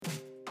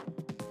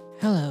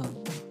Hello.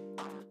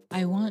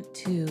 I want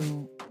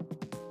to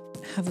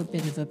have a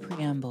bit of a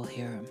preamble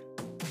here.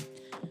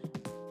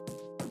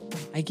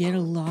 I get a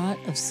lot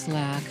of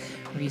slack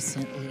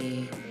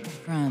recently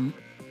from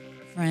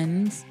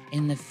friends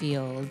in the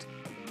field,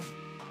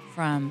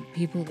 from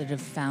people that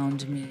have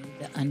found me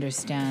that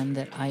understand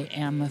that I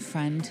am a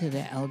friend to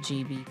the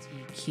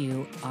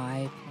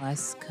LGBTQI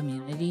plus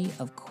community,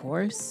 of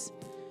course.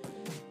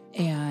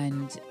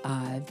 And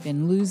I've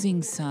been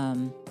losing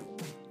some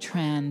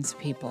trans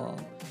people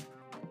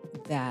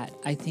that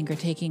I think are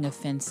taking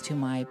offense to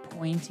my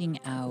pointing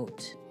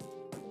out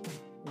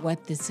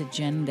what this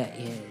agenda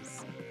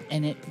is.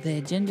 And the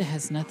agenda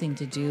has nothing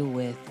to do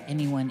with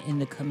anyone in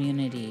the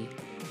community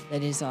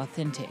that is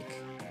authentic.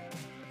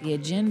 The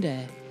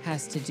agenda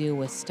has to do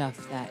with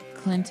stuff that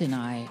Clint and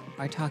I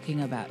are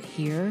talking about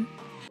here.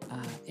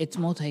 It's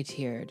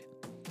multi-tiered.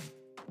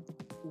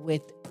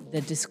 With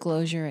the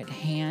disclosure at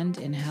hand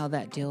and how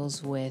that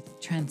deals with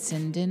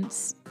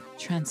transcendence,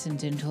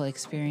 transcendental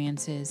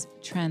experiences,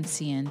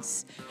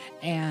 transience,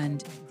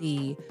 and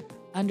the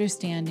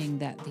understanding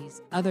that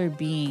these other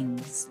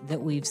beings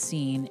that we've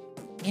seen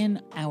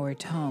in our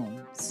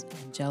tomes,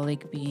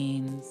 angelic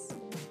beings,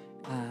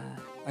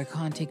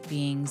 archontic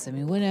beings,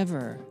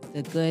 whatever,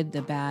 the good,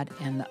 the bad,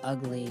 and the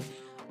ugly,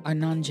 are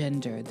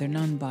non-gender, they're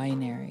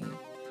non-binary.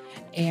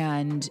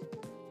 And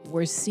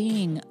we're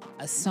seeing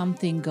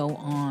something go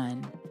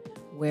on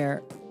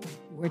where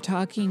we're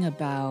talking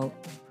about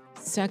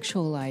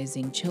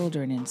sexualizing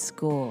children in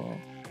school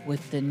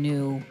with the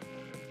new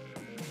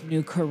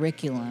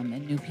curriculum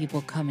and new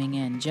people coming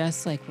in,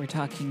 just like we're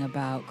talking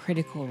about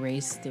critical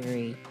race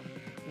theory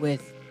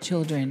with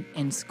children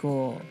in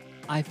school.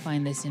 I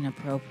find this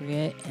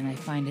inappropriate, and I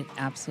find it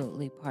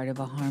absolutely part of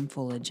a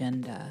harmful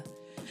agenda.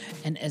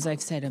 And as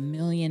I've said a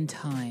million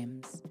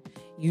times,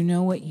 you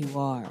know what you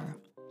are.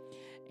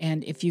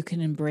 And if you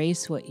can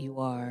embrace what you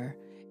are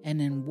and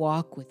then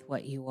walk with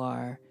what you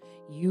are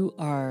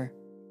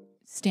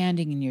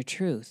standing in your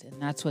truth. And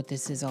that's what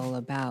this is all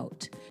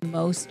about.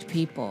 Most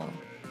people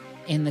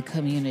in the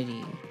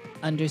community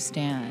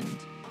understand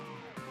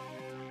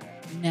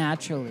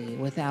naturally,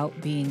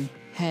 without being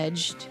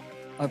hedged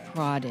or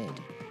prodded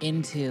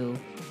into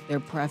their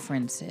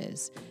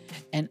preferences.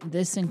 And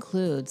this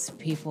includes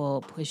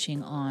people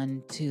pushing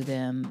on to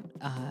them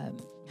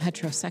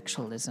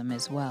heterosexualism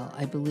as well.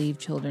 I believe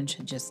children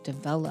should just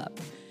develop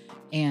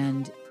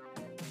and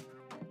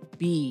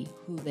be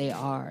who they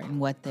are and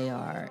what they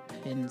are.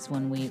 And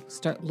when we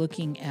start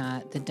looking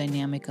at the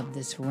dynamic of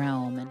this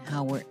realm and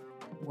how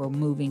we're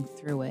moving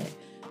through it,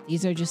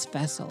 these are just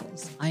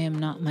vessels. I am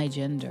not my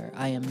gender.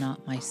 I am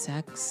not my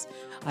sex.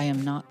 I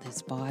am not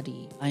this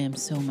body. I am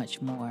so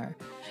much more.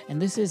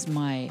 And this is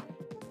my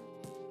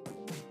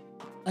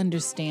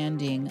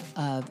understanding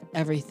of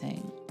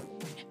everything.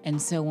 And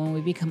so when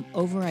we become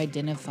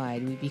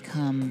over-identified, we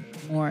become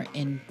more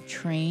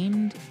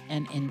entrained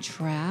and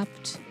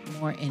entrapped,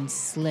 more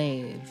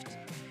enslaved,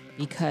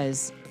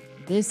 because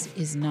this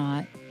is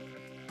not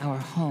our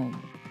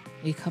home.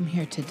 We come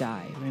here to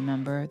die.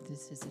 Remember,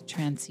 this is a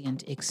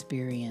transient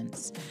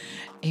experience.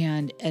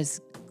 And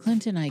as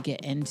Clint and I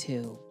get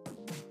into,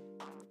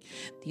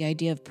 the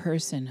idea of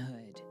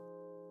personhood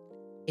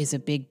is a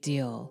big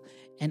deal,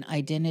 and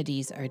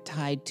identities are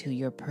tied to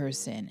your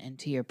person and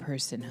to your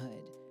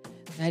personhood.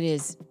 That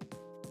is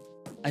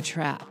a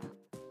trap.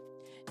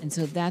 And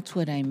so that's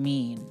what I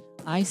mean.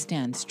 I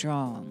stand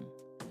strong.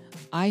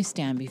 I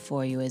stand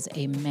before you as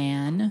a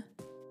man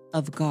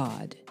of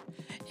God.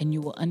 And you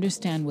will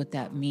understand what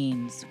that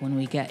means when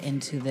we get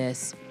into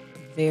this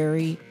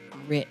very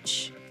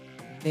rich,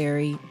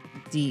 very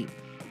deep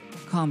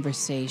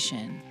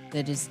conversation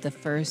that is the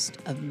first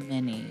of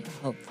many,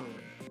 hopefully.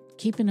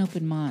 Keep an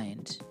open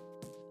mind.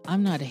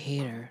 I'm not a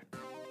hater.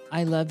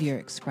 I love your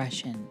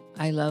expression.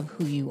 I love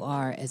who you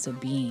are as a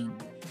being.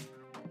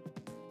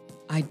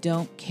 I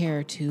don't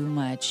care too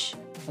much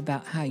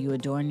about how you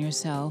adorn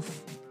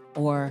yourself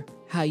or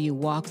how you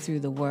walk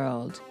through the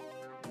world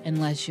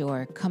unless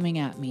you're coming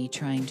at me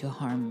trying to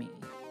harm me.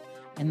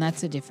 And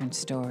that's a different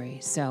story.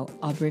 So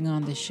I'll bring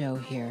on the show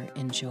here.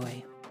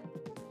 Enjoy.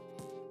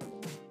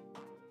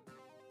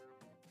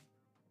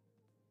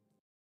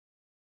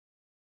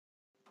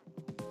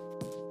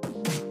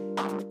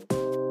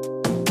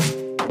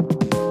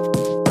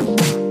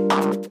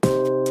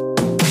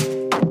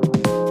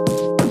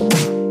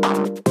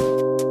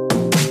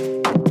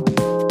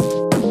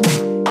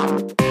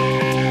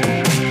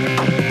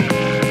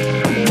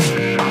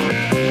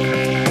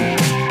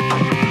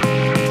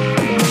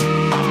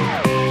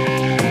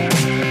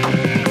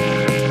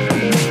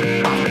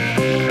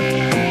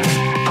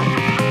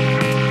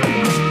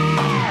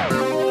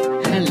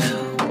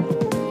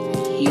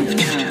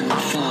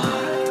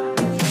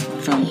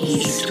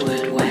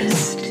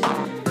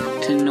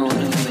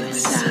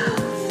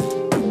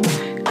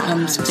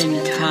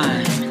 Spend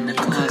time in the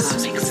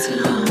cosmic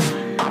salon.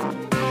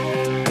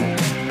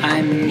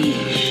 I'm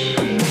niche,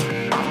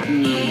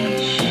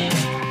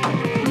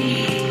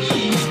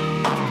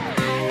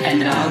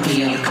 and I'll be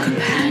your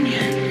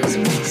companion as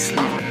we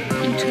slip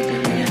into the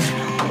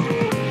liminal.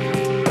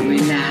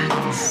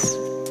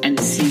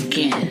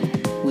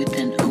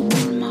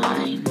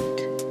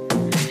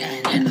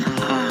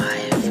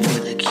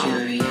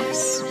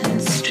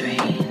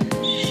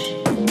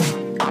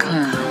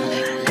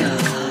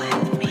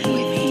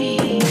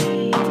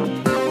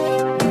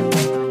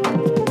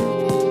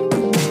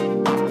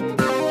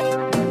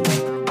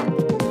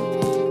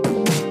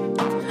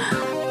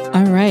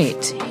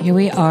 Here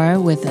we are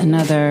with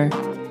another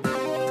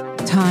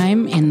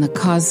time in the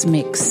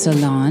Cosmic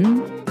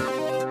Salon.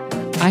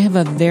 I have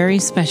a very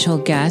special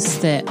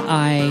guest that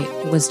I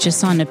was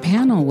just on a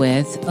panel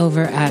with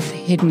over at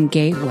Hidden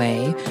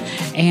Gateway,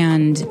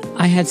 and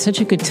I had such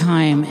a good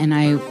time, and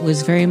I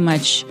was very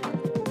much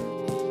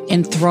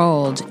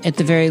enthralled, at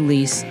the very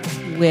least,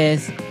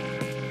 with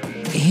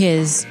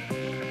his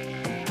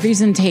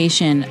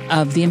presentation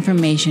of the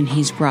information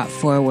he's brought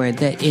forward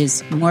that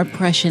is more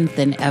prescient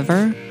than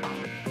ever,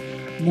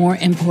 more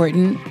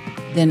important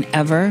than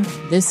ever.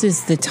 This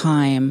is the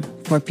time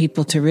for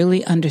people to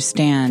really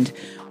understand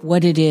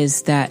what it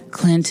is that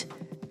Clint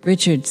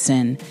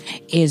Richardson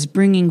is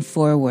bringing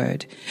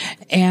forward.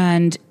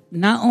 And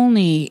not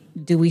only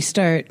do we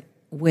start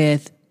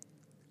with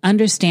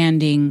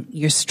understanding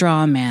your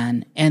straw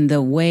man and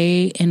the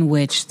way in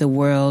which the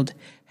world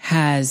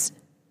has,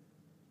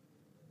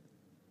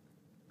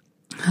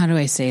 how do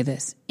I say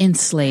this,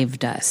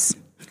 enslaved us,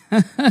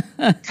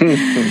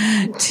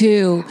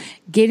 to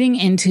getting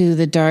into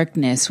the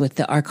darkness with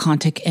the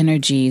archontic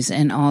energies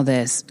and all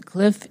this.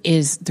 Cliff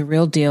is the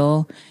real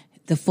deal,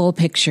 the full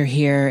picture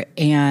here,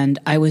 and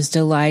I was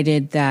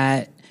delighted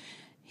that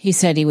he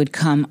said he would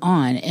come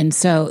on. And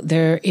so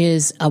there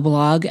is a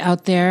blog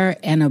out there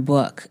and a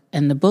book,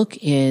 and the book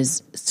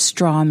is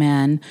Straw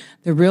Man,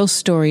 The Real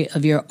Story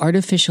of Your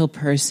Artificial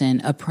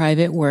Person, a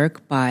private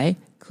work by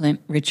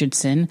Clint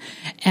Richardson,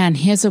 and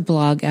he has a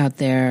blog out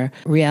there,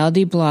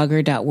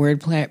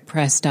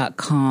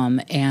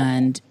 realityblogger.wordpress.com,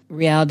 and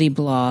Reality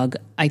Blog,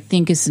 I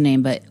think is the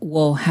name, but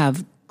we'll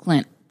have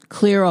Clint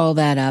clear all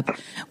that up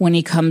when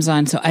he comes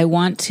on. So I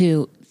want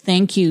to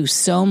thank you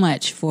so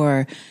much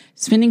for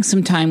spending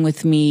some time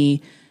with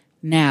me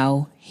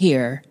now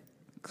here.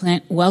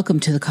 Clint, welcome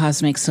to the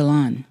Cosmic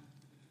Salon.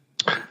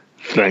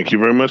 Thank you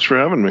very much for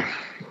having me.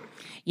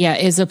 Yeah,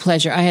 it's a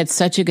pleasure. I had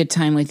such a good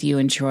time with you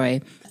and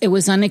Troy. It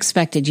was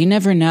unexpected. You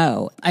never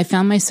know. I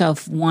found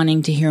myself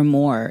wanting to hear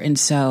more, and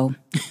so...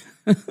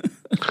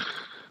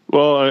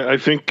 Well, I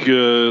think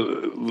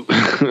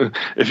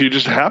if you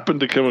just happen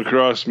to come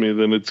across me,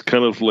 then it's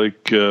kind of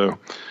like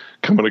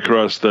coming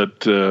across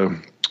that,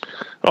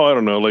 I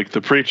don't know, like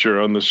the preacher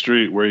on the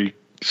street where he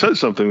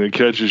says something that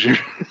catches your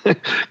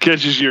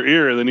catches your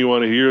ear, and then you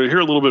want to hear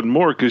a little bit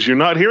more because you're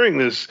not hearing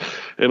this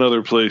in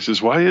other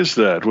places. Why is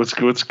that? What's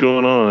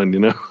going on? You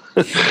know?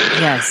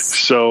 Yes.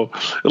 So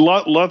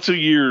lots of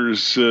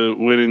years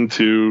went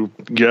into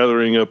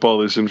gathering up all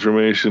this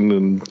information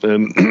and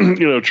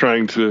you know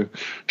trying to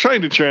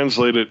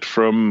translate it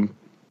from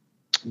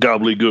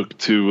gobbledygook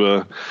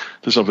to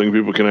something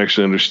people can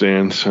actually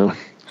understand. So.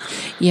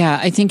 Yeah,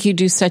 I think you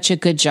do such a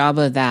good job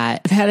of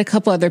that. I've had a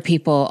couple other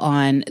people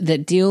on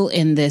that deal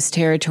in this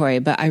territory,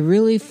 but I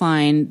really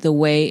find the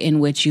way in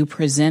which you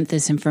present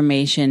this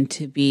information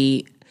to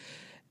be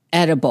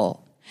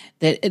edible,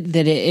 that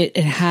it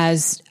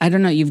has, I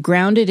don't know, you've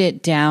grounded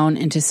it down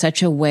into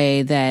such a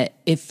way that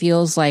it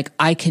feels like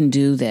I can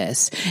do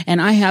this. And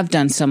I have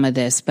done some of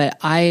this, but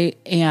I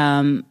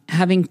am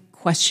having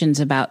questions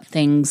about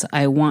things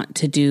I want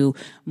to do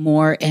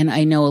more. And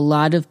I know a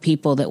lot of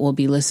people that will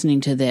be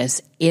listening to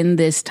this in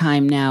this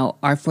time now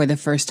are for the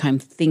first time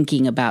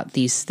thinking about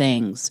these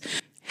things.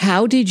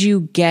 How did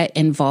you get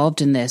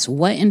involved in this?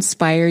 What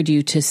inspired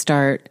you to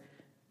start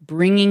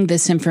bringing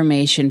this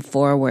information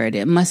forward?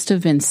 It must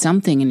have been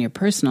something in your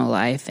personal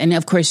life. And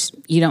of course,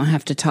 you don't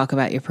have to talk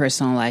about your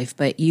personal life,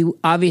 but you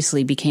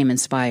obviously became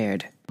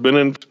inspired. Been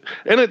in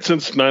it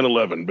since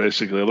 9/11,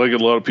 basically. Like a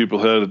lot of people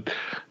had,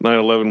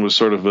 9/11 was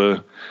sort of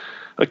a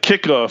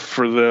kickoff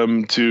for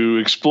them to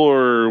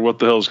explore what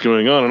the hell's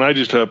going on. And I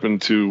just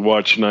happened to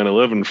watch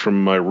 9/11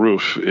 from my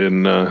roof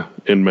in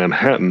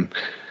Manhattan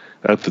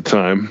at the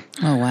time.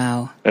 Oh,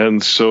 wow.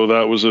 And so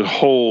that was a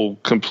whole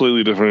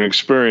completely different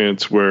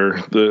experience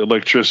where the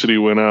electricity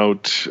went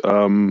out,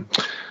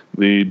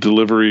 the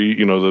delivery,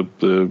 you know,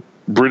 the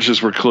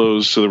bridges were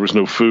closed, so there was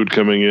no food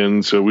coming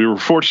in. So we were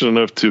fortunate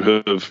enough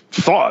to have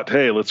thought,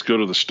 hey, let's go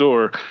to the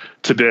store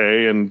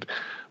today and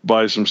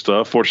buy some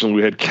stuff. Fortunately,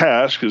 we had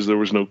cash because there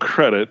was no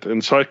credit.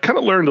 And so I kind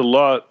of learned a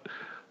lot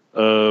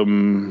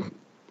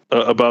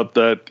about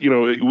that. You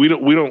know, we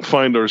don't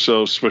find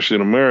ourselves, especially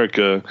in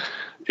America,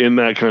 in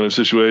that kind of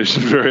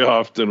situation very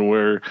often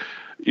where,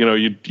 you know,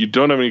 you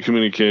don't have any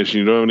communication,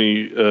 you don't have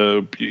any,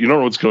 you don't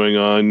know what's going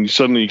on.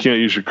 Suddenly you can't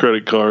use your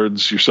credit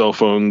cards, your cell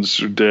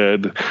phones are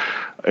dead,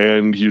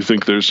 and you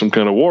think there's some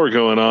kind of war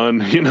going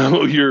on. You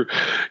know, your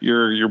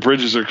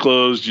bridges are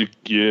closed.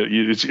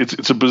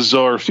 It's a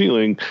bizarre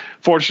feeling.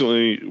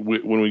 Fortunately,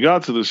 when we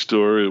got to the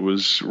store, it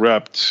was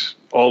wrapped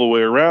all the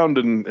way around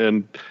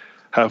and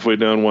halfway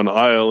down one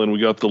aisle, and we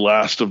got the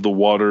last of the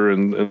water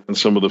and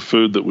some of the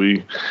food that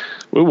we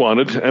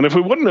wanted. And if we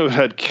wouldn't have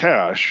had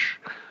cash,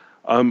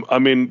 I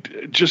mean,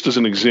 just as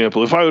an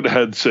example, if I would have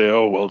had, say,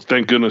 oh, well,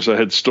 thank goodness I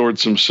had stored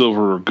some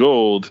silver or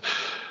gold,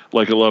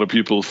 like a lot of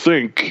people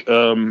think,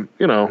 you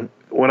know,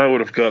 when I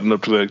would have gotten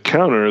up to that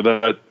counter,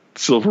 that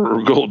silver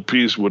or gold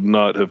piece would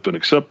not have been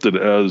accepted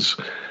as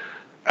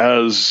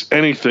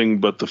anything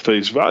but the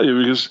face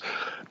value, because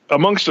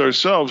amongst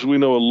ourselves, we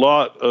know a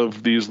lot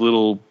of these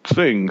little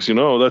things.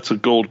 That's a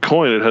gold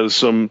coin. It has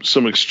some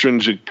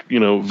extrinsic,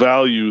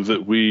 value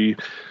that we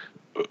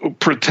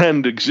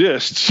pretend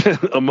exists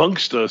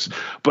amongst us.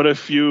 But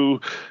if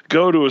you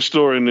go to a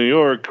store in New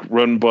York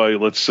run by,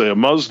 let's say, a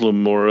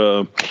Muslim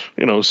or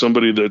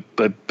somebody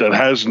that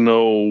has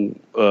no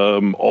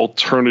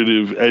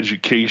alternative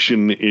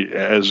education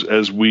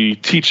as we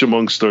teach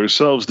amongst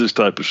ourselves this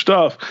type of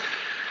stuff,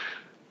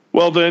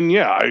 well, then,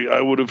 yeah,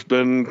 I would have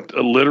been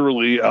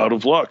literally out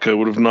of luck. I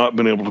would have not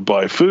been able to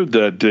buy food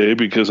that day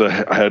because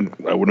I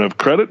wouldn't have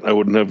credit. I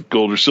wouldn't have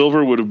gold or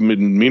silver. Would have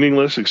been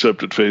meaningless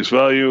except at face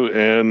value.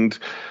 And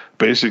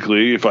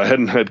basically, if I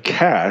hadn't had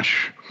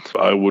cash,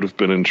 I would have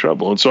been in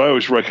trouble. And so I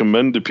always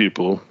recommend to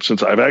people,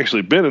 since I've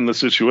actually been in this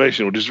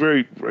situation, which is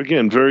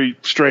very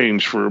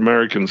strange for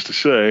Americans to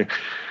say,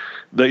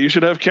 that you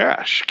should have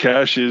cash.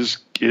 Cash is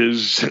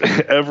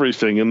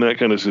everything in that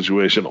kind of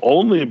situation,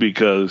 only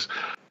because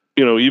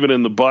even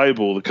in the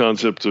Bible, the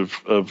concept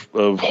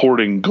of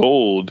hoarding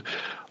gold,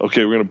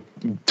 okay, we're going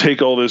to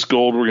take all this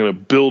gold, we're going to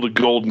build a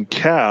golden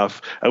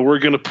calf, and we're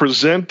going to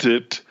present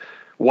it.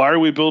 Why are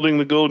we building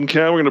the golden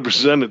calf? We're going to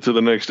present it to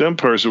the next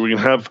empire so we can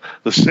have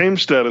the same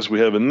status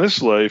we have in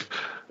this life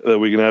that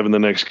we can have in the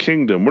next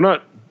kingdom. We're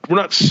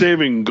not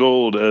saving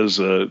gold as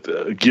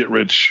a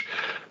get-rich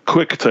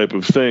quick type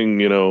of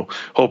thing,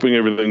 hoping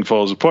everything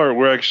falls apart.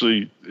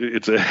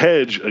 It's a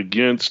hedge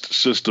against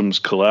systems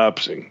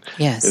collapsing.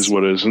 Yes. Is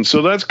what it is. And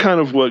so that's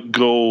kind of what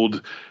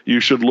you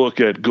should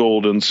look at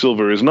gold and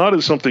silver is not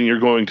as something you're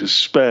going to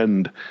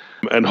spend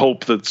and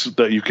hope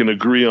that you can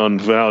agree on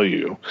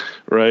value,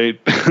 right?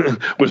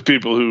 With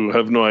people who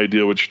have no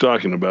idea what you're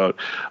talking about.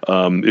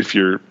 If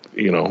you're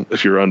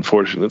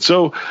unfortunate.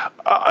 So,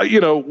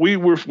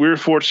 we're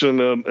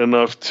fortunate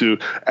enough to,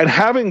 and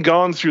having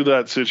gone through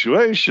that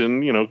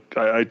situation,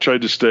 I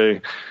tried to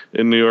stay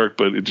in New York,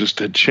 but it just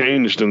had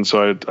changed. And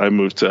so I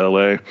moved to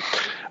LA.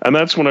 And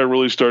that's when I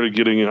really started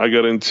I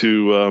got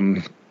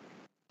into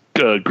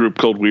a group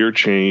called Weird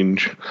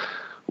Change,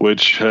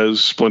 which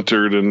has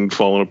splintered and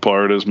fallen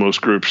apart as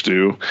most groups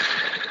do.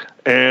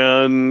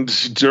 And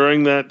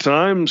during that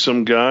time,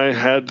 some guy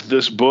had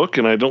this book,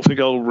 and I don't think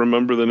I'll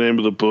remember the name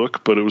of the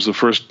book, but it was the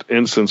first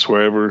instance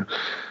where I ever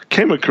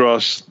came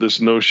across this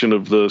notion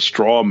of the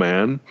straw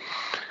man.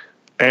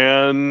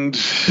 And,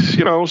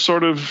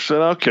 sort of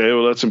said, okay,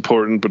 well, that's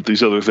important, but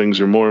these other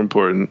things are more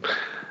important.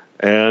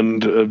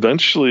 And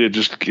eventually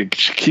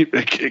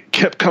it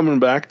kept coming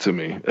back to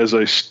me. As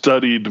I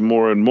studied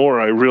more and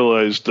more, I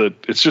realized that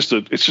it's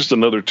just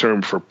another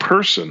term for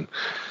person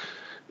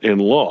in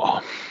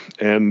law.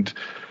 And,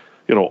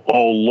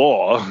 all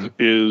law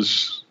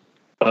is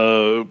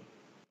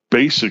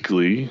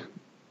basically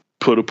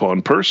put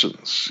upon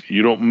persons.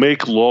 You don't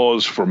make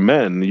laws for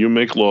men, you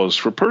make laws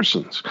for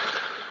persons.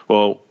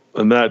 Well,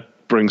 and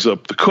that brings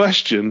up the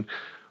question,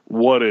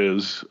 what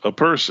is a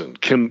person?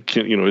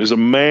 Is a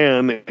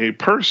man a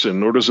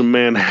person, or does a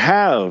man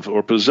have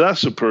or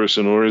possess a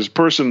person, or is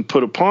person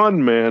put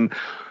upon man?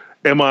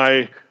 Am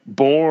I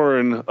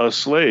born a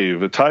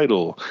slave, a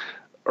title?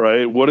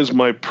 Right? What is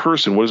my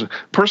person?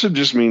 Person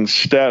just means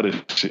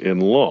status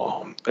in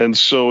law. And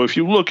so if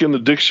you look in the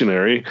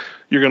dictionary,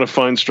 you're going to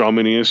find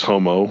straminius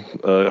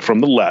homo from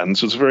the Latin.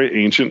 So it's a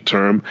very ancient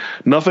term.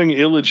 Nothing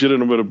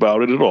illegitimate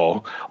about it at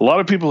all. A lot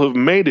of people have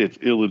made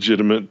it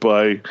illegitimate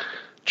by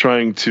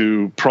trying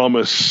to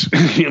promise,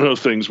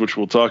 things which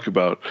we'll talk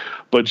about.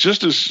 But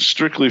just as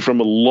strictly from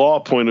a law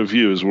point of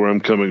view is where I'm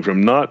coming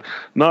from. Not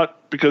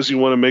because you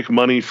want to make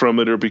money from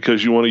it or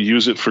because you want to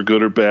use it for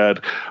good or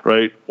bad,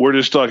 right? We're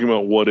just talking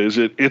about what is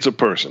it? It's a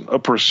person, a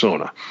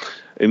persona.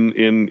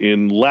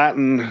 In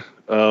Latin,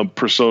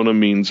 persona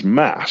means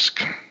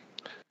mask.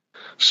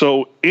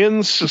 So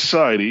in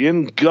society,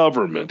 in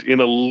government, in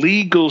a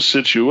legal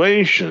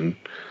situation,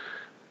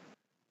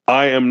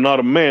 I am not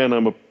a man,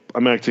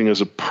 I'm acting as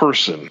a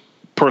person.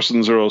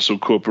 Persons are also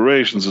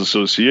corporations,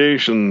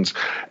 associations.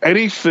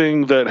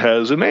 Anything that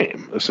has a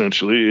name,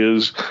 essentially,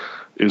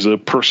 is a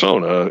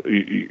persona.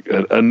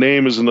 A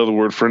name is another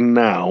word for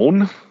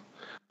noun.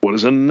 What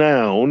is a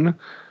noun?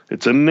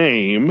 It's a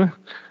name,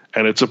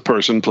 and it's a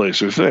person,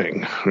 place, or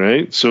thing,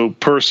 right? So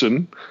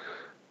person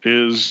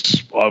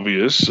is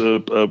obvious.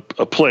 A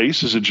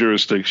place is a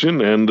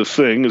jurisdiction, and a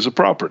thing is a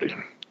property.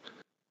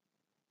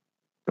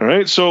 All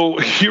right, so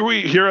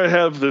here I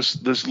have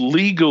this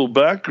legal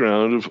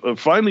background of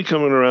finally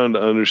coming around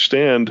to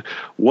understand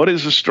what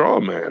is a straw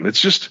man.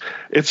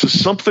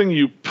 It's something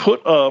you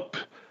put up,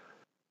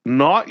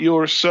 not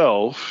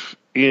yourself,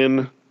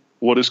 in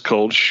what is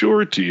called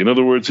surety. In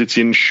other words, it's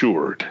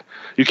insured.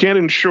 You can't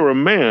insure a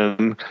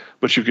man,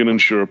 but you can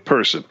insure a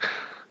person.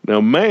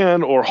 Now,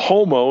 man, or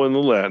homo in the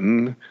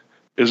Latin,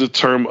 is a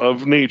term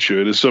of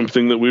nature. It is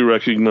something that we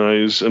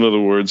recognize, in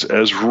other words,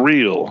 as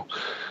real.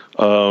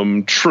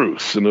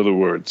 Truth, in other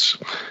words.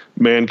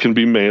 Man can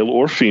be male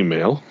or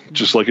female,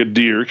 just like a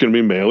deer can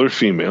be male or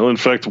female. In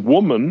fact,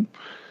 woman,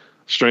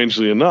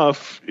 strangely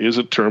enough, is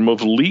a term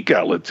of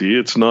legality.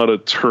 It's not a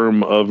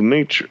term of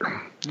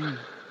nature.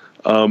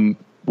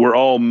 we're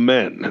all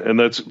men. And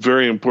that's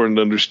very important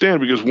to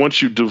understand, because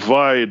once you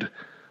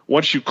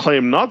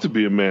claim not to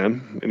be a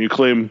man and you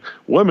claim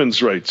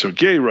women's rights or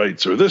gay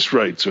rights or this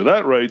rights or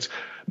that rights,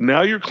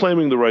 now you're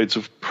claiming the rights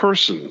of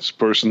persons,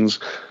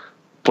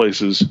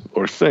 places,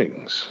 or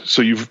things.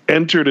 So you've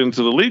entered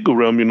into the legal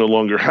realm. You no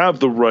longer have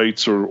the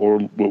rights or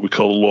what we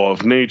call the law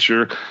of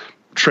nature.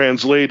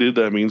 Translated,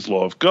 that means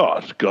law of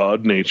God.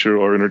 God,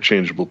 nature are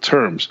interchangeable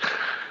terms,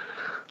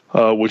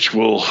 which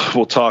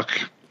we'll talk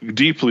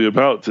deeply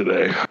about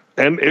today.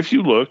 And if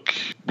you look,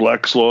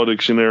 Black's Law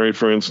Dictionary,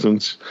 for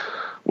instance,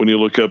 when you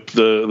look up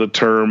the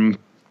term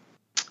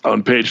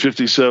on page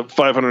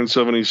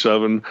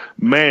 577,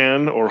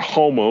 man or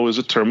homo is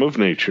a term of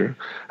nature,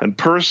 and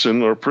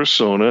person or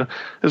persona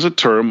is a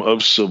term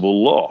of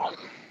civil law.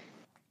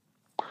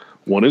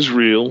 One is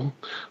real,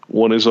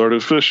 one is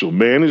artificial.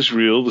 Man is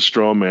real, the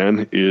straw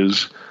man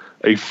is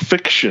a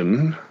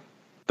fiction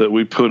that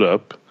we put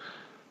up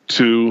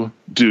to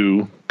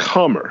do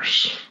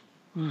commerce.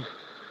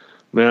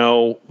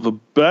 Now, the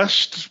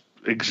best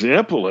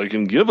example I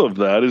can give of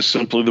that is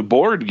simply the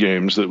board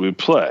games that we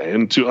play,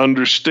 and to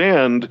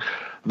understand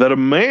that a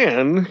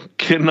man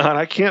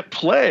I can't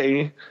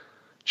play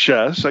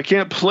chess, I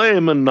can't play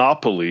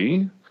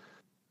Monopoly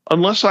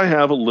unless I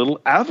have a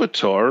little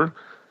avatar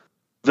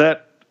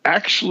that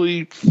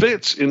actually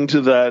fits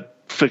into that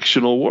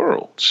fictional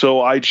world.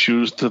 So I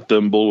choose the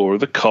thimble or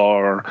the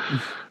car,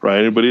 right?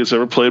 Anybody that's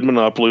ever played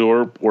Monopoly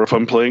or if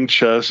I'm playing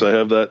chess, I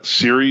have that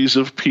series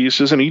of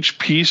pieces, and each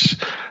piece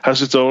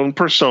has its own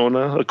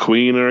persona, a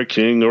queen or a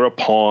king or a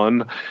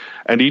pawn,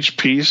 and each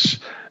piece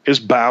is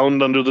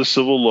bound under the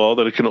civil law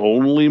that it can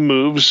only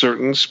move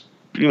certain,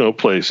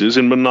 places.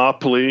 In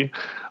Monopoly,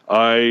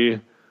 I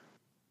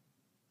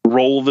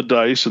roll the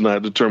dice, and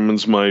that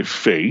determines my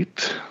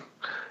fate.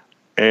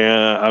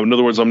 And in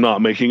other words, I'm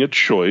not making a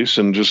choice.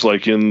 And just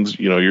like in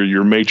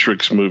your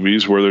Matrix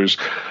movies, where there's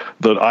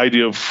the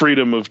idea of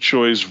freedom of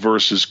choice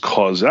versus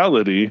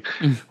causality,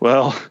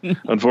 well,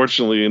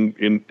 unfortunately,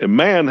 in a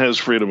man has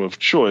freedom of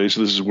choice.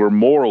 This is where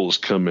morals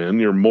come in,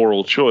 your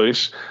moral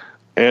choice,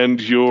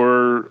 and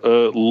your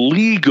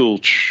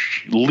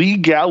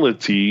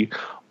legality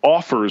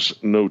offers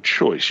no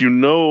choice. You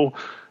know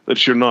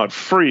that you're not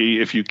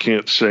free if you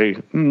can't say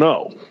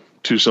no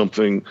to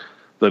something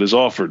that is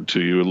offered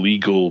to you,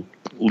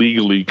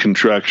 legally,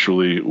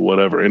 contractually,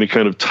 whatever, any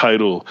kind of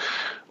title,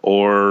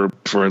 or,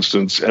 for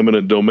instance,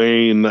 eminent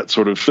domain, that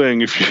sort of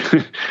thing.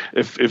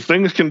 If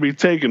things can be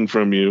taken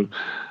from you,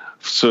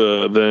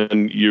 so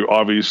then you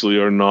obviously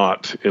are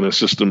not in a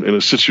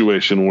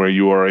situation where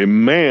you are a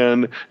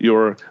man,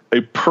 you're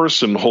a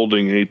person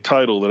holding a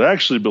title that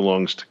actually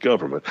belongs to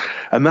government.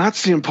 And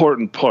that's the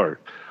important part.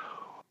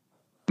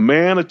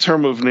 Man, a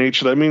term of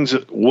nature, that means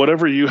that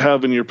whatever you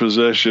have in your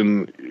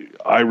possession,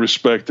 I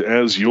respect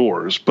as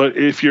yours. But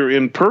if you're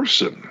in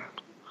person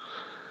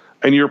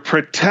and you're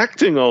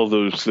protecting all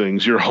those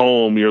things, your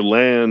home, your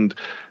land,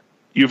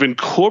 you've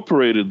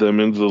incorporated them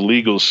into the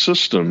legal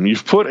system.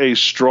 You've put a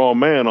straw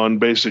man on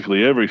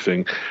basically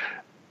everything,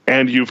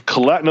 and you've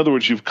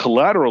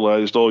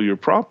collateralized all your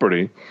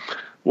property.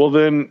 Well,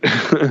 then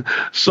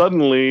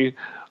suddenly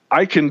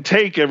I can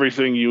take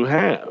everything you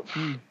have.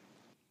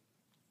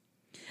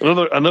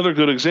 Another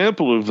good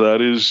example of that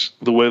is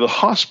the way the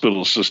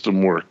hospital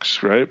system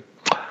works, right?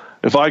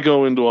 If I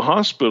go into a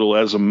hospital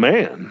as a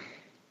man,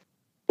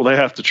 well, they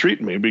have to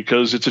treat me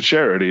because it's a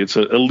charity. It's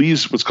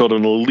what's called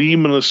an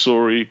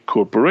eliminatory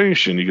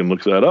corporation. You can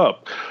look that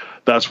up.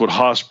 That's what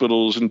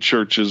hospitals and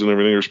churches and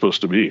everything are supposed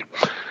to be.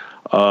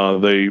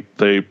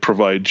 They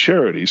provide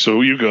charity.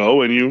 So you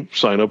go and you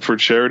sign up for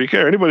charity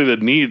care. Anybody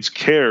that needs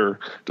care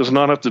does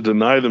not have to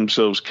deny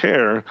themselves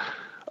care.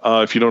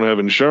 If you don't have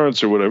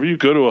insurance or whatever, you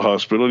go to a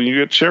hospital and you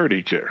get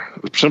charity care.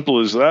 As simple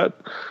as that.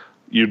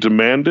 You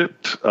demand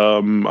it.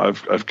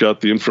 I've got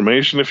the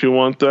information. If you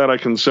want that, I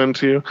can send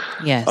to you.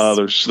 Yes.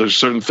 There's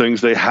certain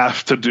things they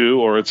have to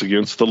do, or it's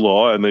against the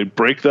law, and they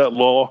break that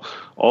law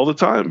all the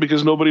time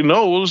because nobody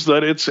knows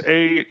that it's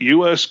a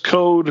U.S.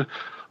 code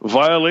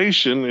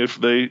violation if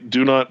they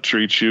do not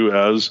treat you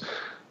as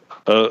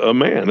a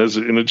man, as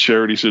in a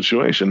charity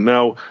situation.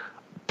 Now,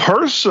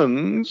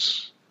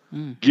 persons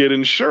get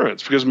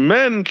insurance because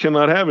men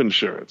cannot have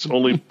insurance.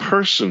 Only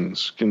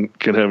persons can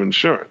have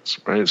insurance,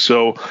 right?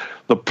 So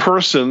the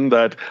person,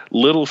 that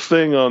little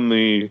thing on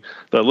that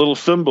little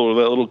thimble or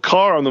that little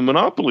car on the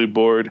Monopoly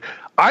board,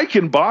 I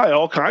can buy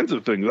all kinds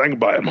of things. I can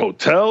buy them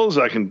hotels.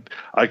 I can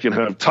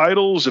have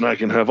titles, and I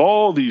can have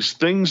all these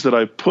things that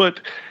I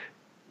put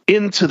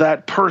into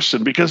that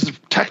person because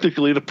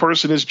technically the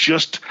person is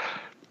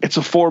it's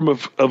a form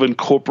of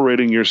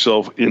incorporating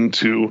yourself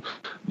into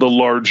the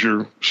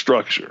larger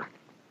structure.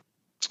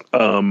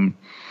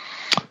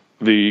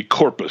 The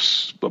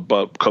corpus,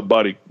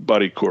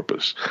 body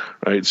corpus,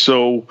 right?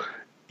 So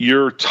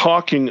you're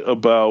talking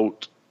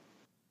about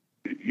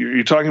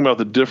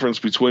the difference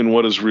between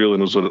what is real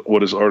and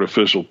what is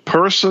artificial.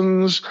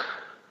 Persons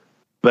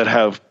that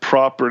have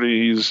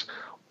properties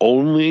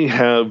only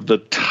have the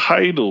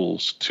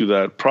titles to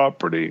that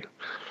property,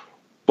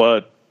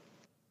 but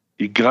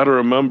you got to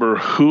remember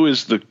who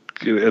is the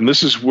and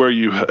this is where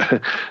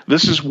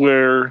this is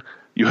where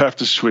you have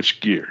to switch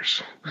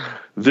gears.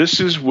 This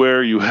is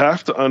where you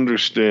have to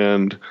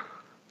understand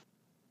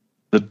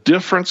the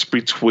difference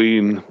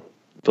between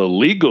the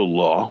legal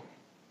law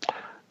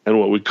and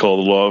what we call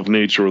the law of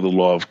nature or the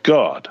law of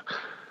God.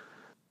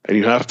 And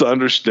you have to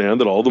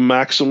understand that all the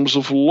maxims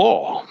of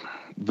law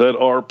that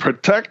are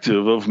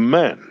protective of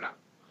men,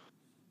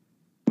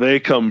 they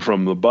come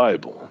from the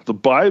Bible. The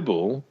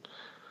Bible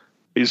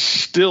is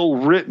still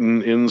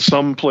written in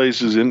some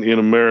places in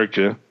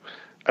America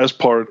as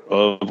part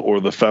of or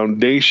the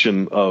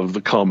foundation of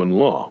the common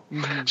law.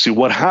 Mm-hmm. See,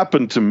 what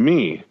happened to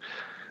me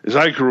is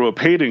I grew up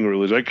hating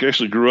religion. I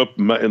actually grew up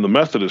in the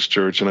Methodist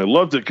church, and I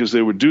loved it because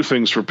they would do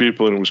things for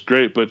people, and it was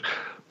great. But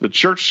the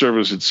church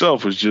service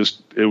itself was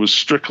it was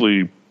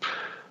strictly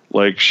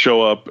like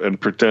show up and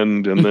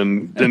pretend,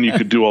 and then you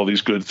could do all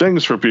these good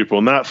things for people,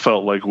 and that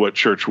felt like what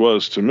church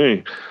was to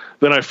me.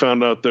 Then I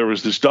found out there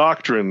was this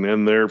doctrine,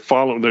 and they're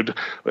following.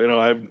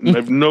 I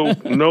have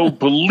no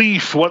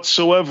belief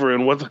whatsoever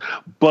in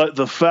but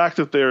the fact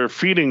that they're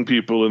feeding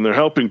people and they're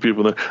helping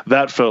people,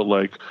 that felt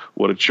like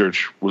what a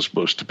church was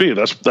supposed to be.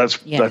 That's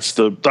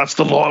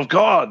the law of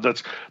God.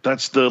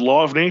 That's the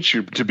law of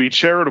nature, to be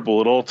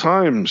charitable at all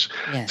times,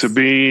 yes. To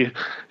be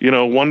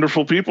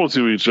wonderful people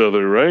to each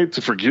other, right?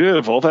 To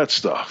forgive, all that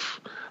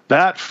stuff.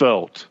 That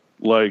felt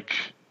like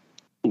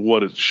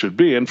what it should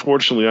be.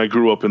 Unfortunately, I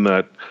grew up in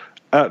that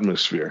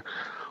atmosphere.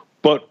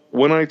 But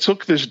when I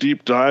took this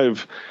deep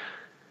dive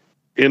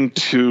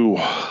into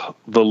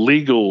the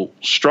legal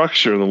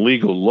structure and the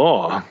legal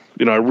law,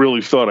 I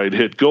really thought I'd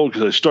hit gold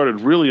because I started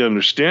really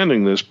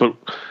understanding this. But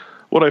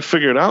what I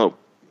figured out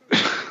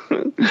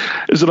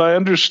is that I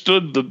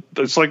understood that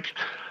it's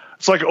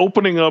like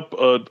opening up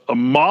a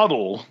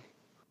model,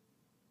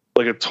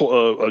 like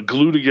a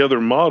glue together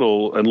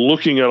model, and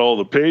looking at all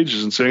the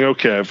pages and saying,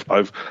 okay,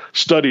 I've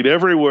studied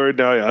every word.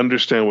 Now I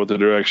understand what the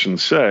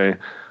directions say.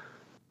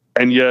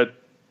 And yet,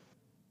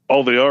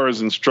 all they are is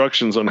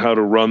instructions on how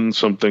to run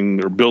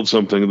something or build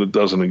something that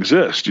doesn't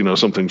exist,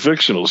 something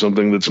fictional,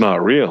 something that's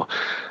not real.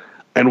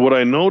 And what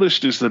I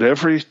noticed is that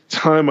every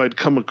time I'd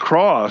come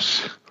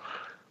across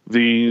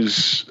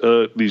these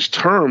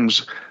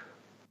terms,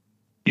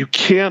 you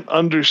can't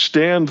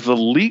understand the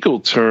legal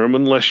term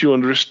unless you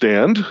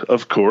understand,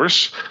 of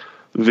course,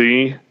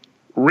 the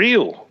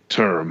real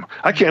term.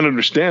 I can't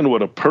understand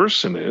what a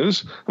person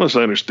is unless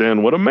I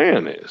understand what a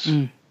man is.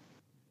 Mm.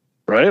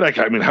 Right?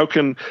 I mean, how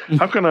can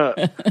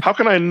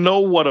I know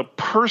what a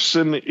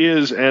person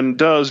is and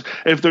does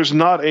if there's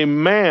not a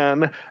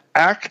man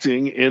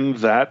acting in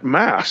that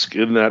mask,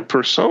 in that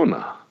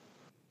persona?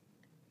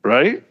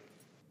 Right?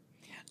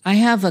 I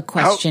have a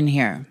question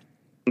here.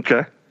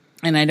 Okay.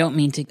 And I don't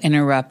mean to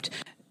interrupt.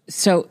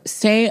 So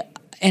say,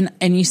 and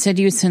you said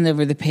you would send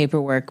over the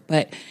paperwork,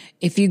 but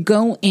if you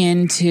go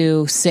in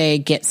to, say,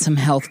 get some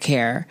health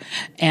care,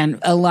 and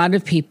a lot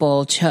of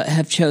people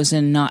have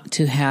chosen not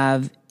to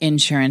have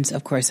insurance.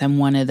 Of course, I'm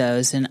one of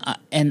those, and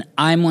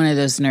I'm one of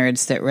those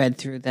nerds that read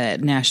through the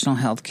national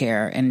health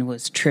care and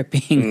was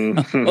tripping.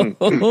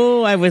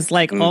 I was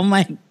like, oh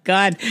my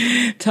God,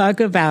 talk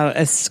about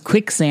a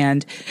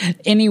quicksand.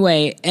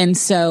 Anyway, and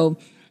so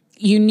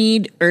you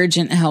need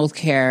urgent health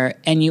care,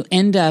 and you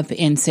end up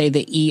in, say,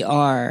 the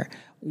ER.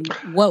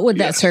 What would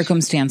that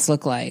circumstance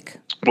look like?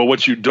 Well,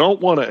 what you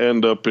don't want to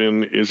end up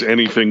in is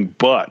anything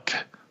but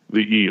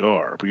the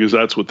ER, because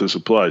that's what this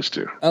applies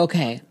to.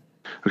 Okay.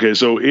 Okay,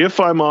 so if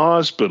I'm a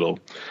hospital,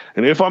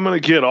 and if I'm going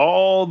to get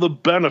all the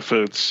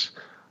benefits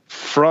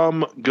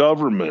from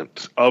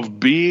government of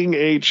being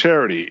a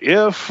charity,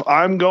 if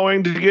I'm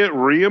going to get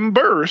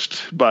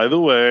reimbursed, by the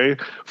way,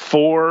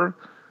 for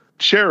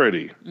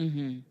charity,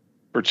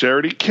 for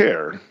charity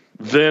care,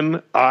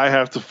 then I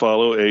have to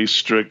follow a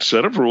strict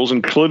set of rules,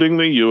 including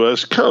the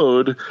U.S.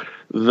 code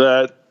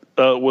that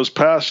was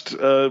passed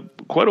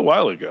quite a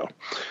while ago.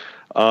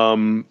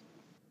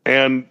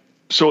 And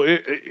so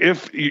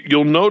if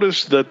you'll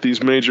notice that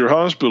these major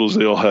hospitals,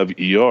 they all have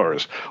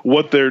ERs.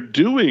 What they're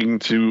doing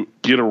to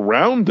get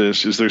around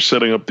this is they're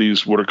setting up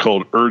these what are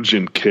called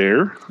urgent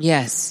care.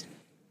 Yes.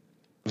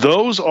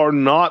 Those are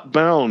not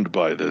bound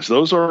by this.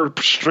 Those are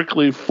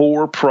strictly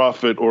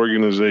for-profit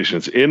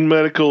organizations in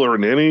medical or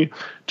in any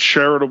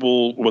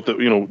charitable.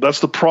 That's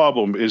the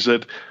problem, is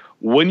that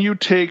when you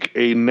take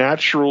a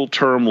natural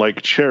term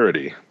like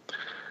charity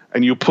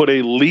and you put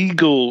a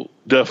legal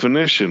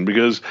definition,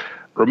 because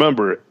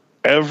remember,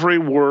 every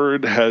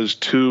word has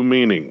two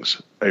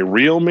meanings, a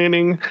real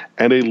meaning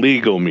and a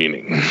legal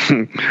meaning.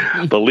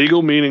 The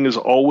legal meaning is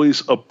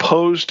always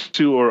opposed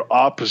to or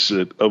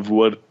opposite of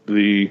what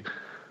the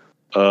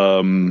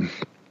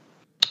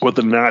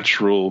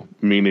natural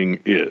meaning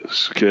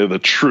is. Okay, the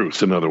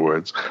truth, in other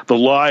words. The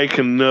lie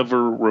can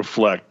never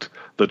reflect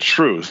the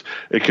truth.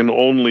 It can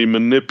only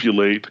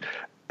manipulate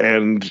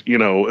and,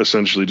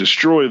 essentially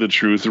destroy the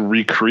truth and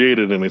recreate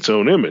it in its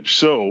own image.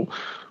 So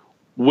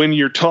when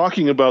you're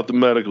talking about the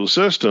medical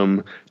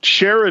system,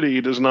 charity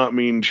does not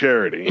mean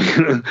charity.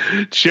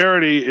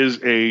 Charity is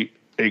a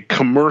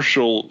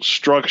commercial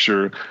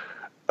structure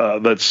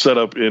that's set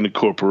up in a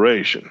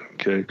corporation.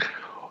 Okay.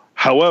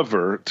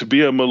 However, to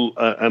be an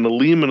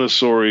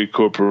eliminatory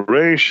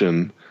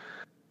corporation,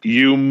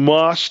 you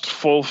must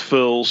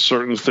fulfill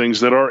certain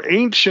things that are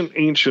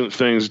ancient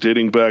things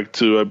dating back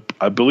to,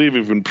 I believe,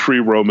 even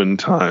pre-Roman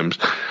times.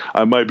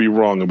 I might be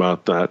wrong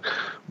about that.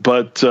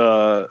 But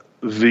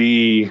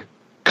the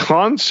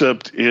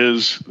concept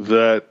is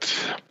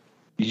that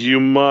you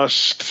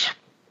must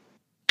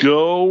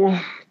go,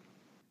 and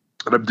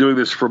I'm doing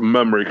this from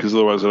memory because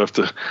otherwise I'd have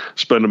to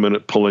spend a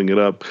minute pulling it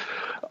up.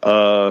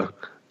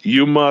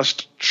 You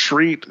must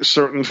treat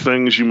certain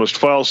things. You must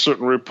file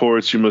certain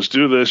reports. You must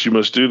do this. You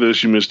must do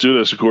this. You must do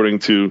this according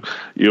to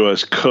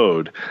U.S.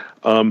 code.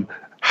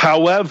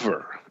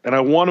 However, and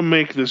I want to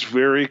make this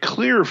very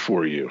clear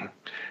for you,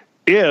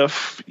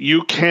 if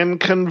you can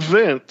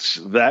convince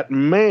that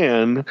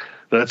man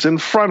that's in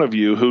front of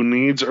you who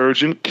needs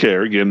urgent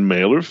care, again,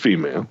 male or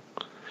female,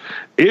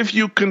 if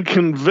you can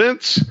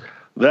convince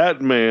that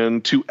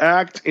man to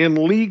act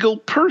in legal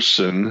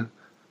person,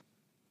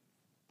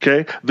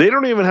 okay, they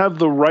don't even have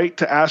the right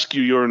to ask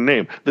you your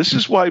name. This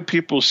is why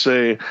people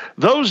say,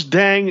 those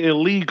dang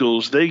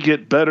illegals, they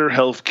get better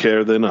health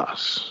care than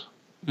us.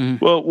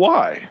 Well,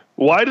 why?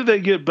 Why do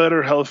they get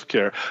better health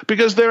care?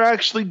 Because they're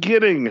actually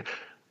getting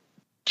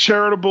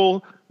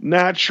charitable,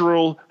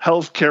 natural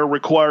health care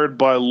required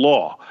by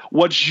law.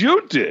 What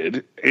you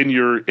did in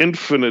your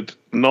infinite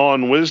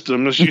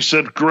non-wisdom is you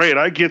said, great,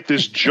 I get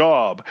this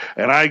job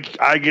and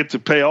I get to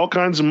pay all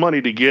kinds of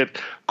money to get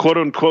quote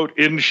unquote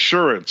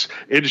insurance.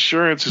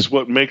 Insurance is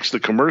what makes the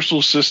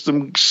commercial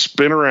system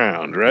spin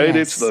around, right? Yes.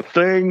 It's the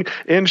thing.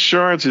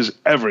 Insurance is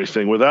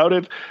everything. Without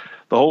it,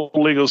 the whole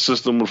legal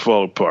system would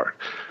fall apart.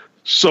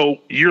 So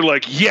you're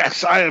like,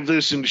 yes, I have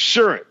this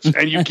insurance.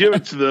 And you give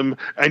it to them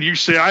and you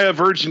say, I have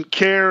urgent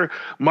care.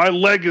 My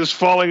leg is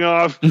falling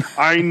off.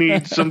 I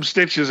need some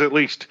stitches at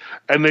least.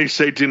 And they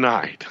say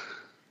denied.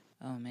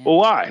 Oh, man. Well,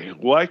 why?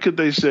 Why could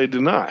they say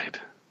denied?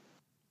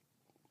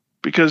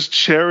 Because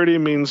charity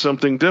means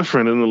something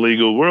different in the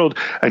legal world.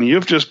 And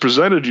you've just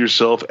presented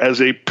yourself as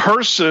a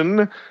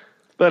person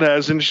that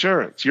has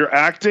insurance. You're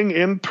acting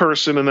in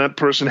person, and that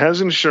person has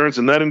insurance,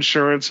 and that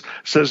insurance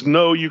says,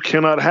 no, you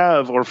cannot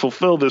have or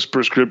fulfill this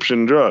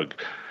prescription drug.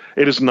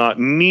 It is not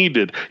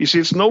needed. You see,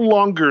 it's no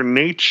longer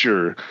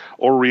nature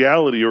or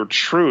reality or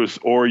truth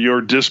or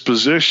your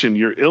disposition,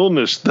 your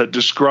illness that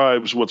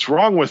describes what's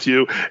wrong with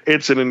you.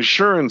 It's an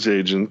insurance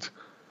agent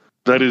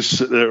that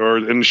is, or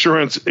an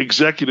insurance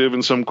executive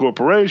in some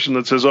corporation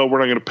that says, oh, we're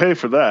not going to pay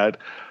for that.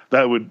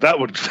 That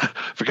would,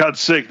 for God's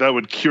sake, that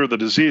would cure the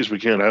disease. We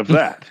can't have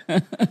that.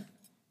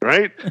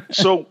 Right?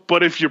 So,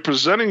 but if you're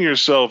presenting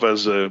yourself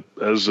as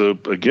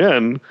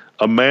again,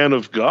 a man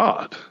of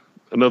God,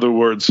 in other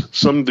words,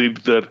 somebody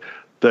that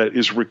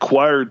is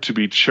required to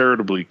be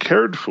charitably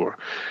cared for.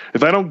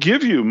 If I don't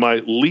give you my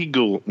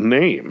legal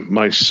name,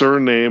 my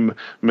surname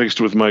mixed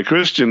with my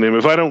Christian name,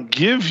 if I don't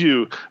give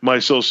you my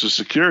Social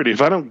Security,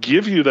 if I don't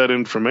give you that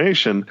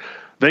information,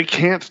 they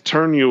can't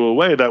turn you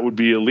away. That would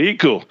be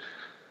illegal.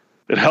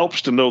 It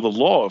helps to know the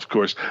law, of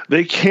course.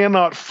 They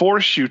cannot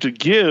force you to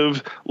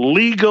give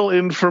legal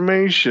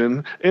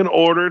information in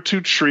order to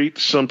treat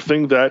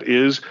something that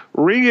is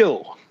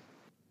real.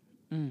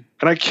 And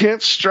I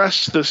can't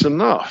stress this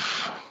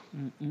enough.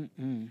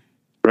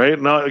 Right?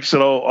 Now, like I said,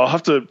 I'll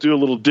have to do a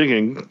little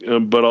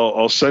digging, but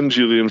I'll send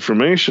you the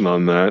information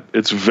on that.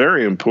 It's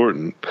very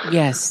important.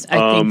 Yes,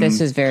 I think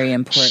this is very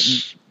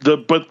important.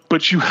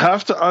 But you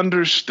have to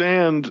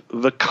understand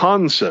the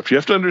concept. You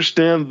have to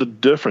understand the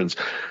difference.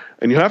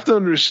 And you have to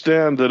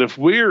understand that if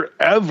we're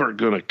ever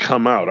going to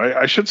come out,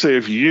 I should say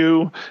if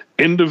you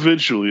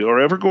individually are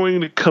ever going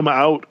to come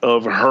out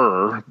of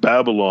her,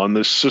 Babylon,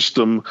 this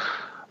system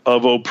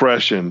of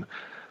oppression,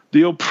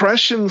 the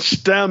oppression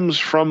stems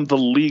from the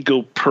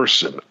legal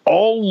person.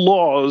 All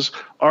laws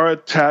are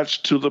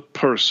attached to the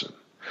person.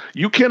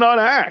 You cannot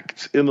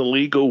act in the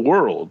legal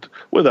world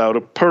without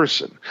a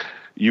person.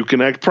 You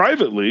can act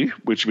privately,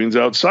 which means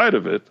outside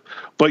of it,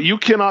 but you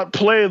cannot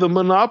play the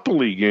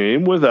Monopoly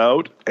game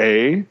without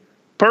a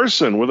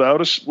person,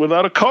 without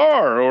a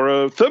car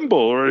or a thimble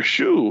or a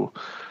shoe,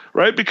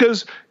 right?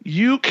 Because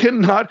you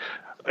cannot.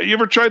 You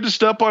ever tried to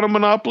step on a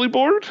Monopoly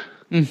board?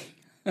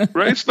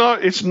 Right?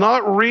 It's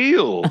not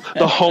real.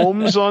 The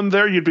homes on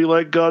there, you'd be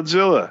like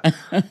Godzilla,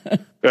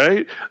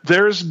 right?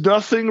 There's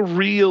nothing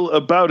real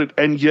about it,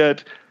 and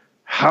yet.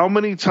 How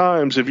many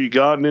times have you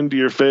gotten into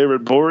your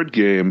favorite board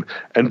game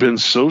and been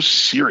so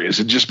serious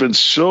and just been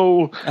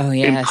so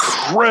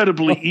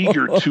incredibly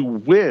eager to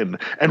win?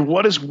 And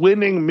what does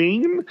winning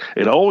mean?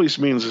 It always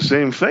means the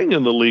same thing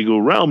in the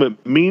legal realm.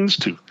 It means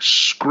to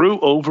screw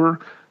over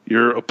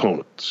your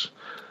opponents.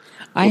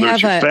 Whether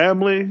it's your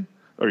family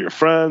or your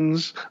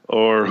friends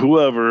or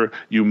whoever,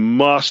 you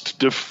must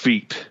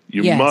defeat.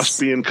 You must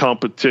be in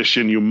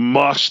competition. You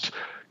must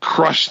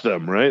crush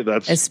them, right?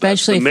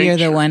 Especially if you're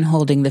the one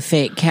holding the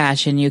fake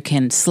cash and you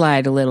can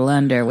slide a little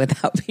under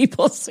without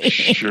people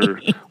seeing.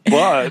 Sure.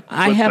 But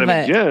I have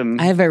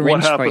a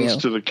wrench what for you.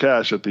 happens to the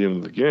cash at the end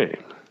of the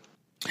game?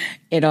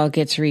 It all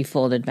gets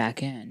refolded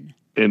back in.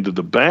 into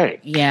the bank.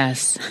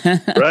 Yes.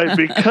 Right?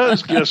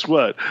 Because guess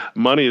what?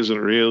 Money isn't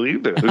real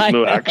either. There's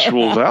no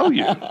actual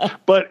value.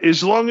 But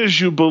as long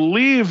as you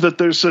believe that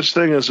there's such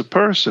thing as a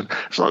person,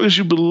 as long as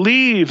you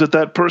believe that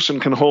that person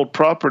can hold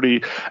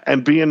property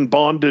and be in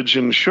bondage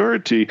and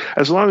surety,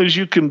 as long as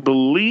you can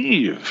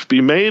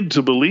be made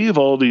to believe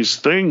all these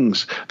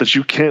things, that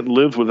you can't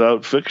live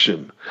without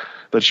fiction,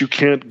 that you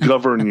can't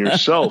govern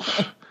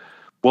yourself,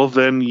 well,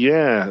 then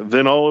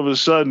all of a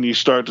sudden you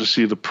start to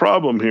see the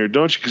problem here,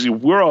 don't you? Because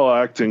we're all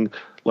acting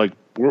like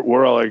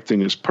we're all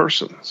acting as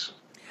persons.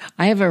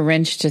 I have a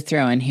wrench to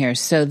throw in here.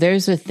 So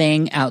there's a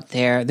thing out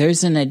there.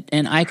 There's and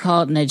I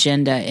call it an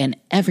agenda. And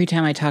every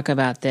time I talk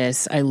about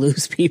this, I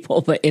lose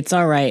people, but it's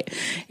all right.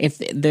 If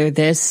they're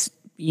this,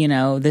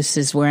 this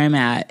is where I'm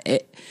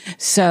at.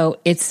 So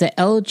it's the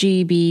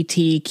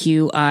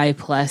LGBTQI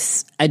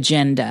plus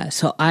agenda.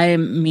 So I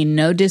mean,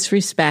 no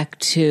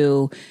disrespect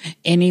to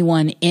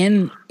anyone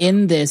in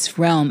this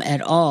realm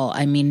at all.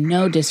 I mean,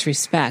 no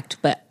disrespect,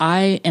 but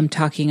I am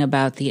talking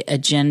about the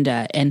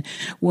agenda. And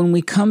when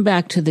we come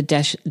back to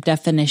the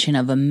definition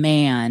of a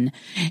man,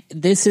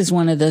 this is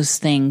one of those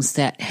things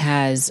that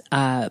has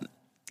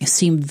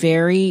seemed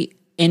very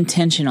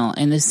intentional,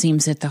 and this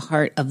seems at the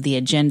heart of the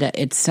agenda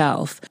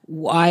itself.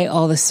 Why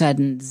all of a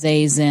sudden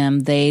they,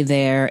 them, they,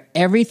 there,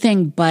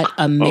 everything but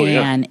a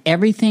man,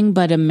 everything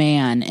but a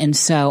man. And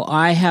so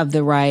I have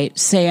the right,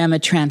 say I'm a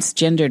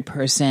transgendered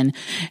person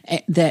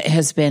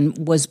that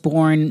was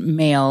born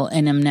male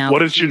and am now What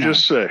did you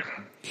just say?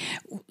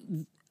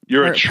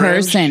 You're a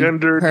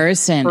transgendered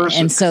person.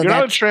 And so you're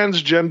not a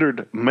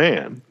transgendered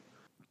man,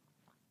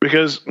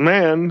 because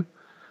man,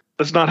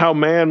 that's not how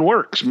man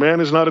works.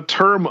 Man is not a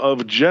term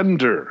of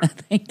gender.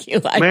 Thank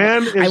you.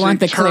 Man is I want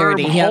the term,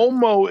 clarity. Yep.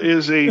 Homo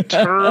is a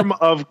term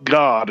of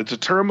God. It's a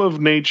term of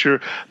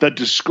nature that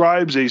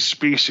describes a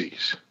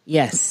species.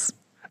 Yes.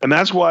 And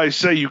that's why I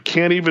say you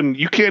can't even,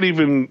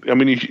 I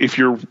mean, if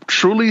you're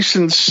truly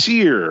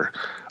sincere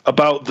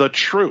about the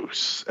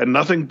truth and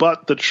nothing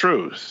but the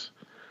truth,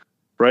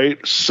 right?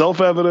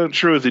 Self-evident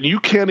truth, and you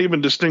can't even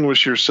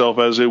distinguish yourself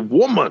as a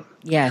woman.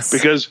 Yes.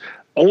 Because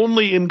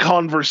only in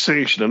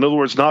conversation, in other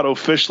words, not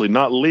officially,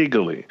 not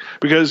legally,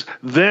 because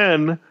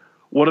then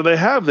what do they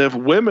have? They have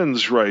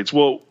women's rights.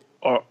 Well,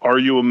 are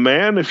you a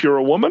man if you're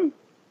a woman?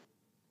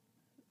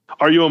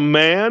 Are you a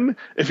man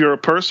if you're a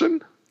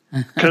person?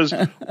 Because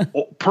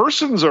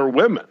persons are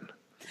women.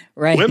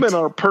 Right. Women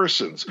are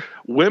persons.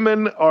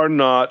 Women are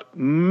not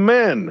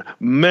men.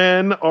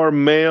 Men are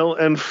male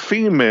and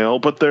female,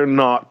 but they're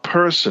not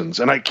persons.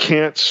 And I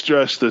can't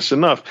stress this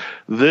enough.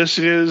 This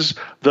is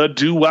the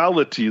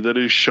duality that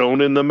is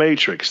shown in the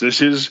Matrix.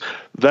 This is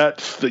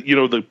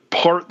the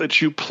part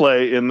that you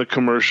play in the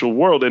commercial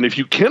world. And if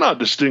you cannot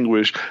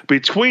distinguish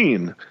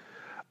between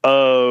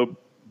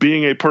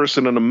being a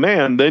person and a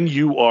man, then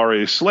you are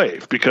a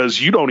slave,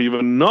 because you don't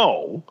even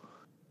know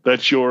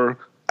that you're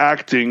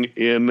acting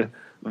in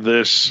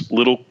this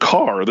little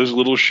car, this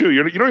little shoe.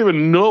 You don't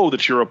even know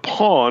that you're a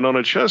pawn on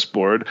a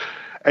chessboard,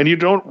 and you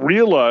don't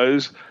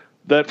realize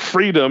that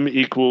freedom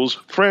equals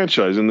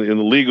franchise. In the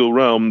legal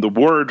realm, the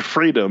word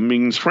freedom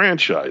means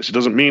franchise. It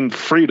doesn't mean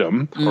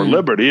freedom or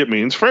liberty. It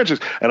means franchise.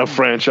 And a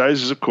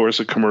franchise is, of course,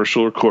 a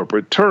commercial or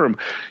corporate term.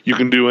 You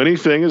can do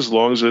anything as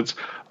long as it's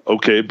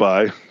okay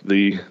by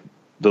the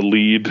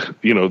lead,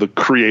 the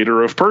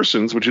creator of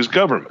persons, which is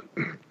government.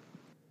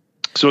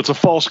 So it's a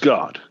false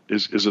god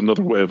is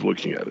another way of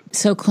looking at it.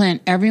 So,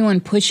 Clint, everyone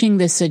pushing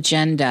this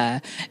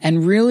agenda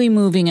and really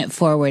moving it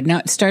forward. Now,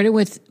 it started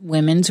with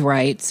women's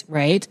rights,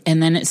 right?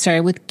 And then it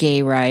started with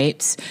gay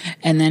rights,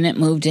 and then it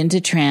moved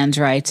into trans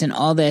rights and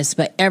all this.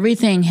 But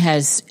everything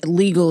has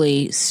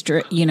legally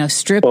stripped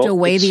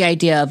away the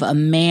idea of a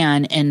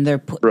man, and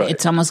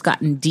it's almost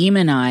gotten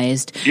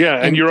demonized. Yeah,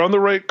 and you're on the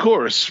right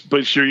course,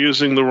 but you're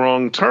using the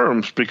wrong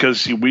terms,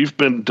 because we've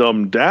been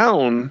dumbed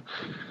down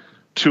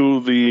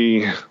to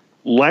the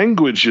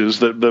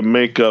languages that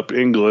make up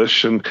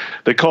English, and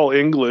they call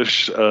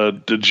English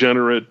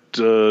degenerate,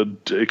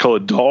 they call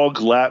it dog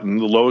Latin,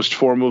 the lowest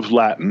form of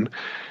Latin.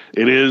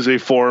 It is a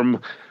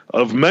form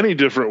of many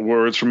different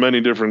words from many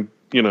different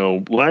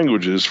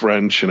languages,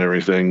 French and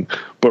everything,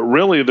 but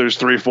really there's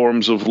three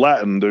forms of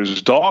Latin.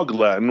 There's dog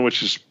Latin,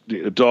 which is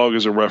dog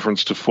is a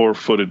reference to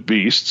four-footed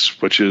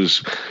beasts, which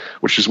is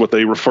what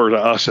they refer to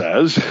us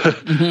as,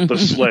 the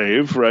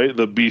slave, right?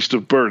 The beast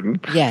of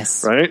burden.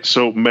 Yes. Right?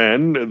 So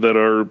men that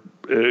are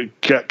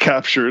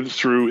captured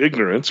through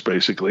ignorance,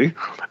 basically.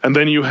 And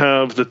then you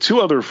have the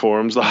two other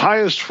forms. The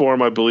highest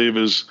form, I believe,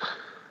 is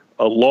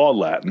a law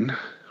Latin,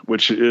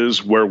 which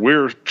is where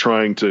we're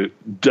trying to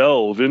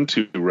delve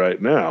into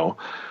right now.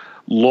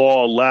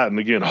 Law Latin,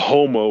 again,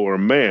 homo or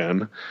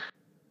man.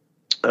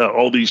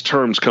 All these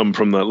terms come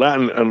from that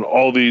Latin, and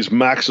all these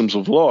maxims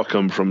of law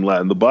come from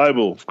Latin. The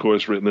Bible, of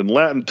course, written in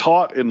Latin,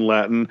 taught in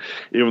Latin,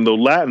 even though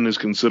Latin is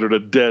considered a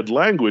dead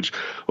language.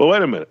 Well,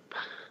 wait a minute.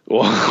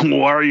 Well,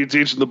 why are you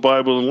teaching the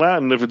Bible in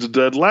Latin if it's a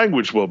dead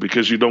language? Well,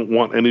 because you don't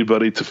want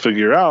anybody to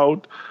figure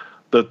out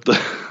that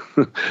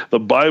The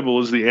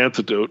Bible is the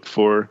antidote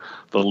for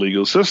the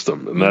legal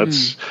system, and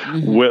that's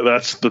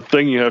that's the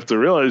thing you have to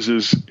realize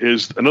is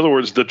in other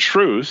words the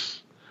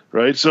truth,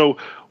 right? So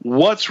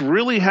what's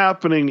really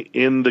happening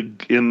in the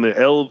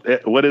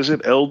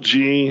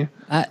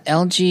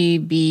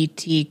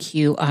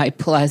LGBTQI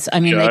plus. I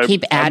mean, they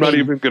keep adding. I'm not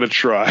even going to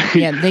try.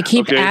 Yeah, they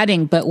keep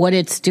adding, but what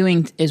it's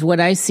doing is what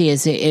I see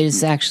is it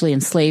is actually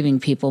enslaving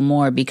people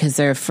more because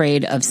they're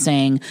afraid of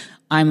saying,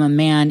 I'm a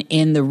man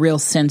in the real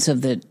sense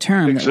of the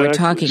term that we're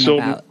talking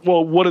about.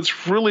 Well, what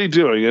it's really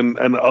doing,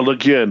 and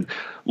again,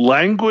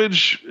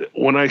 language,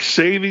 when I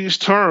say these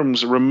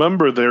terms,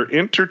 remember they're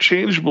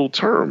interchangeable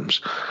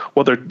terms.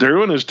 What they're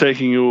doing is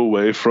taking you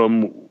away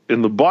from,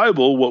 in the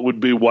Bible, what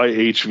would be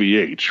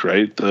YHVH,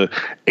 right? The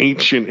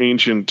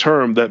ancient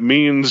term that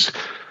means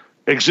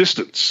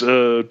existence,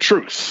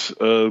 truth,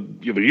 the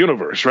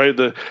universe, right?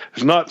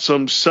 There's not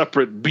some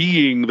separate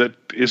being that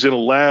is in a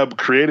lab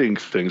creating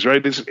things,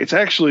 right? It's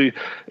actually,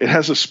 it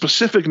has a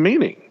specific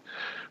meaning,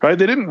 right?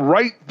 They didn't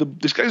write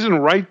these guys didn't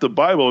write the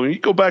Bible. I mean, you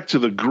go back to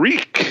the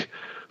Greek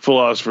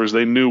philosophers,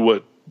 they knew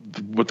what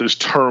this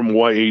term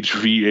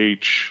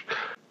YHVH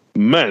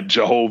meant.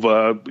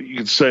 Jehovah, you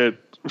can say it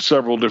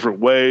several different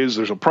ways.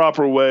 There's a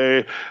proper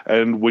way,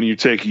 and when you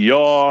take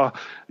Yah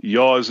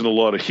is in a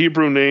lot of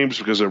Hebrew names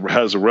because it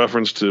has a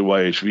reference to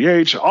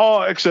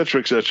YHVH, et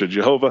cetera,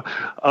 Jehovah.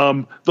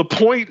 The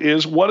point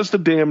is, what does the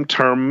damn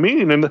term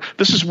mean? And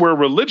this is where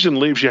religion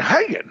leaves you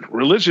hanging.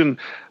 Religion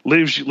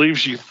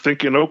leaves you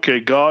thinking, okay,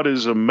 God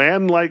is a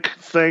man-like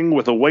thing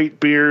with a white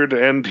beard,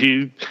 and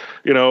he,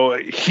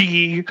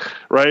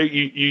 right?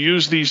 You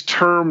use these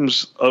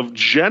terms of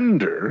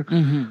gender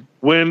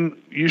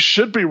when you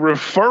should be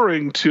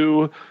referring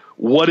to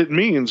what it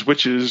means,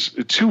 which is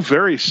two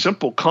very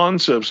simple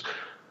concepts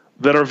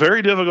that are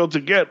very difficult to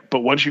get, but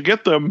once you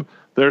get them,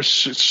 they're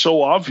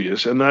so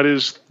obvious, and that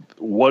is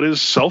what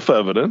is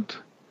self-evident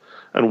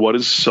and what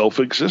is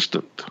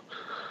self-existent.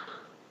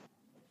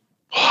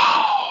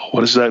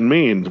 What does that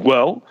mean?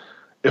 Well,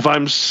 if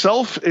I'm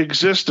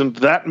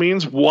self-existent, that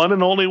means one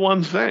and only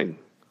one thing.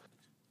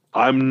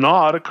 I'm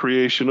not a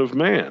creation of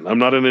man. I'm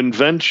not an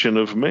invention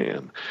of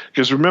man.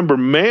 Because remember,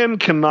 man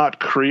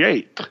cannot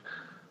create.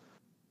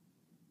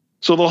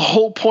 So the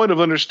whole point of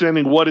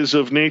understanding what is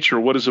of nature,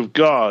 what is of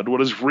God,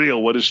 what is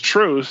real, what is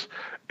truth,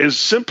 is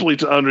simply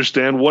to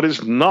understand what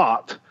is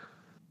not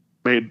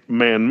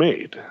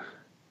man-made.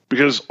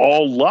 Because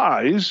all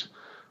lies,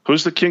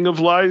 who's the king of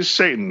lies?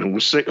 Satan.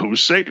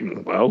 Who's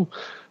Satan? Well,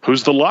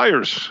 who's the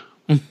liars?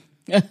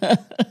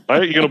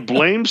 Right? You're going to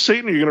blame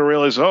Satan, or you're going to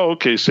realize,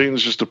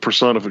 Satan's just a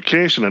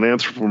personification, an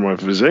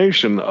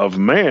anthropomorphization of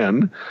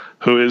man,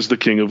 who is the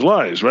king of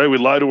lies, right? We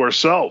lie to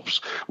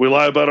ourselves. We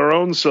lie about our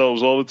own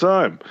selves all the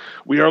time.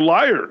 We are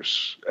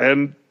liars,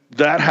 and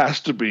that has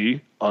to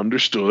be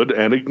understood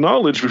and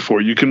acknowledged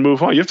before you can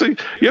move on. You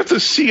have to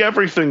see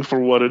everything for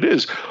what it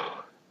is,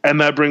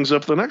 and that brings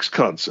up the next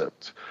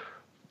concept.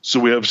 So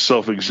we have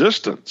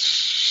self-existence.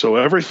 So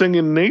everything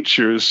in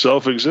nature is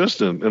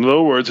self-existent. In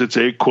other words, it's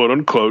a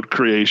quote-unquote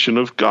creation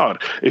of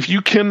God. If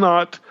you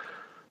cannot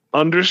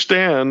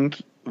understand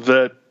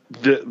that,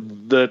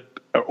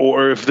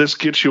 or if this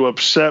gets you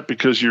upset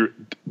because you're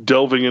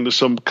delving into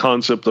some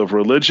concept of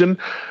religion,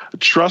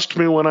 trust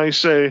me when I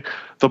say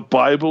the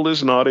Bible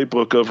is not a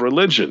book of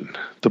religion.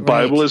 The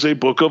Bible is a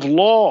book of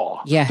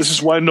law. Yes. This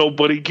is why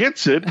nobody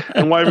gets it,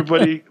 and why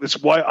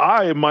it's why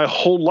I, my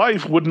whole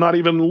life, would not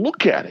even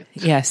look at it.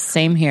 Yes,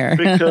 same here.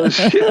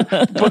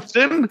 But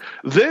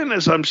then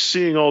as I'm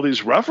seeing all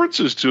these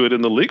references to it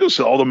in the legal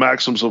system, all the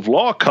maxims of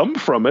law come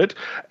from it,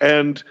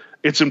 and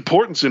its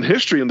importance in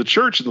history and the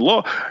church and the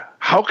law,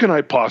 how can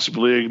I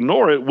possibly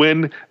ignore it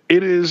when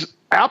it is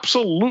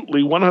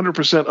absolutely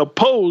 100%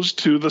 opposed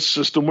to the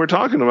system we're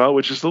talking about,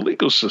 which is the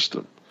legal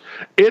system?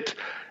 It,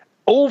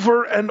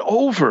 over and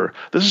over,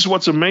 this is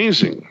what's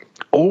amazing,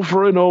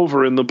 over and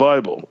over in the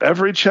Bible,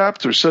 every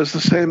chapter says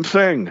the same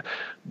thing.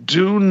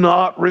 Do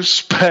not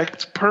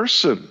respect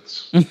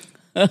persons.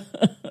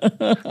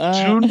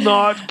 Do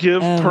not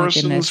give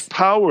persons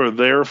power.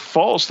 They're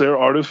false. They're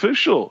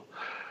artificial.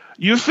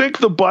 You think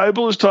the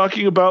Bible is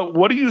talking about,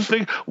 what do you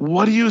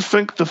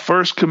think the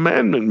first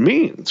commandment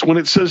means when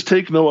it says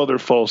take no other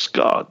false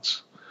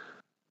gods?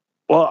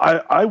 Well,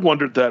 I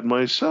wondered that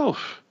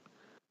myself.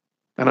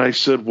 And I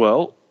said,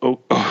 well,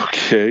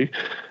 okay,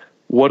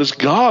 what does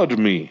God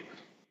mean?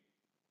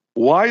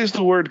 Why is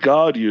the word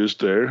God used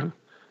there?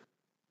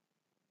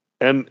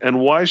 And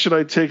why should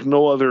I take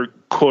no other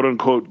quote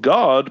unquote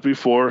God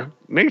before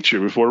nature,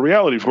 before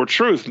reality, before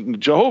truth,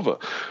 Jehovah,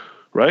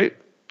 right?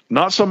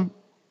 Not some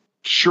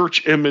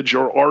church image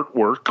or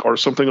artwork or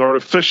something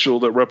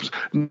artificial that represents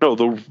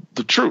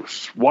the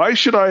truth. Why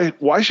should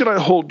I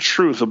hold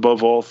truth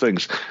above all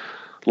things?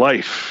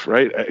 Life,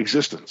 right?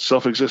 Existence,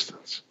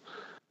 self-existence.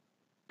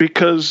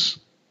 Because,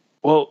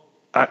 well,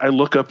 I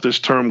look up this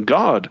term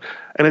God,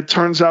 and it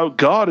turns out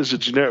God is a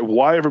generic.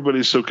 Why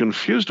everybody's so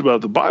confused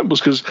about the Bible is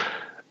because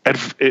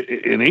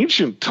in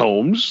ancient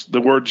tomes,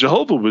 the word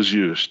Jehovah was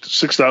used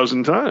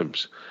 6,000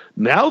 times.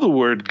 Now the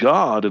word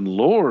God and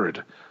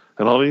Lord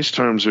And all these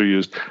terms are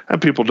used,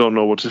 and people don't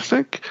know what to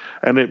think.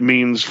 And it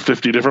means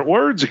 50 different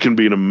words. It can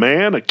mean a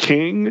man, a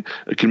king.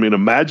 It can mean a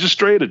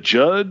magistrate, a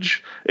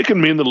judge. It can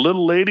mean the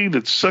little lady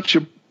that's such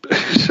a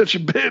such a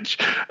bitch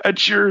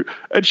at your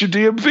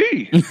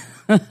DMV,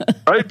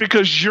 right?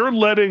 Because you're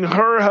letting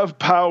her have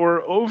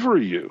power over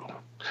you.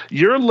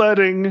 You're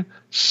letting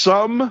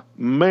some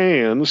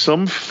man,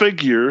 some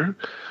figure,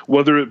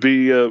 whether it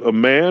be a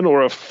man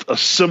or a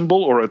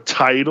symbol or a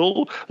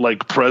title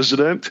like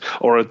president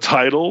or a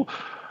title,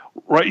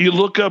 right? You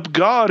look up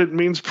God, it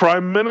means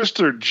prime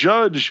minister,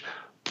 judge,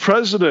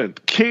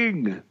 president,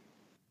 king.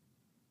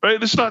 Right?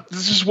 This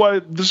is why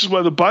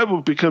the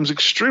Bible becomes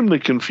extremely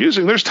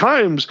confusing. There's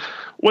times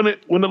when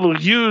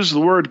it'll use the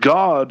word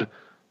God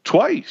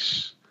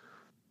twice,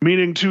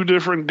 meaning two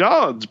different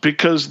gods,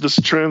 because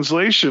this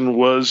translation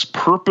was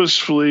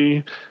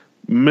purposefully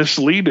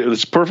misleading.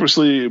 It's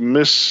purposely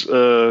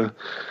misapplied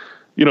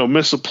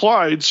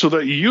so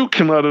that you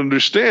cannot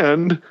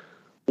understand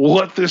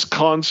what this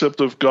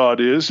concept of God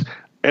is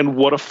and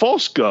what a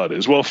false God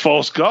is. Well,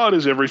 false God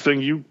is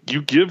everything you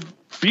give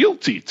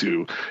fealty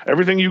to,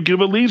 everything you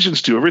give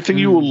allegiance to, everything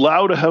you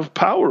allow to have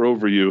power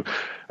over you.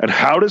 And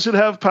how does it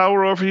have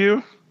power over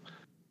you?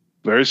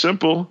 Very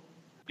simple.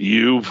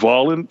 You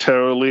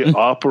voluntarily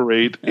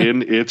operate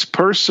in its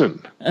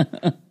person.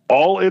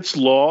 All its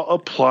law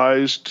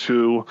applies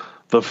to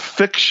the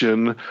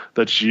fiction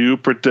that you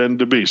pretend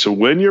to be. So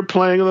when you're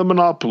playing the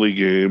Monopoly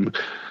game,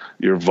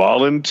 you're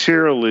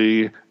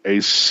voluntarily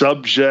a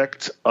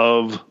subject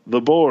of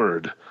the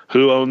board.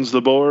 Who owns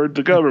the board?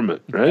 The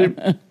government,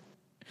 right?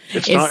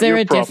 Is there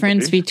a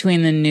difference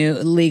between the new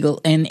legal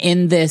and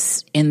in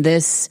this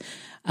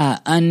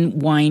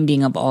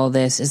unwinding of all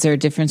this? Is there a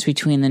difference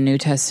between the New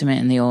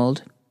Testament and the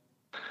Old?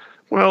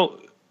 Well,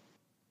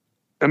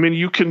 I mean,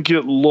 you can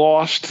get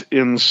lost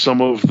in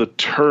some of the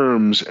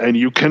terms, and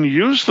you can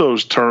use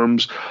those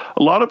terms.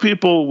 A lot of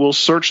people will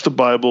search the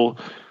Bible,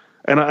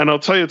 and I'll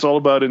tell you, it's all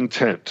about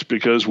intent.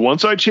 Because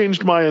once I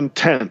changed my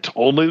intent,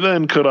 only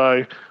then could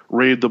I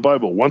read the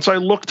Bible. Once I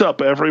looked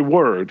up every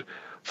word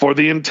for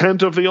the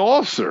intent of the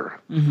author,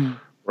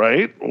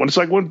 right? Once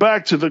I went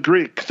back to the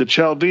Greek, the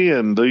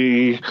Chaldean,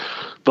 the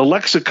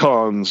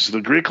lexicons,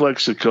 the Greek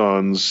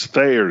lexicons,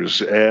 Thayer's,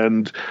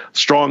 and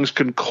Strong's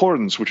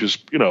Concordance, which is,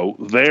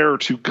 there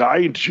to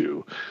guide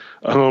you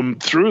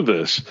through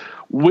this.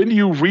 When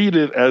you read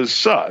it as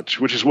such,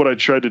 which is what I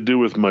tried to do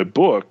with my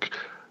book,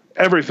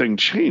 everything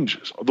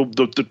changes.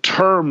 The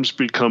terms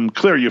become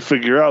clear. You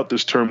figure out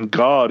this term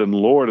God and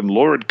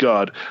Lord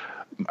God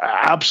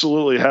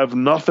absolutely have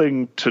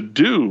nothing to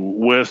do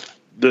with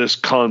this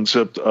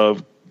concept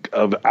of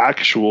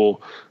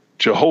actual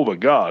Jehovah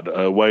God,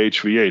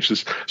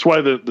 YHVH. That's why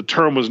the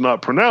term was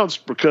not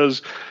pronounced,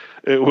 because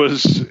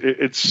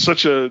it's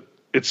such a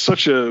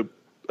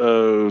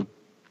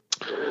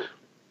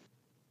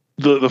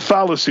the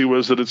fallacy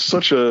was that it's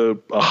such a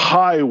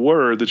high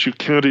word that you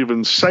can't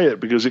even say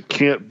it, because it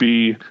can't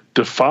be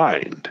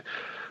defined,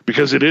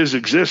 because it is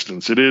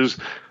existence. It is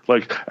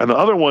and the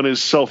other one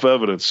is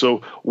self-evident.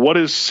 So what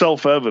is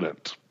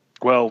self-evident?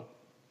 Well,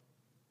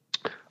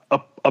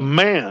 a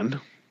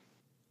man,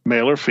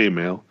 male or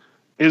female,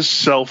 is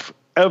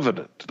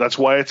self-evident. That's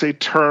why it's a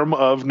term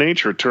of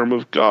nature, term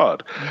of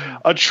God.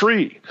 A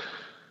tree,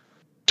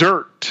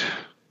 dirt,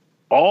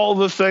 all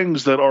the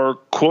things that are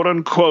quote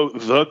unquote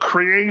the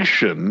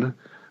creation.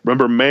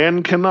 Remember,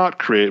 man cannot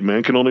create,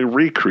 man can only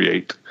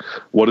recreate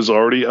what is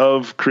already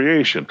of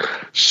creation.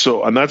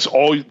 So, and that's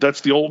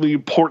the only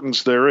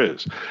importance there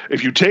is.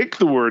 If you take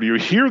the word, you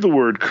hear the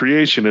word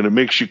creation, and it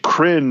makes you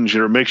cringe,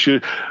 or it makes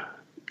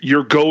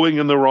you're going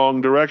in the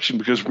wrong direction,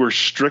 because we're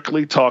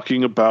strictly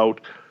talking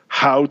about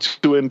how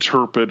to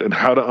interpret and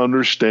how to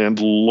understand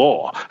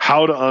law,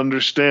 how to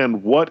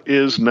understand what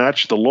is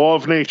the law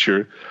of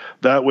nature,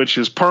 that which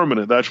is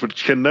permanent, that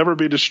which can never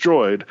be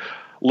destroyed,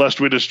 lest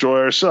we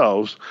destroy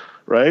ourselves,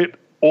 right?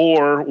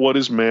 Or what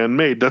is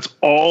man-made. That's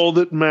all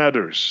that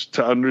matters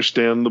to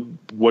understand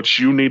what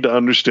you need to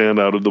understand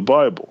out of the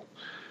Bible.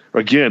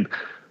 Again,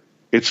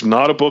 it's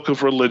not a book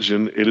of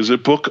religion. It is a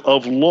book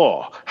of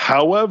law.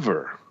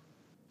 However,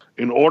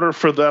 in order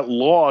for that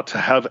law to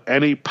have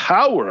any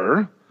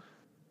power,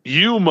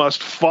 you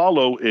must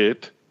follow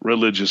it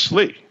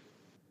religiously.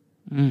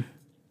 And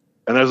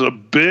there's a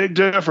big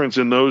difference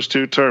in those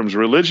two terms.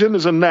 Religion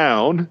is a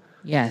noun.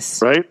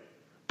 Yes. Right?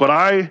 But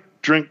I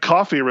drink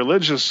coffee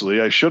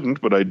religiously. I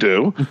shouldn't, but I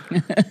do.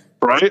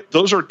 Right?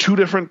 Those are two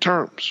different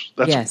terms.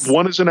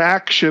 One is an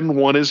action,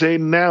 one is a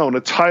noun,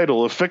 a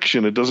title, a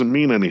fiction. It doesn't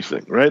mean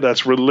anything, right?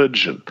 That's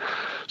religion.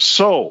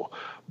 So,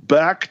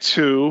 back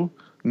to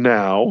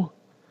now,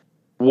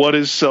 what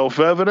is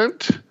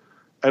self-evident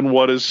and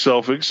what is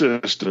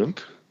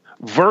self-existent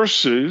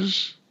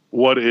versus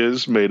what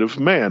is made of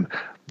man.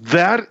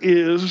 That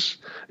is,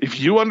 if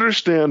you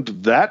understand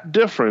that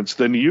difference,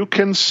 then you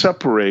can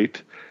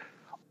separate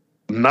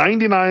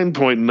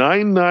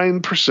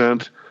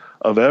 99.99%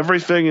 of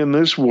everything in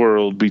this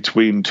world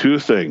between two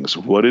things.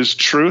 What is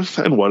truth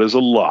and what is a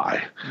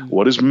lie?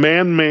 What is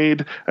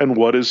man-made and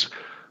what is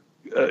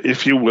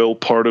if you will,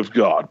 part of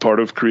God, part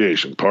of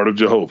creation, part of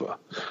Jehovah.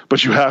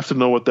 But you have to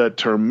know what that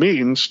term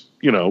means,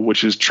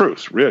 which is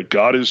truth.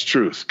 God is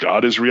truth.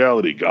 God is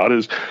reality. God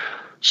is.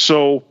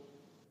 So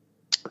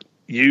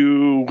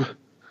now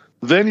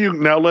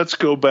let's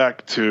go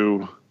back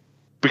to,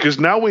 because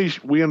now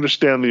we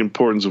understand the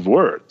importance of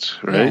words,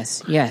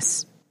 right?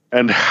 Yes.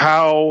 And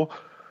how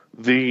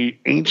the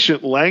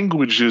ancient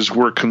languages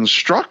were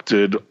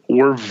constructed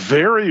were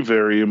very,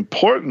 very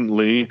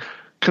importantly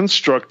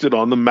constructed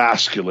on the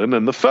masculine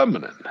and the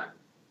feminine.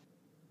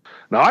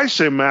 Now, I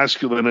say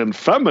masculine and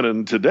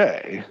feminine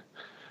today.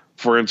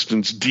 For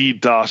instance, die,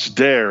 das,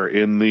 der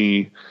in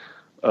the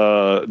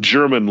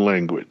German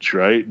language,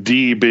 right?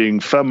 Die being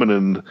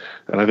feminine,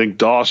 and I think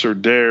das or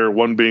der,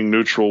 one being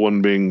neutral,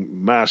 one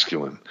being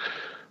masculine,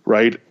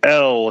 right?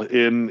 El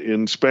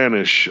in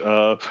Spanish,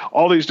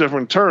 all these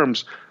different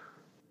terms.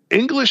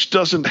 English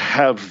doesn't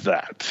have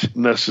that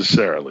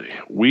necessarily.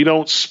 We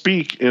don't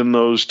speak in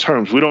those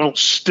terms. We don't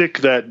stick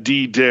that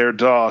die, der,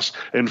 das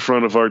in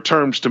front of our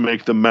terms to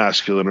make them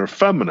masculine or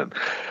feminine.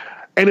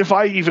 And if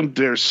I even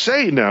dare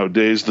say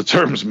nowadays the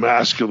terms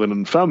masculine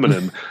and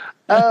feminine,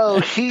 oh,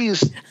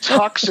 he's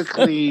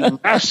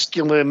toxically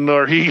masculine,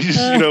 or he's,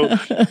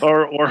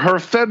 or her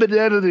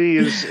femininity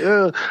is,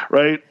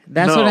 right?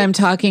 That's what I'm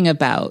talking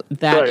about.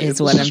 That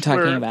is what I'm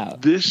talking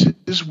about. This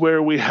is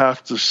where we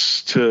have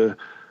to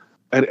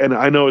and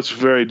I know it's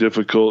very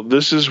difficult.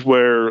 This is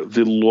where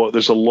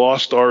there's a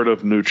lost art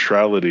of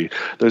neutrality.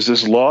 There's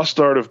this lost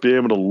art of being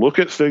able to look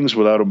at things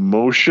without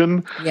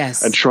emotion,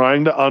 yes, and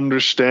trying to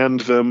understand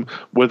them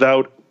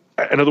without,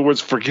 in other words,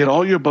 forget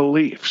all your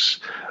beliefs.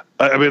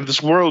 I mean,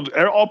 this world,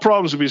 all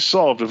problems would be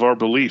solved if our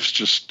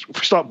beliefs if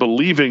we stop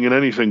believing in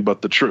anything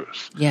but the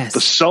truth. Yes. The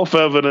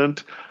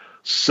self-evident,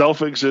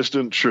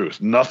 self-existent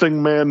truth.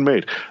 Nothing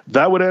man-made.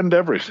 That would end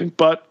everything.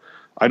 But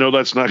I know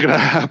that's not going to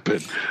happen.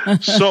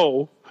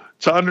 So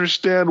to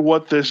understand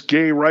what this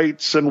gay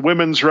rights and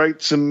women's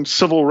rights and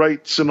civil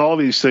rights and all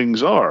these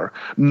things are,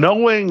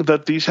 knowing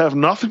that these have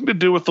nothing to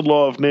do with the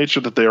law of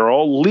nature, that they are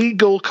all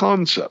legal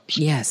concepts.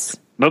 Yes.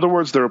 In other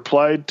words, they're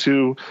applied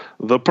to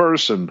the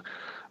person,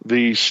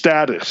 the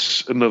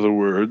status, in other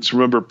words.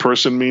 Remember,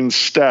 person means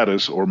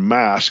status or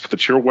mask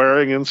that you're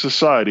wearing in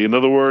society. In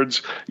other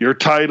words, your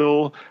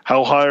title,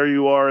 how high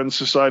you are in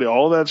society,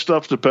 all that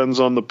stuff depends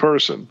on the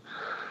person,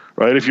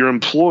 right? If you're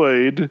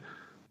employed,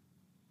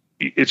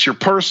 it's your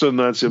person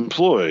that's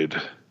employed,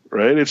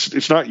 right?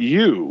 It's not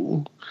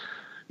you.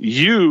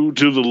 You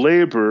do the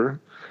labor,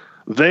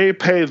 they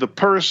pay the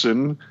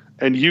person,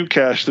 and you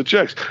cash the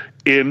checks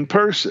in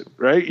person,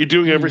 right? You're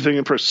doing everything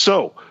in person.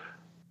 So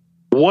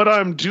what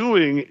I'm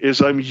doing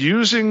is I'm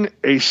using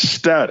a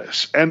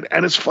status. And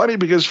it's funny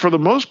because for the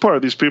most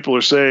part, these people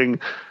are saying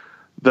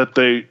that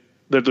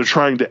they're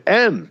trying to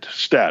end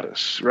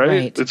status,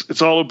 right?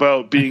 It's all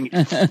about being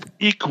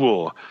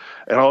equal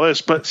and all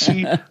this. But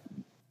see,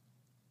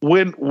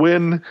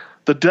 when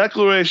the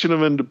Declaration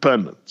of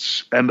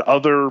Independence and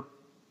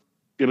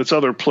in its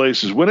other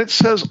places, when it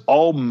says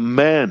all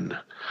men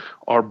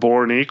are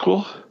born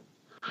equal,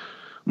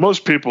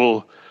 most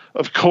people,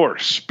 of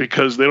course,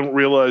 because they don't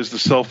realize the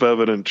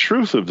self-evident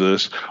truth of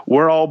this,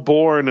 we're all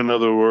born, in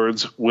other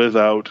words,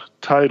 without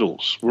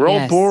titles. We're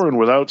all born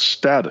without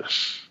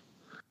status.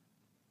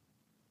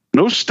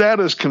 No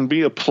status can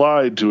be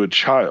applied to a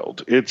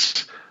child.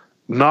 It's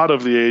not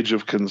of the age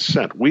of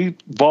consent. We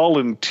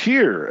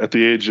volunteer at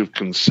the age of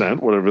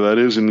consent, whatever that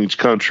is in each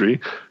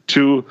country,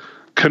 to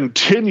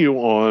continue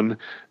on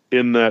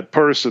in that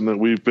person that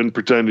we've been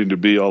pretending to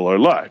be all our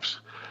lives.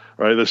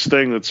 Right? This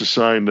thing that's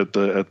assigned at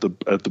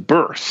the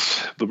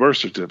birth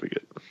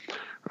certificate,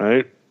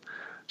 right?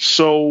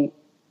 So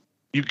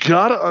you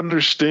got to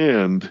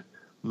understand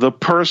the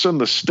person,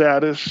 the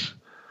status,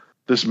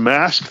 this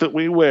mask that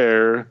we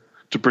wear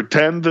to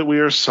pretend that we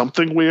are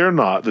something we are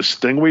not, this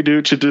thing we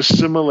do to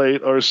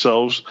dissimulate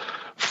ourselves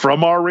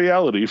from our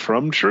reality,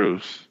 from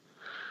truth,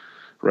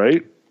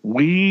 right?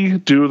 We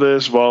do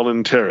this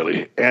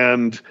voluntarily.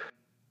 And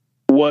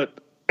what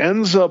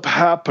ends up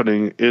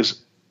happening is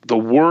the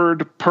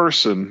word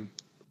person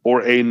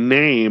or a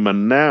name, a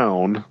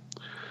noun,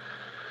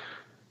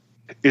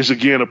 is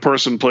again a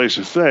person, place,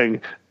 or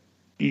thing.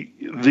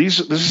 This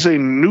is a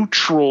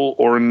neutral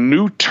or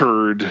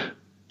neutered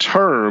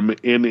term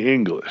in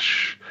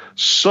English.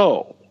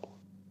 So,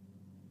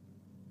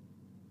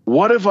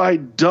 what have I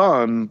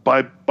done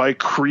by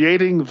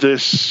creating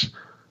this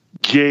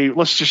gay?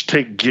 Let's just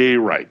take gay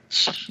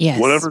rights,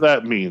 whatever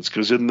that means,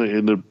 because in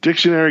the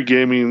dictionary,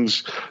 gay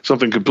means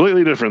something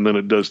completely different than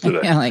it does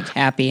today. Yeah, like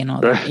happy and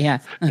all that. Yeah,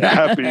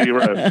 happy.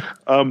 Right.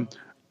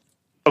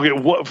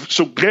 Okay.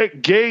 So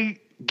gay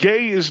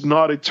is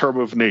not a term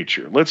of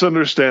nature. Let's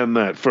understand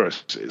that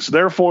first.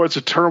 Therefore, it's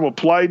a term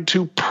applied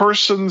to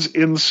persons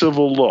in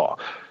civil law.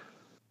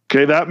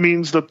 Okay, that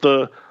means that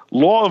the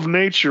law of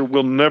nature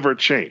will never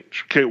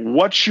change. Okay,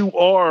 what you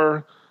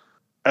are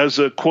as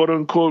a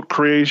quote-unquote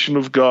creation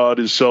of God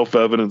is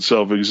self-evident,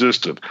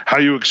 self-existent. How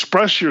you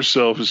express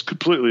yourself is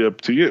completely up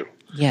to you.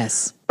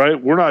 Yes.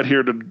 Right? We're not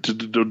here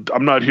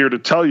I'm not here to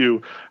tell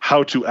you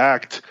how to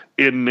act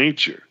in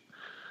nature.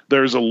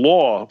 there's a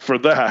law for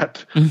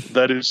that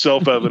that is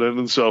self-evident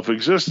and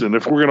self-existent.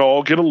 If we're going to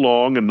all get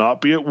along and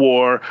not be at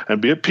war and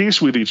be at peace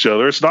with each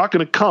other, it's not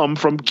going to come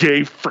from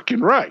gay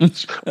freaking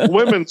rights,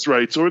 women's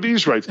rights, or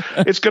these rights.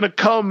 It's going to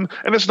come,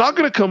 and it's not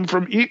going to come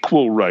from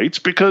equal rights,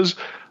 because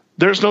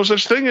there's no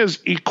such thing as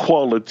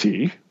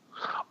equality.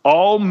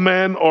 All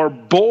men are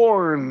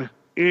born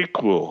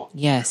equal.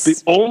 Yes.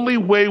 The only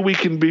way we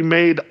can be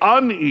made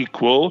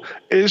unequal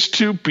is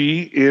to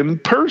be in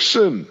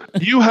person.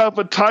 You have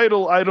a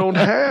title I don't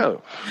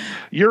have.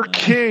 You're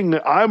king.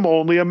 I'm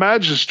only a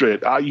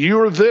magistrate.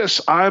 You're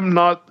this. I'm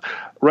not.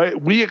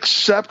 Right? We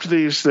accept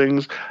these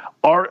things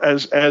are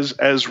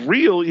as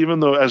real, even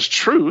though as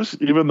truth,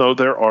 even though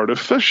they're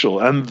artificial.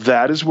 And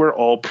that is where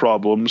all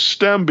problems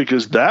stem,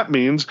 because that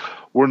means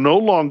we're no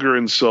longer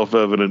in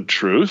self-evident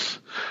truth.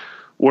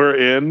 We're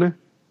in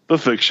the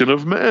fiction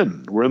of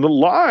men. We're in the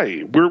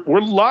lie.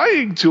 We're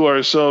lying to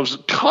ourselves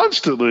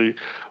constantly.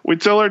 We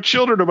tell our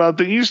children about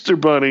the Easter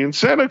Bunny and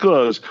Santa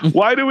Claus.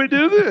 Why do we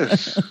do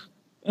this?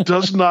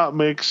 Does not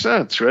make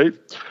sense, right?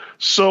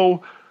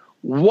 So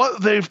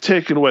what they've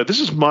taken away,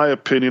 this is my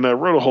opinion. I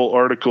wrote a whole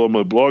article on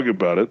my blog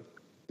about it.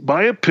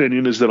 My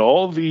opinion is that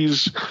all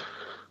these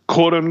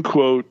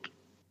quote-unquote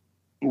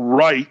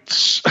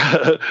rights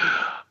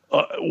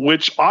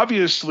which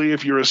obviously,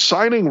 if you're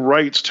assigning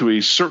rights to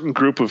a certain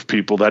group of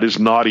people, that is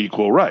not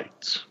equal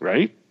rights,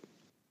 right?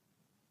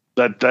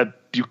 That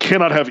you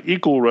cannot have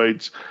equal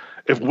rights.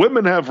 If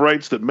women have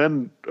rights that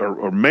men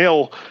or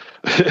male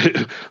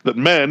that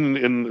men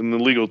in the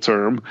legal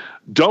term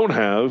don't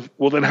have,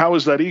 well, then how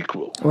is that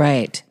equal?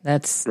 Right.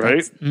 That's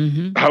right.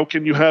 How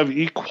can you have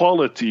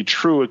equality,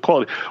 true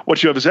equality?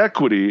 What you have is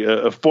equity,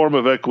 a form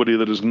of equity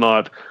that is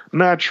not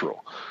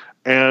natural,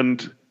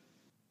 and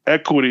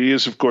equity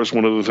is, of course,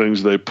 one of the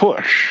things they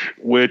push,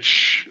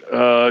 which,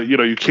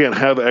 you can't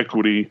have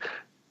equity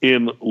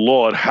in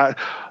law.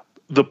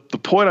 The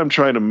point I'm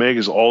trying to make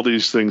is all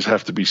these things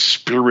have to be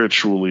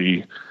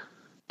spiritually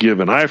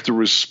given. I have to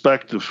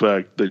respect the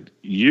fact that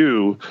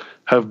you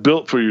have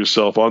built for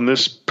yourself on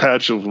this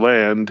patch of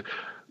land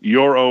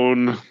your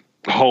own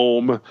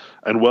home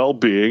and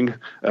well-being,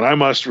 and I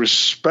must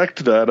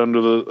respect that under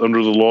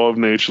the law of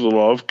nature, the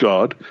law of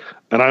God,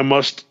 and I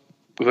must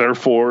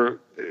therefore,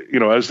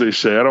 as they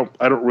say,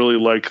 I don't really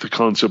like the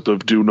concept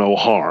of do no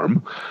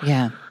harm.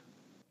 Yeah.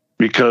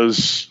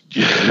 Because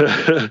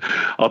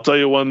I'll tell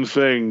you one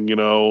thing,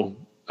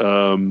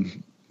 the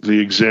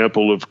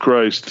example of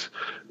Christ,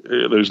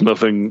 there's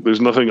nothing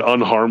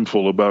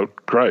unharmful about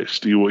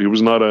Christ. He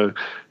was not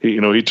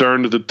he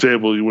turned to the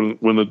table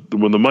when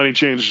the money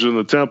changers in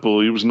the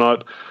temple, he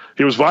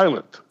was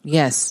violent.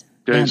 Yes.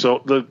 Okay. Yeah.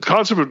 So the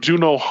concept of do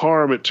no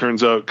harm, it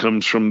turns out,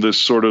 comes from this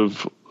sort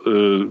of,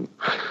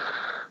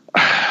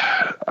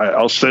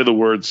 I'll say the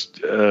words,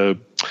 I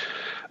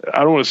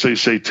don't want to say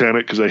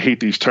satanic because I hate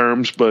these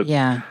terms, but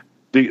yeah,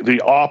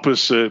 the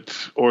opposite,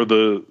 or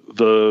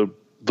the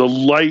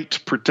light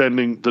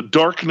pretending, the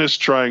darkness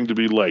trying to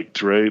be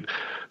light, right?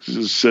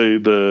 Say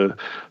the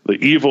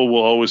evil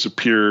will always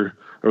appear,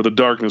 or the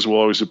darkness will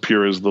always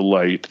appear as the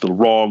light. The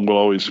wrong will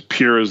always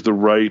appear as the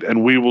right,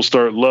 and we will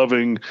start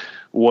loving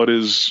what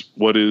is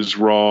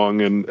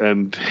wrong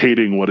and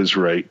hating what is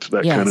right.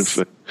 That kind of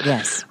thing.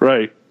 Yes.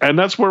 Right. And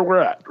that's where we're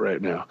at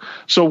right now.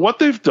 So what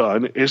they've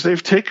done is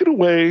they've taken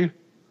away,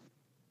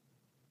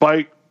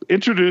 by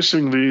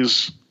introducing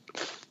these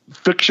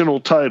fictional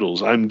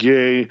titles. I'm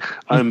gay,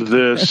 I'm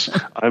this,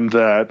 I'm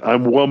that,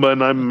 I'm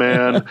woman, I'm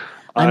man,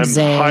 I'm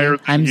higher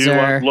than you,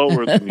 I'm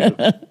lower than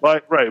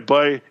you.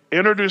 By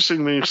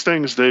introducing these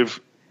things, they've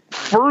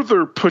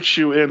further put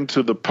you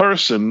into the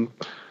person,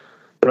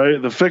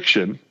 right, the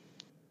fiction,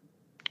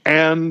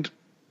 and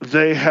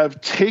they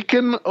have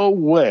taken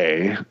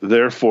away,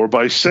 therefore,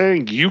 by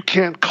saying you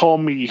can't call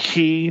me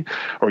he,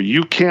 or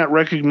you can't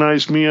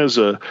recognize me as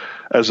a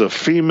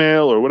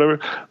female or whatever.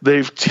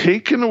 They've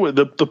taken away.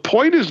 The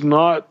point is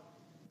not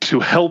to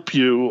help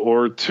you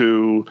or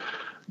to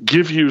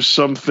give you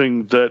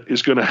something that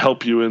is going to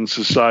help you in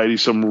society,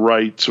 some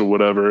rights or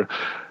whatever.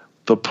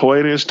 The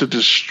point is to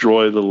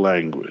destroy the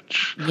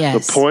language.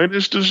 Yes. The point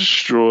is to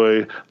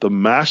destroy the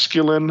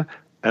masculine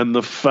and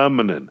the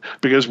feminine,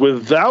 because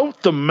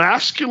without the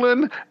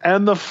masculine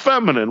and the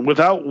feminine,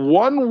 without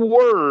one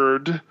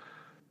word,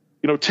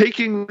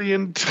 taking the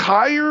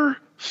entire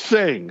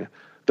thing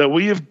that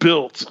we have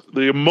built,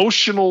 the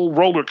emotional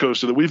roller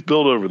coaster that we've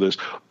built over this,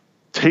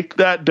 take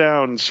that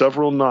down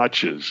several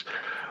notches.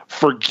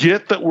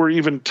 Forget that we're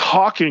even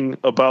talking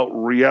about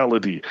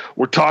reality.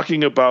 We're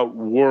talking about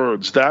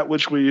words, that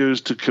which we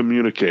use to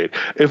communicate.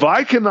 If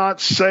I cannot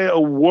say a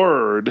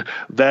word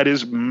that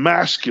is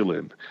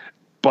masculine,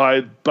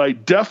 by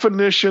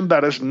definition,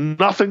 that has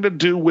nothing to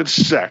do with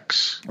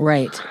sex.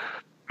 Right.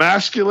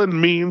 Masculine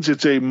means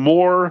it's a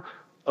more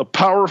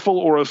powerful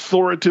or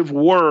authoritative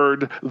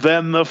word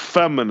than the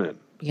feminine.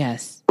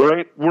 Yes.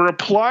 Right? We're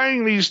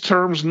applying these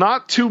terms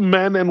not to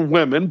men and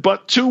women,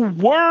 but to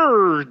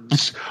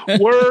words.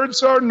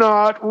 Words are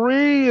not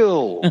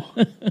real.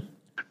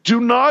 Do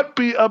not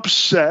be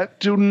upset.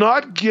 Do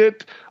not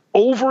get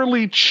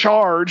overly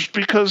charged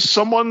because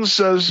someone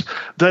says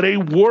that a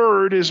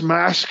word is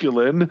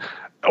masculine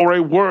or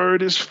a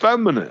word is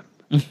feminine.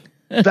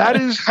 That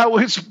is how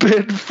it's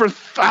been for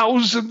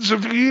thousands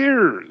of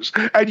years.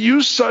 And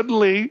you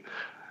suddenly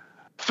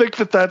think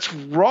that that's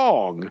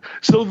wrong.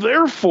 So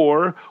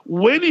therefore,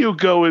 when you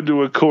go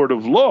into a court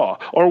of law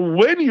or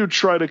when you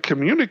try to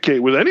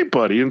communicate with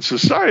anybody in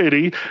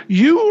society,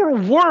 your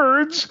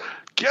words,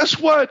 guess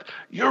what?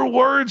 Your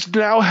words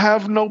now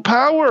have no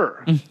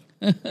power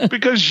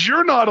because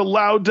you're not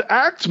allowed to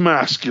act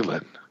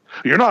masculine.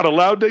 You're not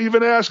allowed to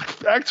even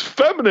act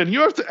feminine.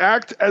 You have to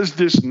act as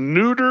this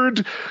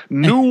neutered,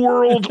 New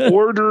World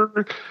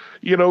Order,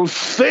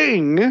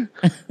 thing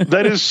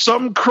that is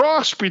some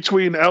cross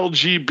between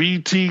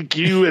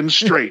LGBTQ and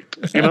straight.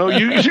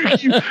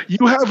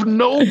 You have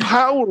no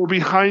power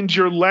behind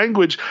your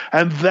language,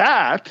 and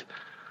that,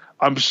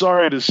 I'm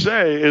sorry to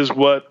say, is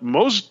what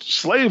most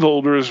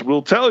slaveholders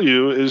will tell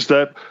you, is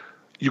that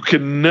you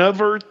can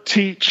never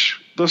teach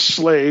the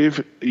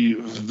slave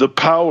the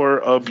power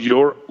of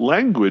your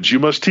language. You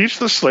must teach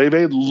the slave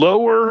a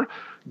lower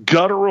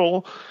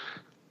guttural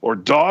or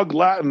dog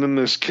Latin in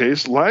this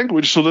case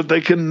language so that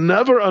they can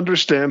never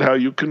understand how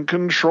you can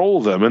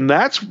control them. And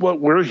that's what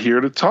we're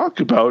here to talk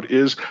about,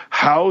 is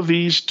how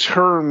these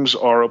terms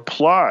are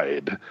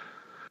applied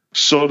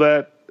so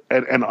that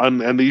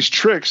and these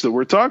tricks that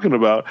we're talking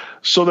about,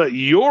 so that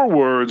your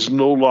words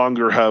no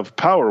longer have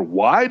power.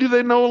 Why do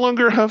they no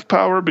longer have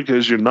power?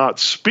 Because you're not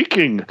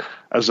speaking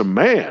as a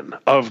man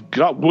of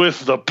God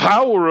with the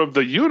power of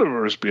the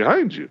universe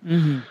behind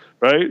you,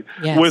 right?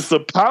 Yes. With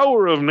the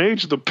power of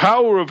nature, the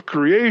power of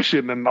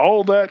creation and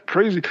all that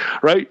crazy,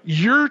 right?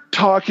 You're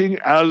talking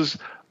as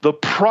the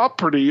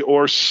property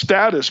or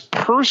status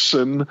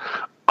person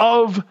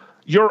of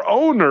your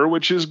owner,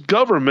 which is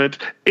government,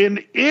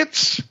 in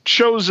its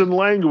chosen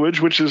language,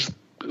 which is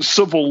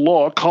civil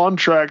law,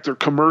 contract, or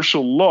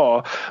commercial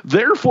law,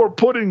 therefore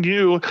putting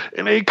you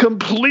in a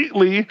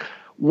completely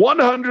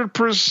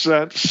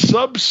 100%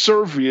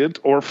 subservient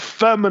or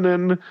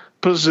feminine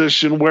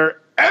position where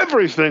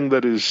everything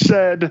that is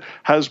said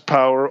has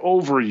power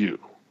over you.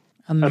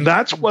 Amazing. And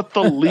that's what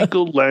the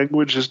legal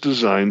language is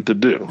designed to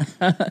do.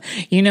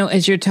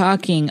 As you're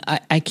talking,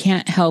 I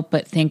can't help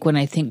but think, when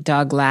I think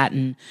dog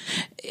Latin,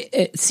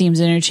 it seems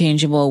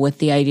interchangeable with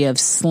the idea of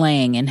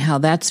slang and how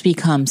that's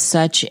become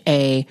such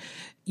a,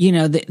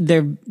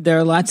 there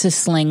are lots of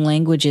slang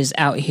languages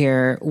out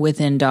here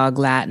within dog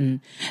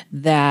Latin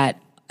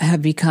that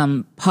have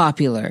become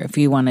popular, if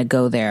you want to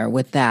go there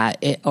with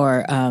that. I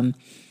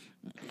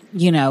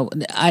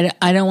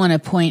don't want to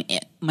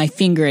point my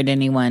finger at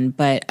anyone,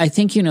 but I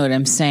think you know what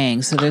I'm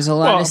saying. So there's a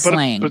lot of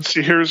slang. But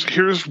see, here's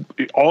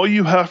all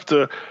you have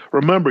to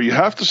remember. You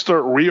have to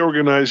start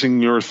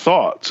reorganizing your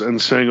thoughts and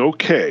saying,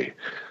 okay,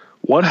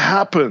 what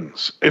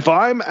happens if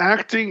I'm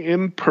acting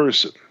in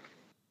person?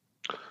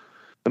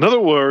 In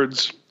other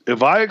words,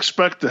 if I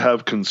expect to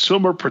have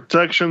consumer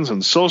protections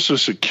and Social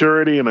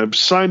Security, and I've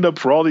signed up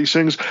for all these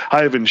things,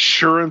 I have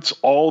insurance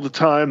all the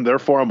time,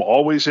 therefore I'm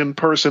always in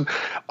person.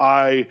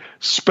 I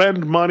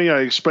spend money, I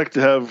expect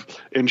to have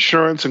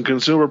insurance and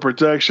consumer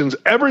protections.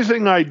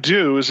 Everything I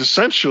do is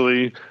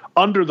essentially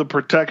under the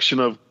protection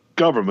of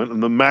government,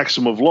 and the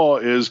maxim of law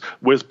is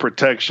with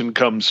protection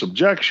comes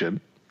subjection.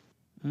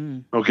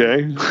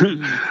 Okay?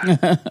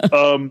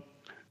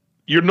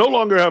 You no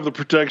longer have the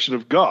protection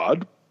of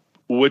God,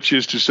 which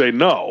is to say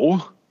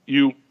no.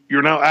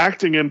 You're now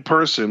acting in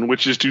person,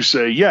 which is to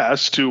say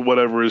yes to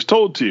whatever is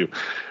told to you.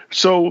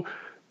 So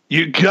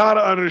you got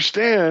to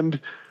understand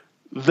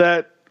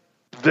that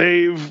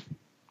they've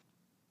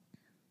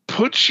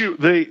put you,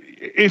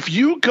 if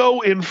you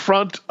go in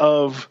front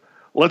of,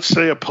 let's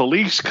say a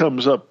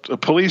policeman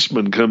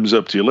comes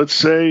up to you, let's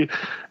say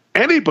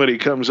anybody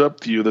comes up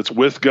to you that's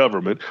with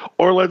government,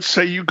 or let's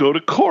say you go to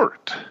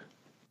court.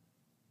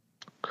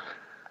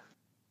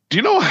 Do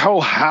you know how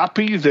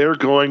happy they're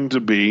going to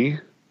be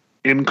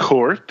in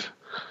court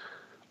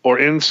or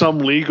in some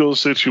legal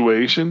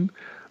situation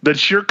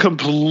that you're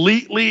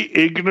completely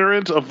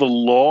ignorant of the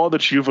law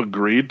that you've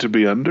agreed to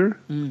be under?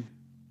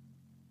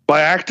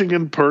 By acting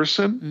in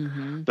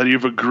person, that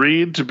you've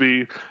agreed to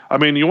be. I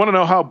mean, you want to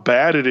know how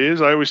bad it is?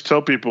 I always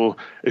tell people,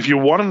 if you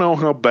want to know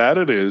how bad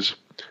it is,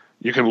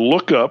 you can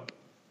look up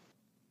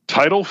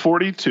Title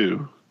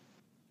 42,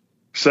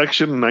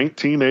 Section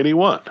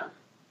 1981.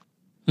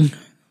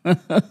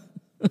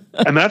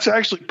 And that's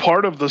actually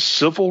part of the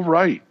civil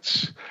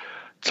rights.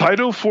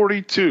 Title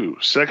 42,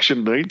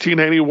 Section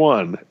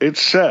 1981, it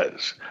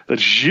says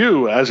that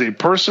you, as a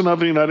person of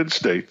the United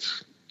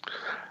States,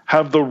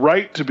 have the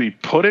right to be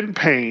put in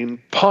pain,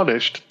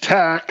 punished,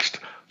 taxed,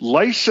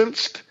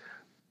 licensed,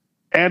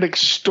 and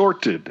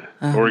extorted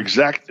or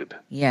exacted.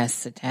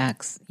 Yes, the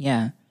tax.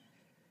 Yeah.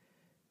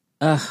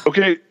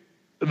 Okay.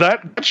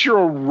 That's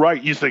your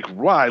right. You think,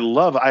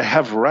 wow, I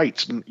have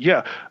rights.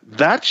 Yeah,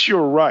 that's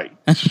your right.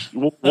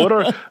 What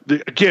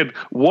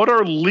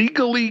are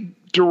legally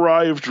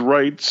derived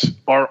rights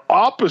are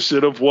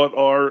opposite of what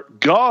are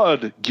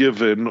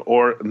God-given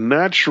or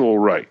natural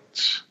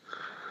rights.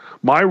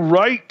 My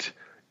right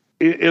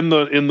in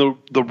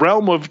the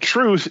realm of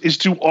truth is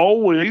to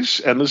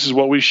always, and this is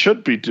what we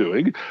should be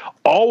doing,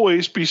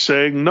 always be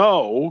saying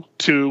no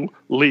to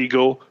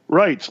legal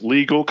rights,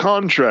 legal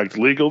contract,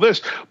 legal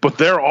this. But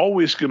they're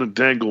always going to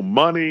dangle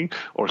money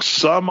or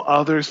some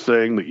other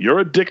thing that you're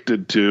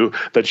addicted to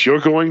that you're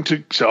going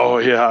to say, oh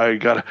yeah, I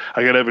gotta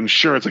have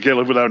insurance. I can't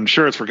live without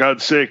insurance, for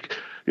God's sake.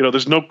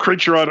 There's no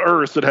creature on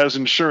earth that has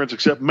insurance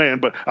except man,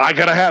 but I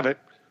gotta have it.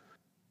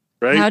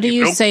 Right? How do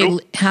you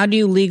How do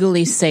you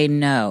legally say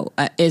no?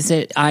 Is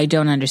it I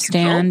don't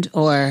understand,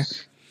 or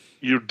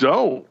you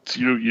don't?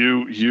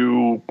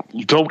 You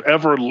don't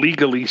ever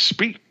legally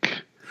speak.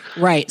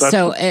 Right. That's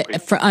so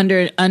for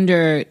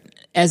under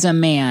as a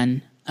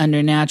man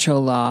under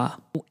natural law,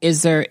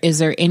 is there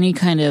any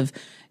kind of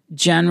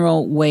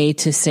general way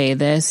to say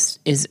this?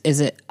 Is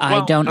it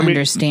I don't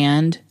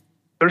understand?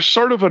 There's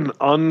sort of an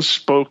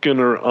unspoken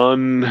or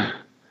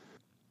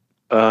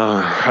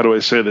how do I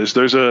say this?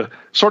 There's a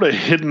sort of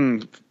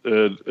hidden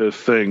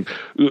thing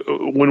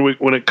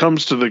when it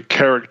comes to the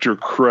character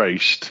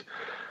Christ,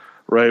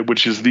 right?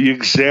 Which is the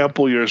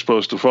example you're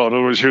supposed to follow. In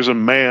other words, here's a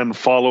man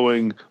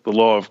following the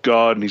law of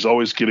God, and he's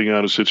always getting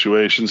out of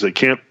situations. They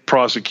can't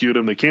prosecute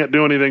him. They can't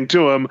do anything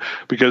to him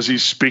because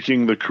he's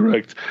speaking the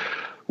correct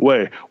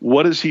way.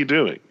 What is he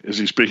doing? Is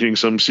he speaking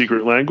some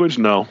secret language?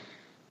 No.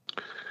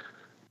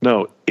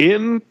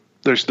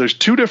 There's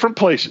two different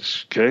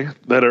places, okay,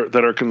 that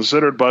are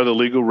considered by the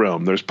legal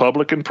realm. There's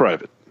public and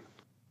private.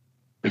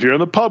 If you're in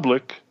the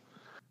public,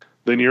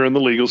 then you're in the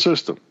legal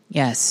system.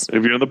 Yes.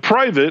 If you're in the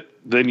private,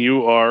 then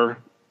you are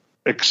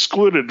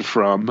excluded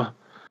from.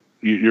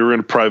 You're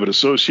in a private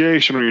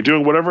association, or you're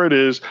doing whatever it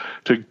is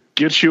to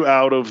get you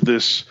out of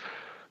this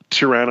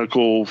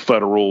tyrannical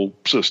federal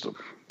system.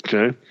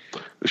 Okay,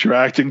 if you're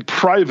acting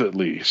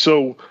privately,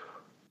 so.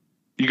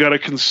 You got to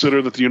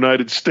consider that the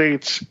United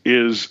States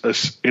is an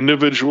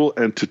individual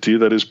entity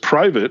that is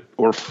private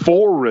or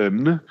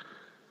foreign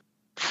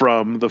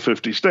from the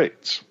 50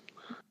 states.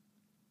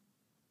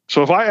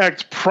 So if I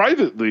act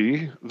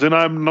privately, then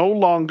I'm no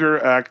longer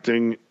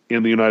acting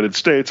in the United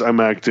States. I'm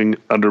acting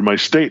under my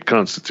state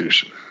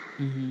constitution.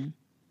 Mm-hmm.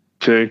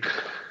 Okay.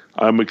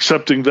 I'm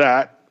accepting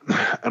that.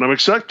 And I'm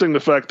accepting the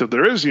fact that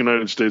there is the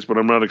United States, but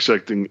I'm not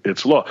accepting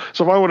its law.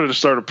 So if I wanted to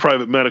start a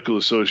private medical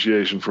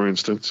association, for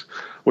instance,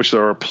 which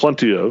there are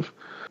plenty of,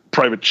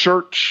 private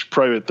church,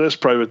 private this,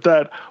 private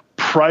that,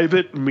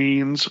 private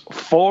means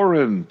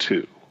foreign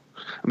to.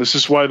 And this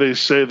is why they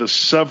say the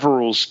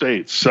several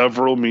states.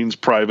 Several means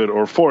private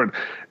or foreign.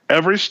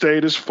 Every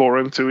state is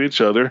foreign to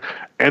each other.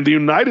 And the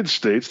United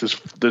States,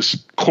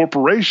 this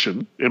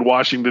corporation in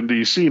Washington,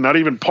 D.C., not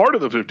even part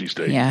of the 50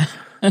 states, yeah.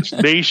 This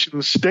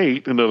nation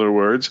state, in other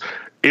words,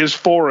 is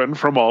foreign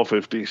from all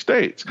 50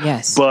 states.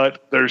 Yes.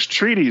 But there's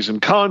treaties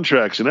and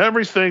contracts and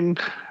everything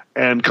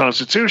and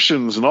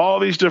constitutions and all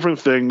these different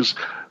things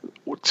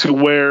to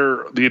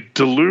where the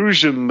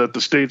delusion that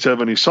the states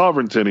have any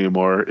sovereignty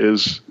anymore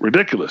is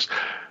ridiculous.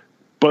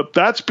 But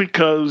that's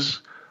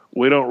because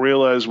we don't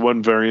realize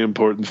one very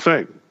important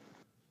thing.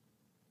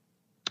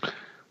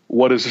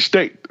 What is a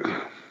state?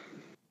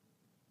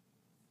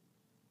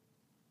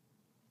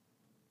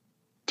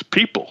 It's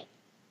people.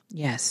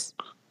 Yes.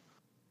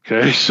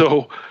 Okay,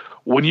 so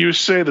when you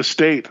say the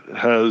state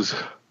has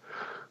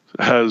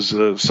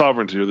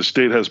sovereignty, or the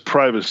state has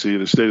privacy,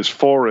 the state is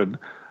foreign,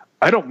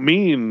 I don't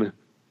mean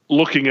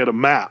looking at a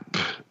map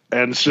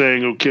and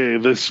saying, okay,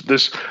 this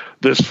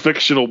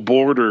fictional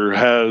border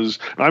has.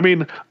 I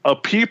mean, a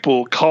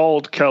people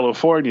called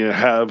California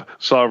have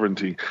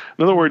sovereignty.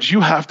 In other words,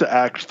 you have to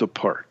act the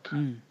part.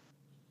 Mm.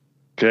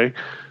 Okay,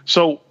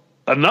 so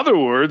in other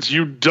words,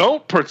 you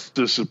don't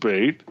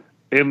participate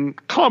in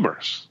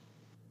commerce.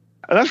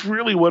 And that's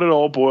really what it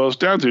all boils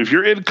down to. If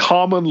you're in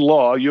common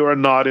law, you are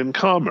not in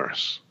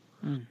commerce.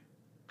 Mm.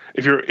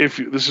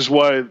 This is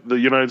why the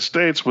United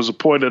States was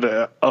appointed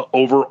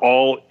over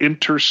all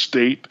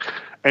interstate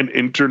and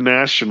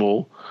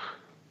international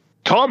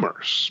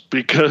commerce,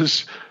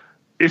 because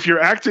if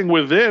you're acting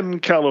within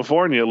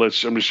California,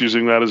 I'm just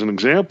using that as an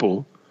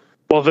example,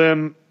 well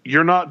then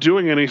you're not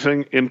doing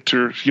anything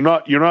you're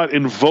not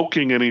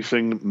invoking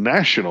anything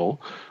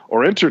national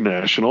or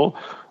international.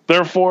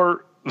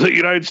 Therefore, the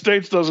United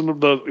States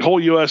the whole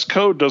U.S.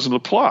 code doesn't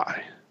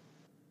apply,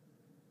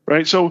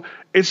 right? So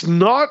it's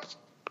not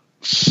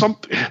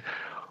something.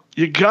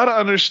 You got to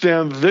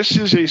understand, this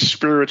is a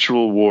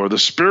spiritual war. The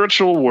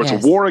spiritual war, yes.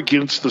 It's a war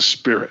against the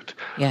spirit.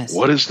 Yes.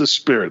 What is the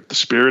spirit? The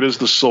spirit is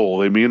the soul.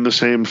 They mean the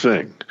same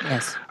thing.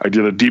 Yes. I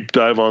did a deep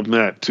dive on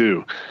that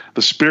too.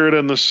 The spirit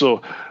and the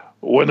soul.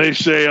 When they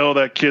say, "Oh,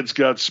 that kid's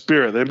got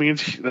spirit," that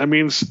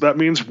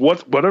means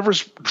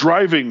whatever's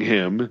driving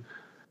him.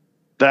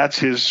 That's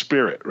his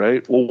spirit,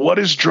 right? Well, what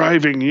is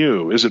driving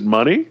you? Is it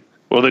money?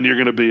 Well, then you're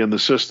going to be in the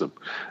system.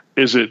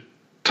 Is it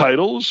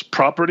titles,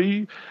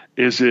 property?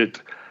 Is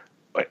it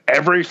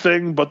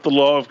everything but the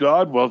law of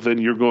God? Well, then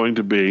you're going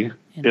to be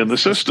in the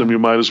system. You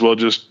might as well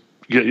just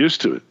get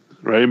used to it,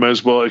 right? You might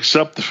as well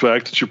accept the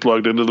fact that you're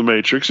plugged into the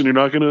matrix and you're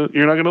not going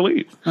to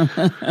leave.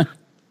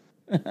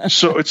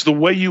 So it's the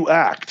way you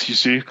act, you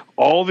see.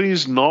 All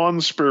these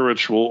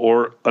non-spiritual,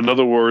 or in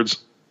other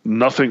words,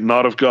 nothing,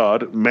 not of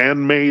God,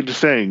 man-made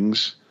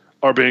things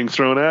are being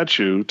thrown at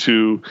you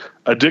to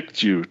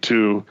addict you,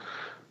 to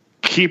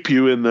keep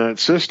you in that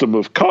system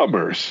of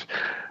commerce.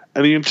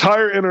 And the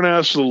entire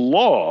international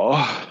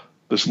law,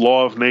 this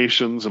law of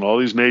nations and all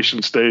these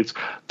nation states,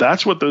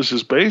 that's what this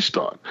is based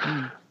on.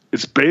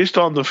 It's based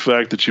on the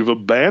fact that you've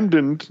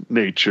abandoned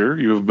nature,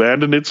 you've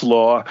abandoned its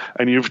law,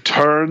 and you've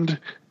turned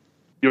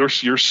your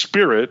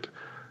spirit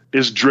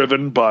is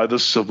driven by the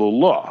civil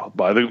law,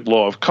 by the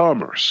law of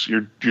commerce.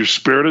 Your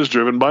spirit is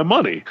driven by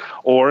money,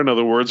 or in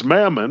other words,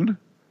 mammon,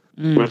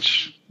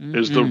 which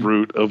is the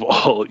root of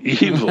all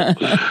evil,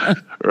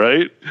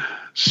 right?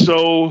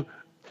 So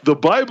the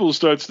Bible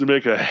starts to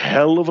make a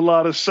hell of a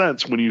lot of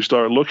sense when you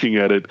start looking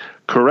at it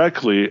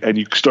correctly, and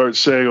you start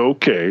saying,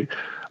 okay,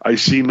 I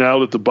see now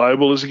that the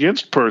Bible is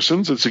against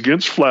persons, it's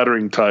against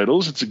flattering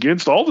titles, it's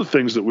against all the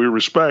things that we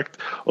respect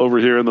over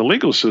here in the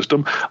legal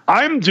system.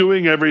 I'm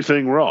doing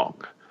everything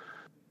wrong.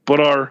 But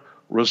our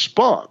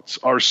response,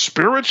 our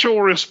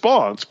spiritual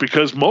response,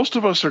 because most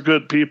of us are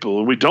good people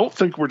and we don't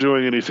think we're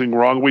doing anything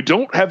wrong, we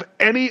don't have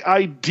any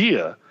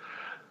idea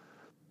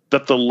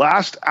that the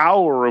last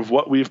hour of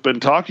what we've been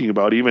talking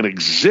about even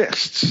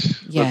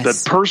exists. Yes.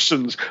 That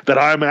persons, that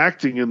I'm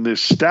acting in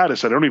this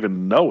status, I don't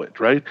even know it,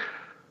 right?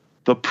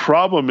 The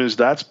problem is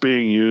that's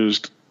being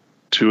used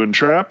to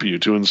entrap you,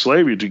 to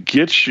enslave you, to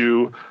get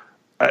you,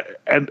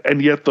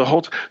 and yet the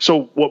whole.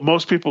 So what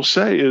most people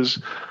say is,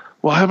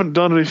 "Well, I haven't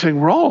done anything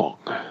wrong."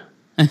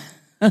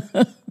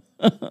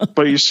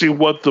 But you see,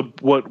 what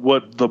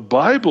the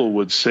Bible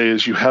would say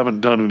is, you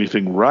haven't done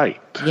anything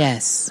right.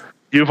 Yes,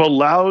 you've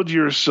allowed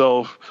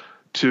yourself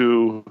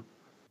to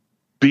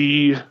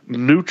be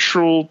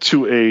neutral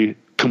to a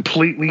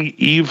completely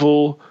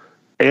evil,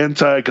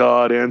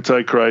 anti-God,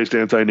 anti-Christ,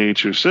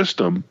 anti-nature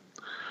system.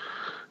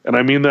 And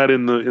I mean that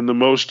in the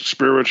most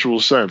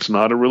spiritual sense,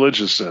 not a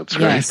religious sense,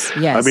 right? Yes,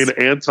 yes. I mean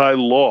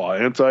anti-law,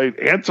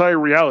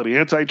 anti-reality,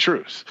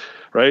 anti-truth,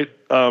 right?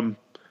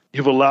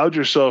 You've allowed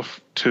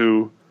yourself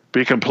to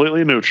be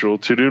completely neutral,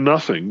 to do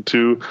nothing,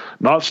 to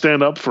not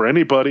stand up for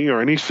anybody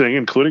or anything,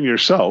 including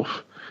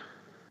yourself.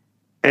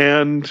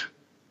 And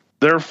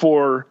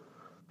therefore,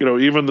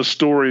 even the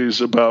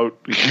stories about,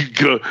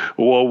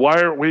 well,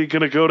 why aren't we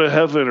going to go to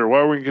heaven, or why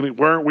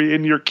aren't we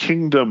in your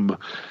kingdom?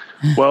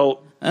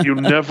 Well, you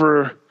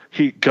never.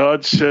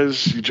 God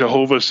says,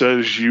 Jehovah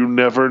says, you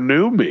never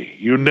knew me.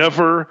 You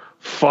never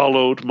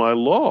followed my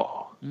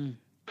law.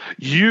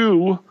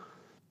 You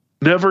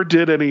never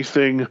did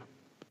anything.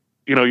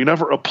 You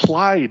never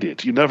applied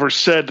it. You never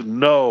said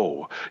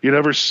no. You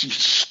never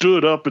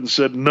stood up and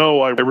said,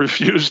 no, I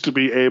refuse to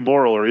be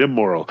amoral or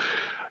immoral.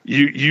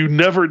 You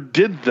never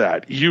did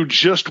that. You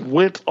just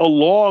went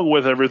along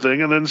with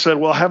everything and then said,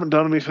 well, I haven't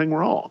done anything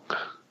wrong.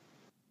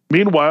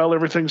 Meanwhile,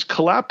 everything's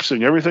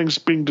collapsing. Everything's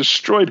being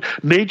destroyed.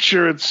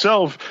 Nature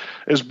itself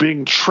is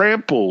being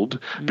trampled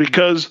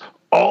because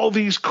all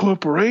these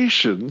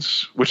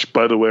corporations, which,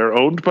 by the way, are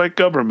owned by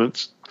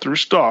governments through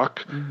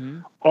stock,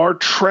 are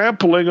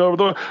trampling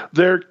over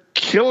they're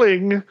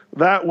killing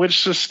that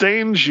which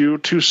sustains you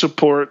to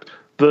support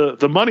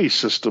the money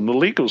system, the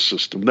legal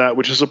system, that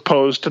which is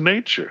opposed to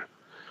nature.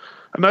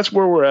 And that's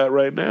where we're at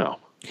right now.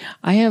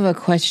 I have a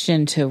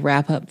question to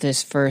wrap up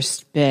this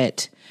first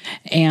bit.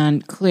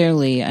 And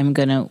clearly, I'm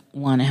going to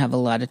want to have a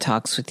lot of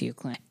talks with you,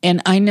 Clint.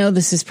 And I know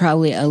this is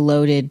probably a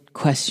loaded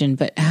question,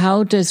 but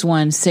how does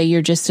one, say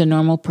you're just a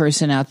normal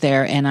person out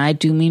there, and I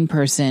do mean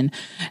person,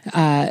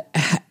 and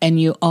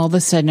you all of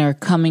a sudden are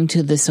coming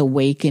to this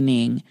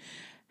awakening,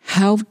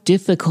 how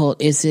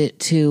difficult is it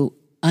to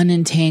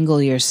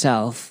unentangle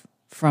yourself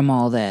from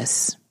all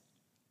this?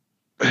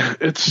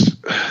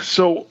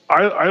 So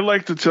I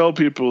like to tell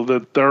people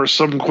that there are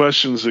some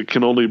questions that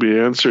can only be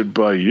answered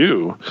by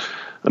you.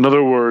 In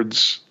other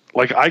words,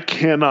 like, I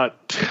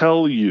cannot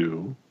tell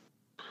you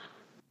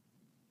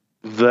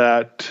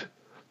that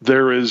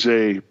there is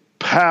a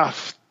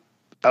path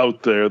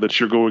out there that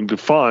you're going to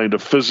find, a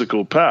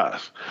physical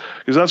path,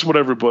 because that's what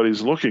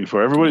everybody's looking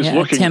for. Everybody's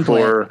looking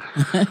for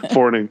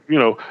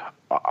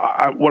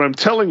what I'm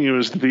telling you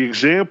is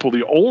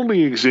the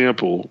only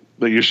example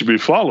that you should be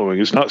following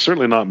is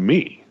certainly not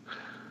me.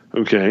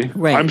 Okay.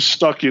 Right. I'm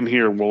stuck in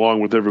here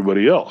along with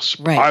everybody else.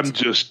 Right. I'm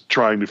just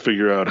trying to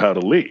figure out how to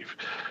leave.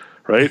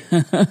 Right.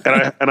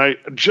 and I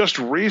just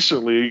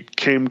recently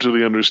came to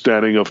the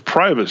understanding of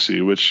privacy,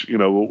 which,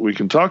 we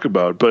can talk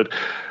about, but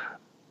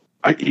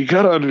you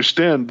got to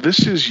understand,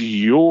 this is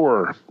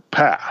your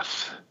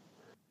path.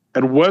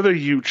 And whether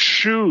you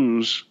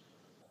choose,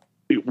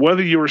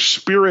 whether your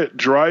spirit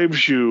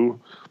drives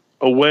you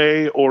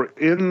away or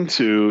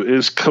into,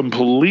 is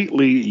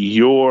completely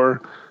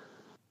your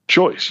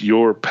choice,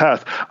 your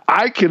path.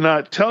 I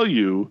cannot tell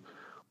you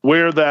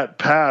where that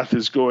path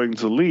is going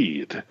to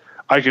lead.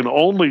 I can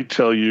only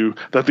tell you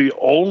that the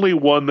only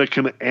one that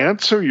can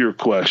answer your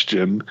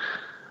question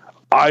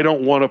I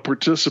don't want to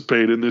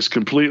participate in this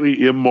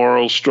completely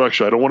immoral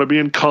structure. I don't want to be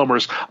in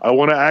commerce. I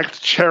want to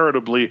act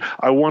charitably.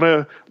 I want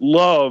to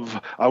love.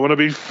 I want to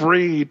be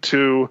free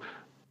to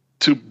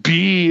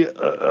be,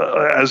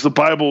 as the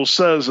Bible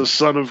says, a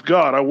son of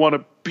God. I want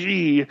to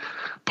be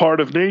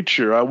part of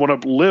nature. I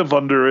want to live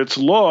under its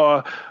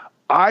law.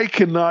 I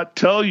cannot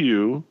tell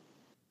you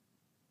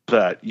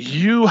that.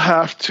 You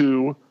have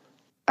to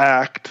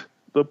act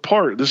the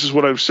part. This is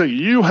what I'm saying.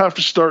 You have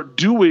to start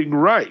doing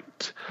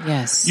right.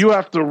 Yes. You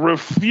have to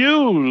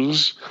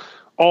refuse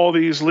all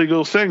these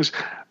legal things.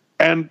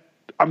 And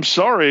I'm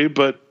sorry,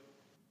 but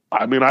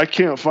I mean, I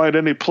can't find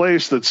any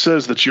place that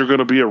says that you're going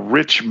to be a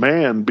rich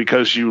man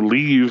because you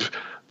leave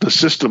the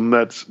system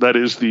that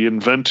is the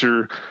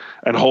inventor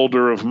and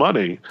holder of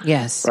money.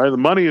 Yes. Right? The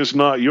money is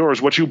not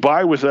yours. What you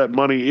buy with that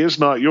money is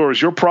not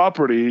yours. Your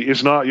property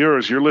is not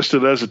yours. You're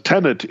listed as a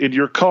tenant in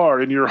your car,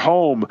 in your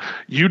home.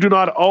 You do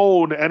not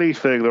own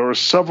anything. There are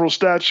several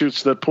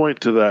statutes that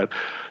point to that,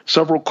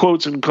 several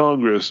quotes in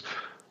Congress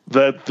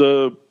that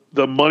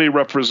the money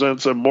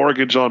represents a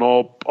mortgage on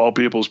all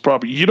people's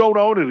property. You don't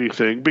own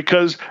anything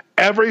because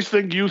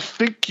everything you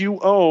think you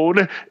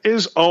own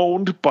is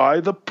owned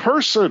by the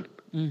person.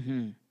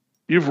 Mm-hmm.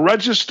 You've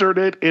registered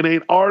it in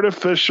an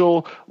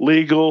artificial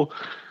legal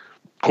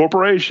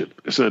corporation,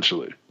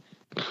 essentially.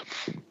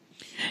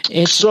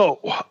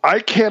 So I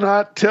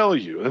cannot tell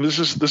you, and this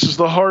is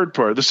the hard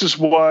part. This is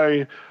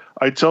why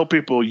I tell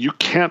people you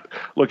can't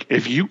look.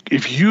 If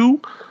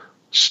you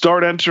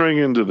start entering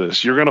into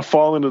this, you're going to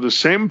fall into the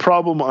same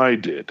problem I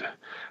did,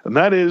 and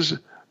that is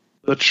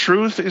the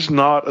truth is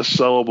not a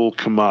sellable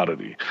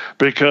commodity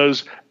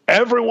because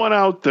everyone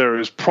out there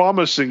is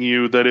promising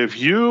you that if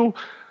you,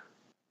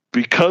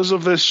 because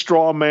of this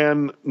straw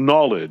man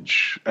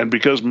knowledge, and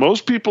because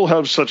most people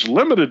have such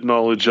limited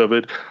knowledge of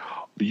it,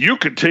 you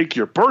can take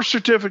your birth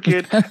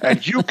certificate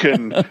and you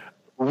can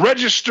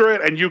register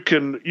it and you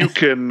can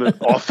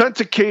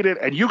authenticate it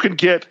and you can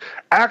get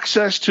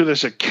access to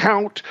this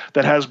account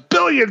that has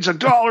billions of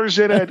dollars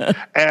in it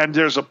and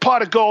there's a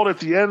pot of gold at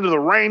the end of the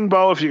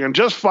rainbow if you can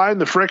just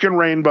find the frickin'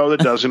 rainbow that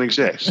doesn't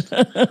exist.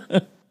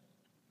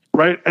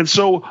 Right? And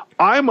so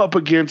I'm up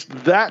against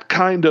that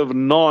kind of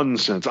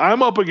nonsense.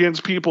 I'm up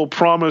against people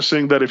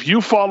promising that if you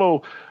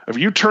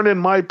turn in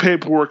my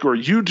paperwork or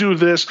you do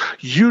this,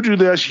 you're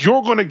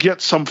going to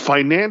get some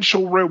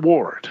financial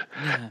reward.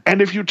 Yeah.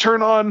 And if you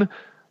turn on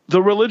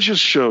the religious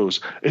shows,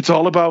 it's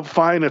all about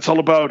it's all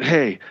about,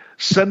 hey,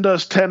 send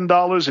us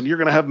 $10 and you're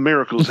going to have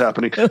miracles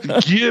happening.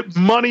 Give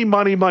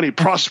money,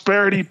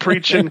 prosperity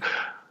preaching.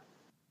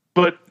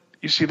 But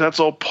you see, that's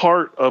all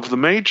part of the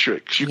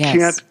matrix. You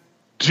can't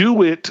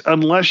do it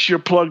unless you're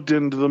plugged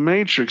into the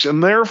matrix.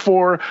 And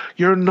therefore,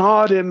 you're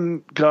not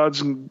in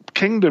God's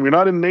kingdom. You're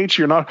not in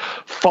nature. You're not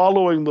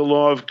following the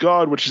law of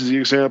God, which is the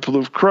example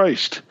of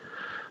Christ.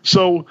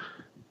 So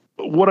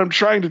what I'm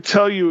trying to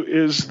tell you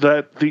is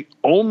that the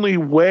only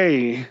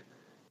way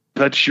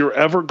that you're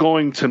ever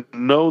going to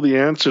know the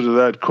answer to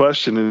that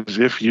question is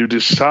if you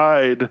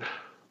decide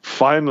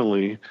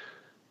finally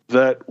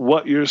that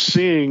what you're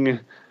seeing,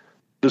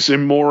 this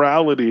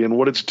immorality and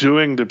what it's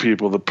doing to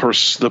people,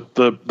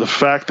 the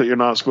fact that you're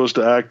not supposed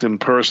to act in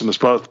person, the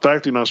fact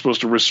that you're not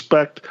supposed to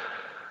respect,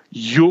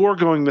 you're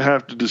going to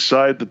have to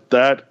decide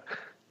that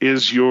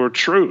is your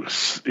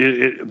truth.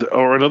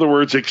 Or in other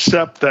words,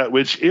 accept that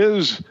which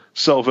is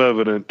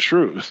self-evident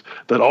truth,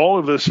 that all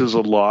of this is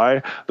a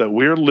lie, that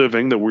we're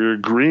living, that we're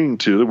agreeing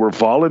to, that we're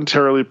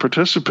voluntarily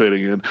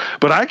participating in.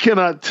 But I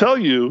cannot tell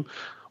you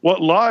what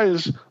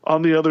lies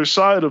on the other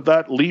side of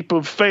that leap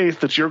of faith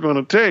that you're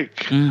going to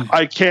take.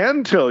 I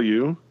can tell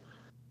you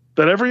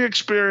that every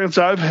experience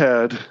I've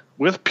had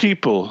with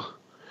people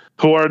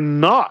who are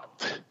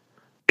not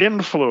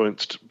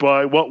influenced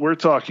by what we're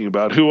talking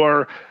about, who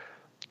are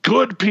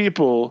good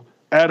people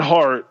at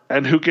heart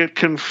and who get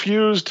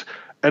confused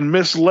and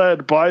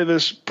misled by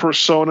this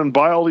persona and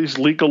by all these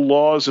legal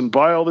laws and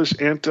by all this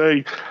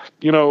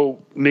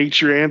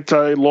nature,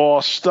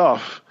 anti-law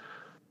stuff.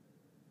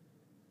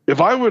 If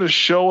I were to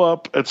show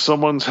up at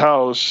someone's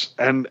house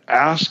and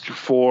ask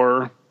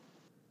for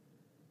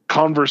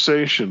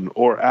conversation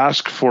or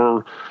ask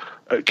for,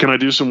 can I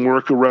do some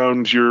work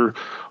around your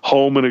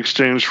home in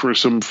exchange for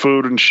some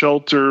food and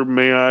shelter?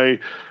 May I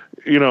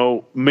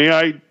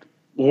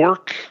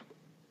work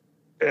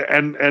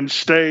and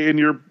stay in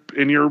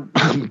your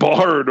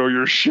barn or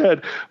your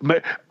shed?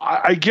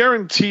 I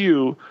guarantee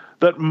you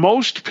that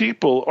most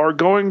people are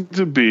going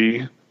to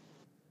be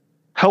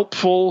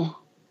helpful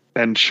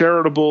and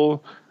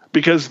charitable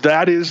because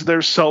that is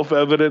their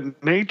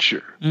self-evident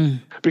nature.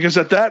 Because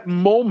at that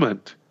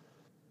moment,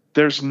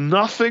 there's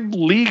nothing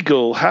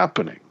legal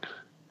happening.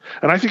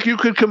 And I think you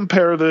could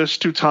compare this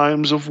to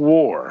times of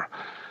war,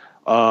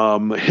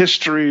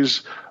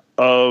 histories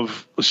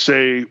of,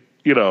 say,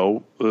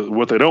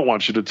 what they don't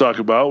want you to talk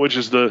about, which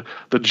is the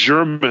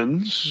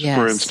Germans,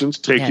 for instance,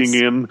 taking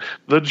in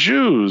the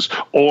Jews,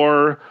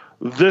 or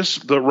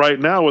right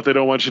now what they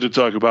don't want you to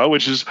talk about,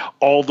 which is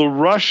all the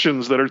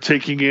Russians that are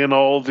taking in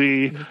all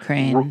the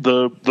Ukraine.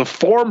 the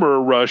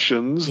former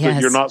Russians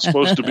that you're not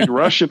supposed to be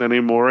Russian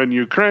anymore in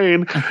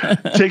Ukraine,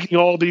 taking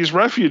all these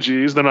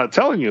refugees. They're not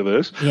telling you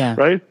this,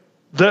 right?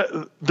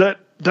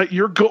 That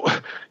you're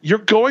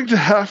going to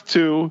have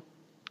to,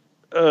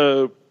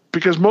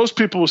 because most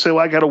people will say,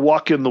 well, I got to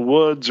walk in the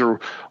woods or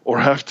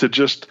have to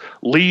just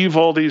leave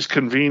all these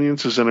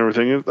conveniences and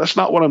everything. That's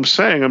not what I'm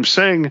saying. I'm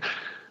saying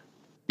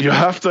you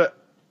have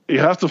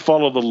to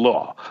follow the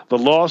law. The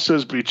law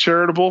says be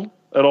charitable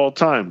at all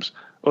times.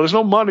 Well, there's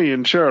no money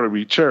in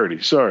charity.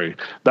 Sorry.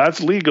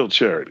 That's legal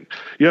charity.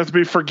 You have to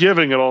be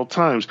forgiving at all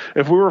times.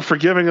 If we were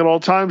forgiving at all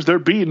times,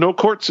 there'd be no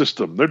court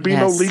system. There'd be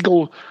no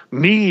legal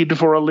need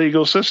for a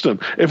legal system.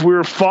 If we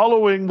were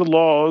following the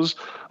laws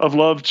of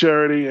love,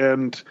 charity,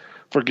 and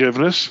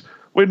forgiveness,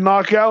 we'd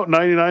knock out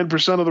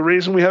 99% of the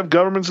reason we have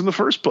governments in the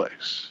first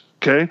place.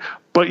 Okay?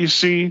 But you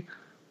see,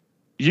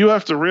 you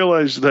have to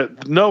realize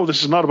that, no,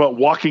 this is not about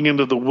walking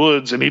into the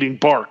woods and eating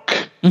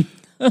bark.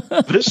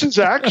 This is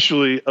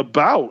actually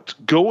about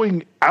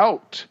going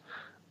out.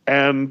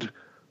 And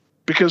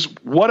because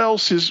what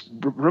else is,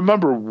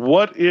 remember,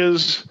 what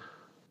is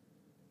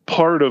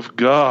part of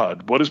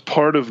God? What is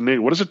part of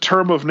nature? What is a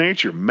term of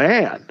nature?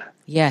 Man.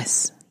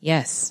 Yes.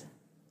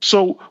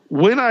 So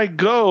when I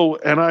go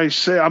and I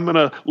say I'm going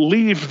to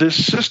leave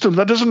this system,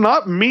 that does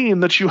not mean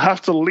that you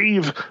have to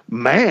leave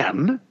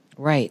man.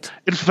 Right.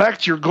 In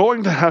fact, you're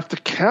going to have to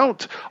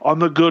count on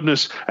the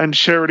goodness and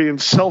charity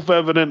and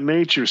self-evident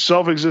nature,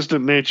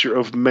 self-existent nature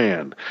of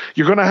man.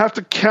 You're going to have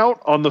to count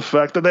on the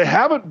fact that they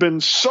haven't been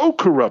so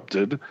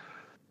corrupted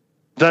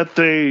that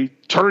they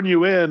turn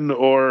you in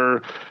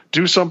or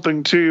do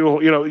something to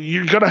you. You know,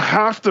 you're going to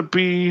have to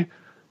be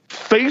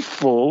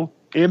faithful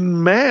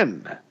in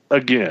men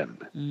again.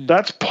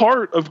 That's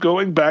part of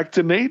going back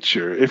to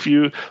nature. If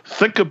you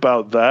think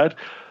about that,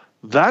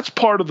 that's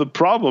part of the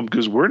problem,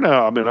 because we're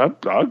now, I mean,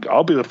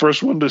 I'll be the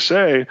first one to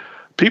say,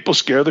 people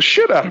scare the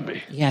shit out of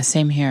me. Yeah,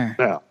 same here.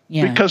 Now,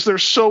 because they're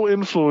so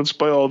influenced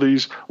by all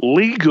these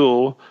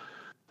legal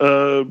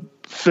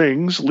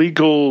things,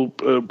 legal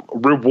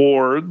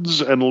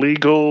rewards and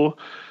legal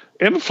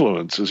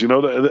influences. You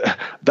know,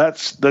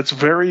 that's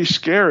very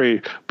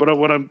scary. But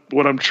what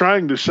I'm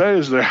trying to say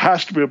is there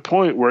has to be a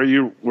point where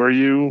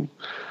you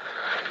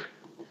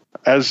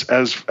as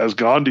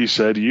Gandhi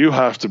said, you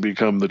have to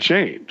become the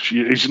change.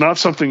 It's not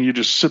something you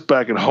just sit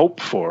back and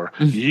hope for.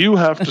 You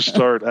have to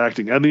start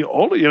acting. And the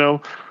only,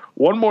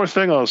 one more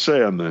thing I'll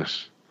say on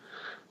this,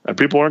 and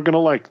people aren't going to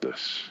like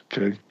this,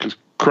 okay? Because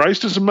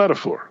Christ is a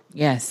metaphor.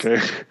 Yes.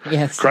 Okay.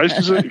 Yes. Christ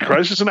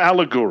is an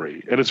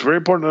allegory, and it's very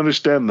important to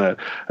understand that.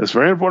 It's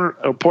very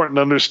important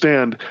to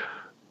understand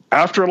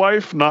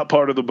afterlife, not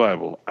part of the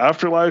Bible.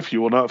 Afterlife, you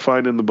will not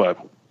find in the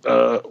Bible.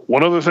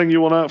 One other thing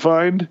you will not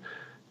find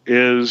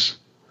is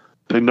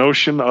the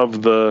notion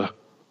of the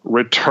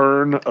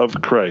return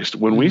of Christ.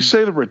 When we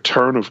say the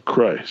return of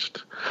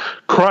Christ,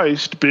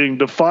 Christ being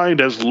defined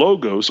as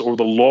logos, or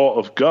the law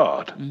of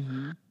God,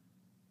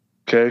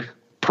 okay,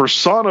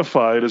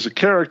 personified as a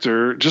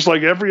character, just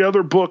like every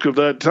other book of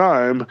that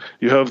time,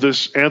 you have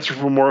this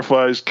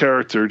anthropomorphized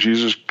character,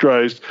 Jesus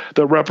Christ,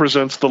 that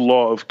represents the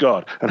law of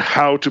God and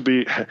how to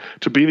be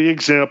the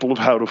example of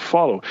how to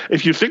follow.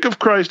 If you think of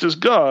Christ as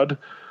God,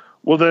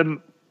 well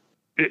then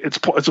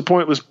it's a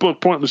pointless book,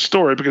 pointless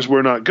story, because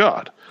we're not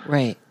God.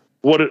 Right.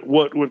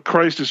 What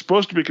Christ is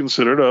supposed to be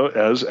considered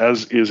as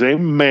is a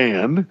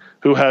man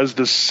who has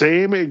the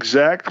same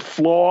exact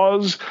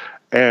flaws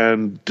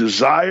and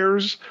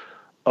desires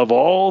of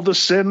all the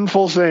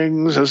sinful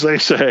things, as they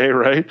say,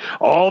 right?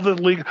 All the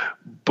legal,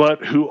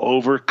 but who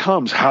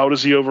overcomes. How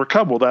does he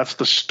overcome? Well, that's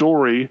the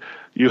story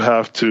you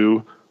have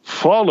to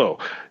follow.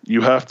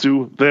 You have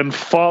to then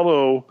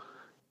follow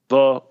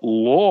the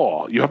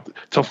law. You have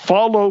to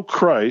follow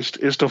Christ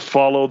is to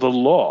follow the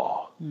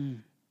law.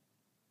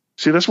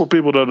 See, that's what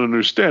people don't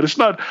understand. It's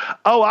not,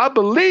 oh, I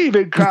believe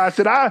in Christ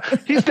and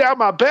he's now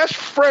my best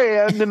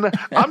friend and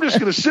I'm just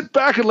going to sit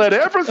back and let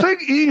everything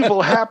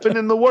evil happen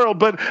in the world.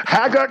 But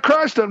I got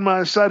Christ on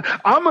my side.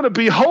 I'm going to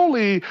be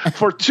holy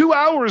for 2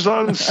 hours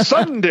on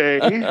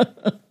Sunday.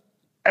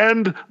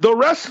 And the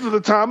rest of the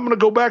time, I'm going to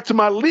go back to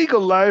my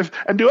legal life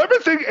and do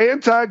everything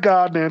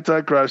anti-God and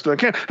anti-Christ I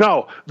can.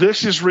 No,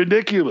 this is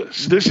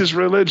ridiculous. This is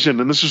religion.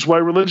 And this is why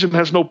religion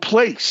has no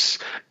place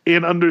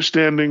in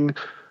understanding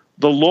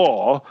the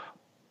law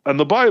and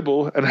the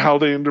Bible and how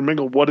they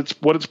intermingle, what its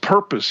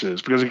purpose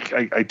is. Because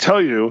I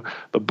tell you,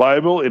 the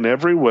Bible in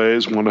every way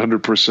is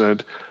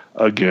 100%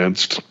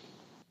 against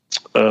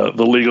the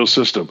legal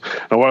system.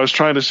 Now, what I was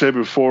trying to say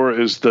before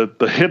is that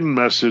the hidden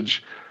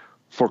message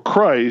for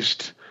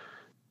Christ,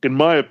 in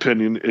my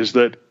opinion, is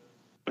that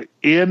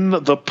in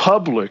the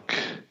public,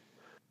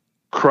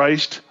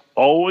 Christ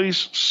always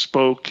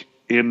spoke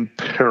in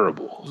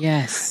parable.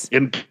 Yes.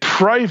 In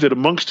private,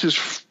 amongst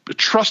his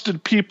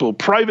trusted people,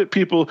 private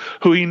people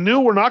who he knew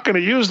were not going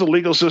to use the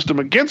legal system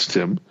against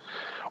him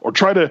or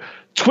try to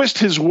twist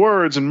his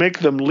words and make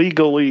them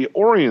legally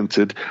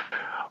oriented,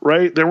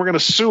 right? They were going to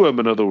sue him,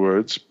 in other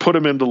words, put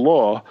him into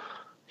law.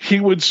 he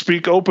would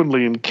speak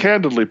openly and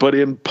candidly, but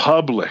in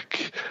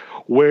public,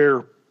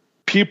 where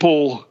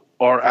people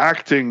are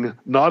acting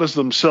not as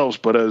themselves,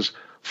 but as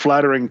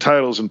flattering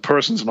titles and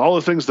persons and all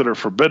the things that are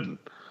forbidden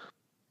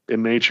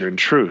in nature and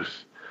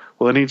truth.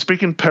 Well, then he'd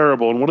speak in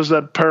parable. And what is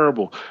that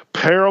parable?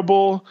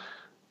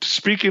 To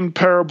speak in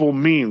parable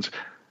means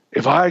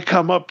if I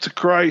come up to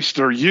Christ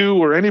or you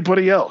or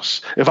anybody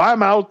else, if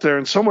I'm out there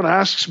and someone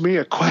asks me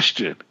a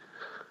question,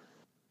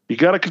 you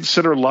got to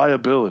consider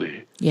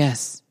liability.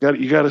 Yes.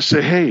 You got to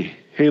say,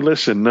 hey,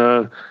 listen,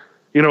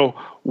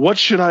 what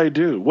should I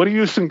do? What do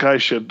you think I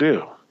should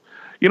do?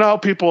 You know how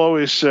people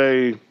always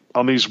say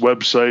on these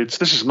websites,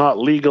 this is not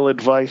legal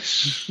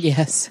advice.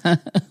 Yes.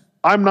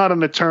 I'm not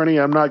an attorney.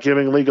 I'm not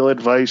giving legal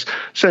advice.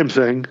 Same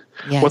thing.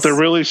 Yes. What they're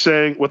really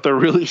saying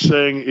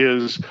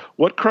is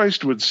what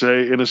Christ would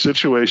say in a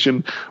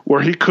situation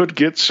where he could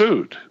get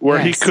sued, where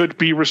he could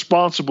be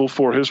responsible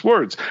for his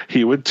words.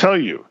 He would tell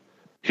you.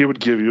 He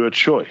would give you a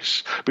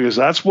choice, because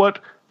that's what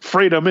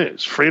freedom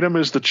is. Freedom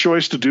is the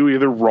choice to do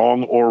either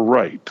wrong or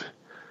right.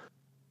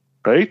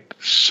 Right?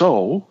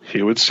 So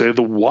he would say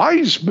the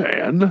wise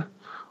man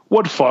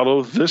would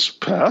follow this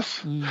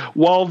path,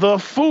 while the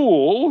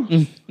fool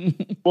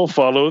will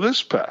follow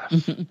this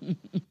path.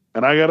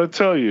 And I got to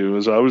tell you,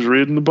 as I was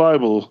reading the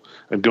Bible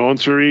and going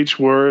through each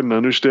word and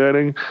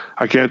understanding,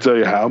 I can't tell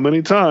you how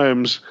many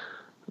times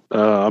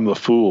I'm the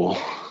fool.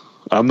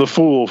 I'm the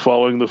fool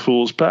following the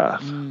fool's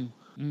path.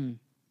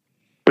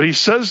 But he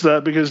says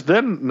that because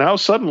now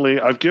suddenly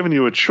I've given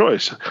you a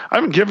choice. I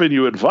haven't given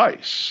you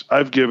advice.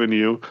 I've given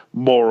you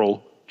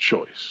moral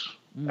choice.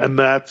 And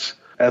that's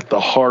at the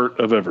heart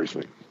of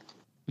everything.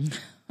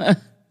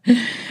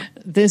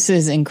 This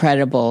is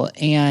incredible.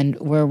 And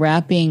we're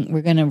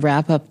going to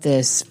wrap up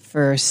this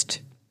first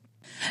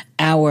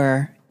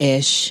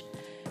hour-ish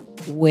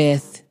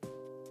with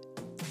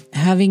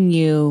having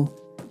you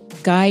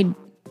guide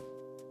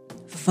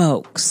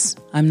folks,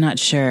 I'm not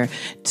sure,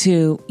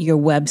 to your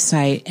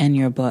website and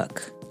your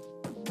book.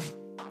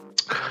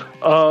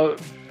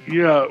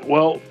 Yeah,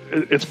 well,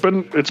 it's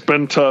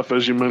been tough,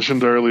 as you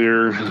mentioned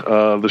earlier,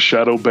 the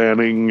shadow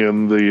banning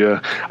and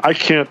the I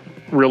can't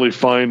really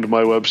find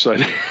my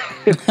website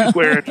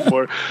anywhere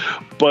anymore,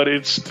 but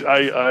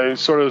I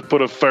sort of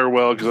put a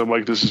farewell because I'm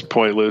like, this is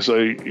pointless.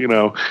 It's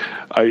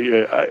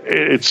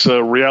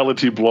a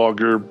reality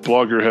blogger.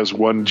 Blogger has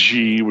one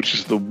G, which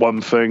is the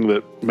one thing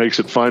that makes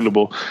it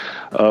findable.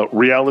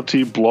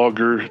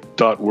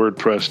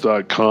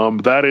 Realityblogger.wordpress.com.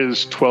 That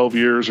is 12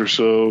 years or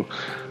so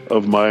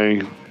of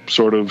my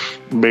sort of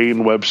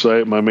main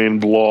website, my main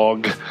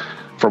blog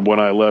from when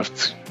I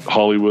left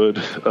Hollywood.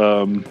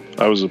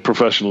 I was a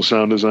professional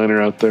sound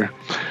designer out there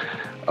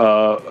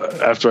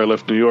after I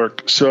left New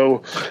York.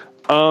 So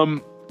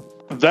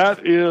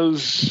that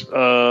is,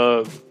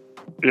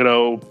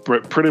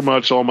 pretty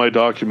much all my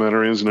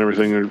documentaries and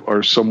everything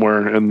are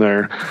somewhere in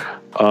there.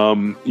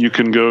 You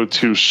can go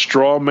to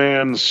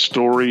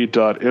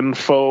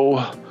strawmanstory.info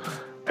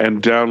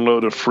and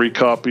download a free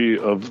copy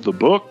of the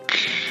book.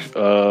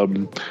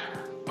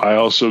 I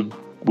also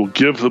will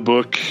give the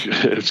book.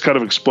 It's kind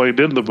of explained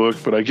in the book,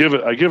 but I give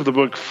the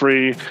book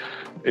free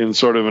in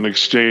sort of an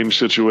exchange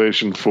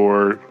situation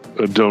for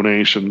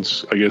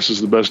donations, I guess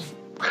is the best.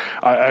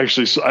 I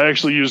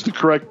actually use the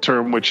correct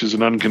term, which is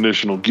an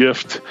unconditional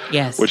gift.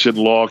 Yes. Which in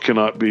law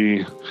cannot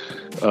be.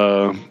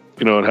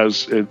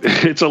 It's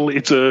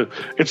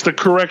the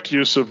correct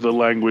use of the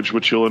language,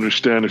 which you'll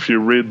understand if you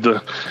read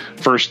the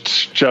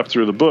first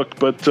chapter of the book.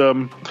 But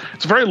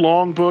it's a very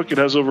long book. It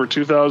has over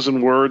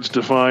 2,000 words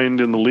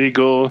defined in the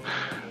legal,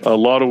 a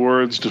lot of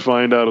words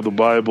defined out of the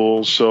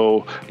Bible.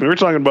 So we're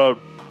talking about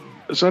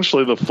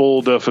essentially the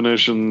full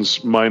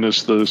definitions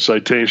minus the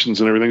citations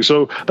and everything.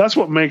 So that's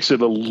what makes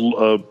it a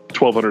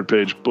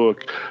 1,200-page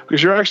book,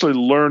 because you're actually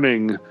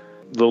learning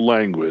the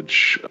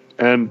language.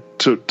 And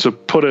to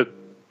put it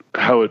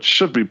how it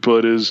should be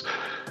put is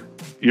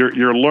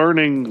you're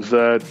learning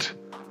that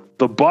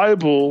the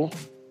Bible,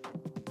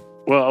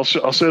 well,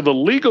 I'll say the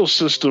legal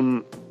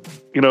system,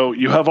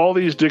 you have all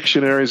these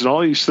dictionaries and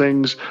all these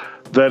things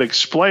that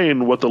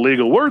explain what the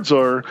legal words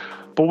are,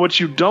 but what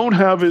you don't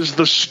have is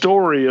the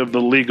story of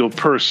the legal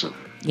person.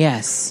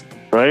 Yes.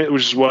 Right?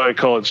 Which is why I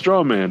call it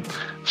straw man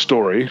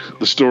story,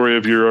 the story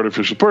of your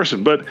artificial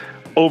person. But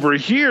over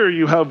here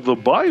you have the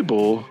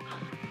Bible.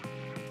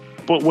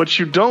 But what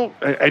you don't,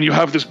 and you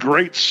have this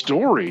great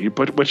story,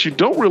 but what you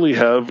don't really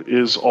have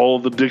is all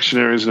the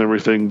dictionaries and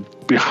everything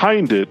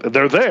behind it.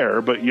 They're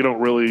there, but you don't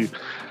really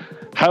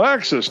have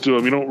access to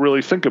them. You don't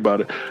really think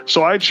about it.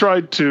 So I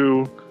tried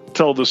to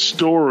tell the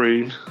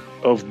story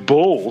of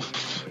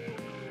both,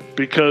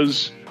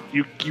 because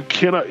you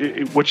cannot,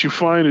 what you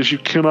find is you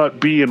cannot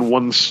be in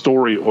one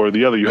story or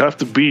the other. You have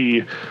to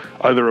be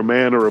either a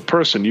man or a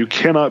person. You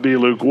cannot be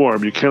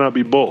lukewarm. You cannot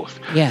be both.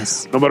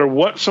 Yes. No matter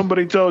what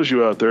somebody tells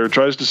you out there,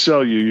 tries to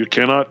sell you, you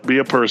cannot be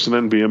a person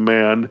and be a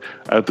man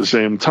at the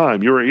same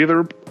time. You're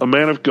either a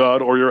man of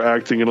God or you're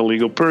acting in a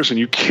legal person.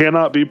 You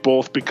cannot be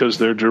both, because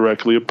they're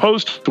directly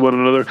opposed to one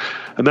another.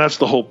 And that's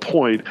the whole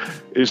point,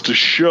 is to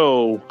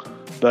show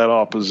that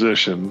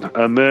opposition.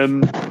 And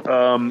then,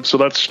 so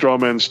that's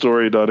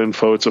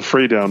strawmanstory.info. It's a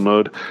free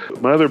download.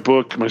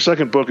 My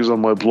second book is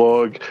on my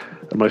blog.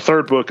 And my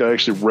third book, I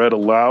actually read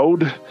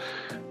aloud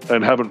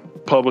and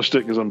haven't published it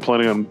because I'm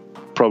planning on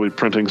probably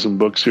printing some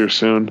books here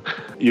soon.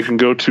 You can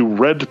go to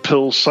Red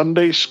Pill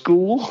Sunday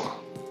School.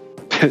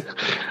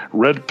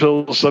 Red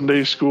Pill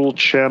Sunday School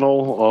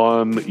channel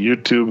on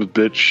YouTube,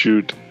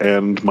 BitChute,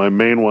 and my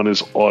main one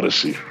is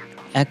Odyssey.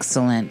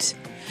 Excellent.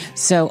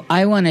 So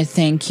I want to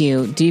thank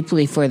you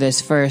deeply for this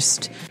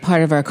first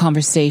part of our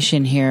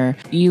conversation here.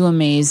 You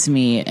amaze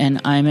me, and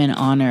I'm an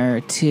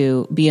honor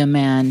to be a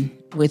man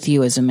with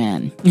you as a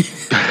man.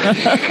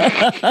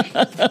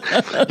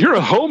 You're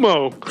a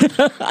homo.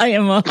 I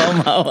am a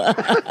homo.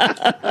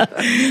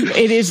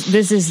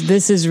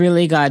 This is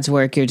really God's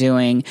work you're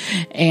doing.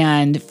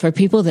 And for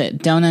people that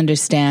don't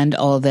understand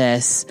all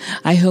this,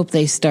 I hope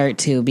they start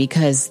to,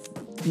 because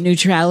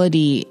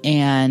neutrality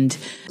and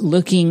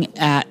looking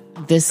at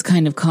this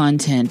kind of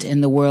content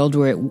in the world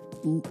where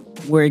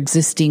we're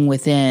existing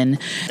within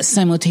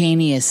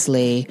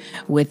simultaneously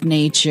with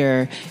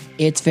nature,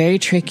 it's very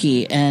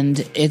tricky,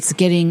 and it's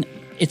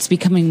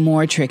becoming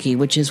more tricky,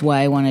 which is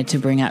why I wanted to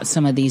bring out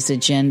some of these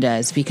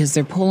agendas, because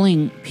they're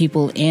pulling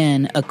people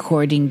in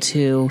according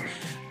to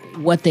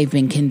what they've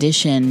been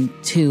conditioned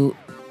to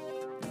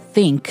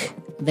think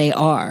they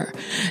are.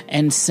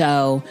 And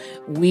so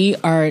we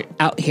are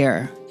out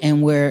here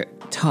and we're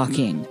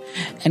talking.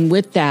 And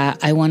with that,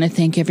 I want to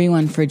thank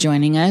everyone for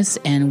joining us,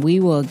 and we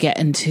will get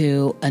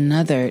into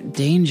another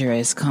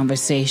dangerous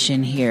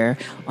conversation here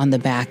on the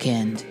back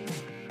end.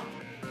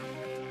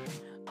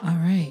 All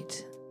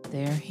right,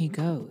 there he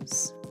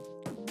goes.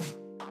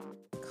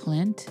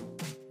 Clint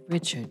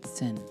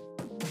Richardson.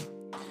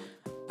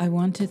 I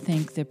want to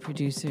thank the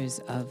producers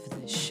of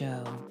the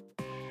show: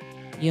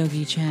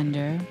 Yogi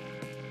Chander,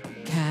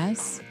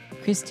 Cass,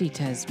 Christy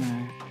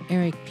Tesmer,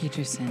 Eric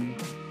Peterson,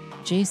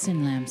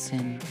 Jason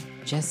Lamson,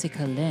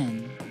 Jessica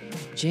Lynn,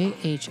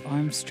 J.H.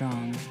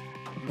 Armstrong,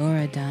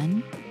 Laura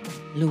Dunn,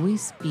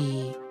 Luis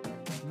B.,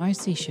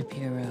 Marcy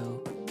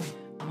Shapiro,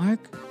 Mark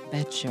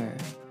Betcher,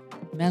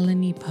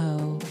 Melanie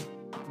Poe,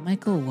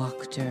 Michael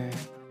Wachter,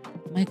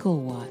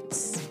 Michael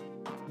Watts,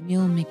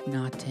 Neil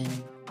McNaughton,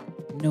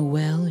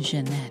 Noelle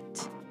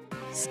Jeanette,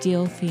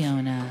 Steele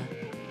Fiona,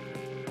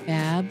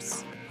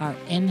 Babs, our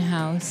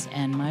in-house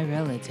and my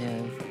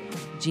relative,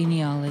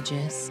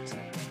 genealogist,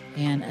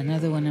 and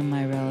another one of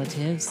my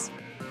relatives,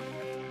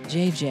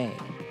 JJ,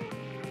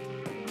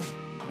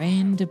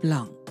 Rain de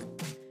Blanc.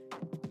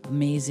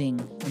 Amazing,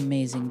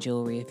 amazing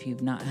jewelry. If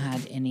you've not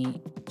had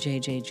any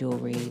JJ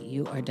jewelry,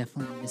 you are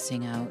definitely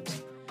missing out.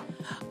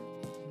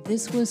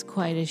 This was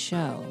quite a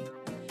show,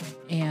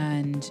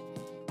 and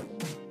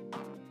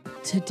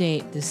to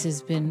date, this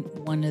has been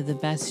one of the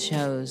best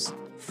shows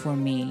for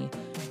me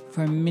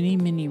for many,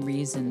 many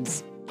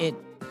reasons. It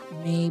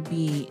may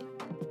be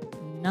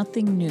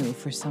nothing new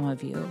for some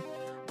of you,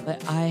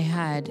 but I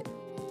had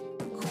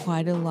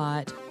quite a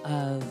lot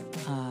of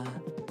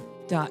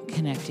dot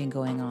connecting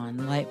going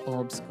on, light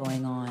bulbs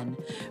going on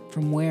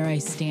from where I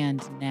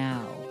stand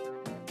now,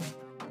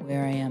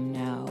 where I am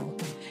now.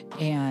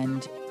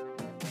 And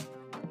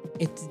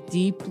it's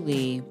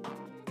deeply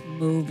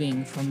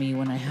moving for me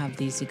when I have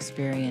these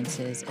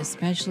experiences,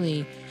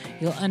 especially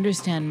you'll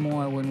understand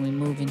more when we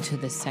move into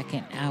the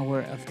second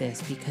hour of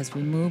this, because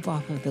we move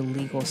off of the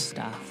legal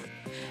stuff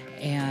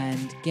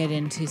and get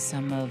into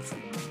some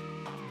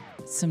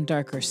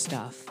darker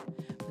stuff.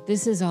 But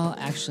this is all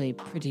actually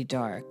pretty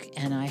dark,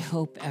 and I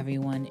hope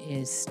everyone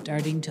is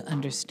starting to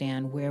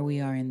understand where we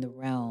are in the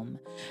realm,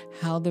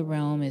 how the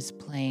realm is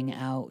playing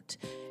out,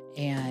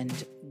 and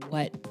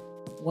what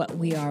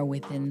we are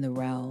within the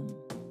realm,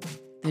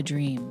 the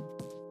dream.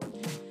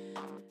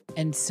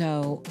 And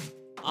so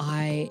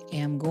I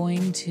am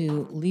going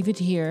to leave it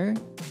here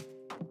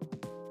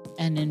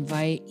and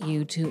invite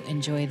you to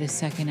enjoy the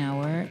second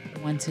hour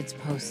once it's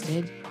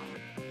posted.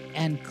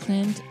 And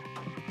Clint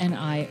and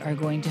I are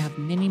going to have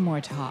many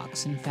more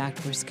talks. In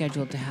fact, we're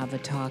scheduled to have a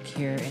talk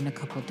here in a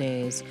couple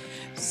days.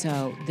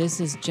 So this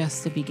is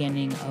just the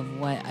beginning of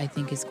what I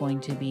think is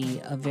going to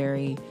be a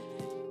very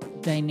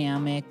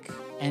dynamic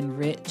and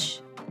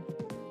rich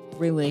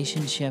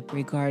relationship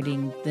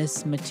regarding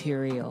this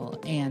material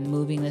and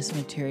moving this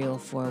material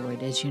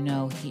forward. As you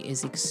know, he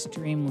is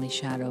extremely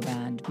shadow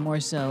banned, more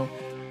so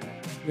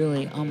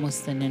really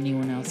almost than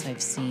anyone else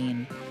I've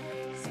seen.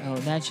 So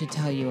that should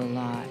tell you a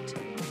lot.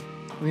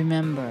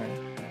 Remember,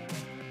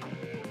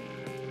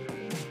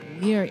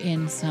 we are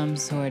in some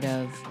sort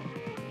of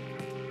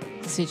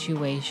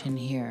situation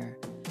here,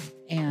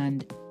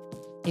 and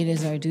it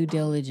is our due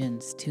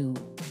diligence to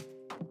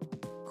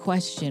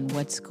question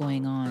what's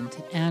going on,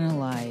 to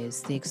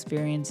analyze the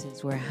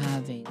experiences we're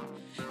having,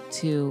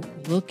 to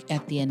look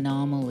at the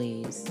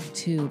anomalies,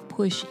 to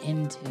push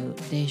into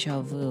deja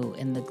vu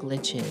and the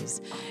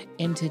glitches,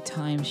 into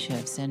time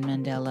shifts and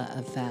Mandela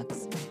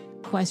effects,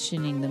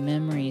 questioning the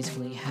memories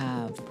we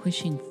have,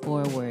 pushing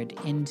forward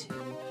into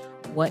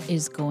what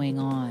is going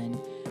on.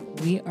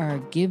 We are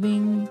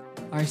giving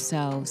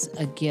ourselves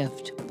a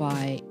gift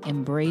by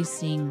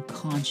embracing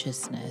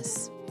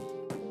consciousness,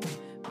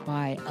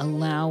 by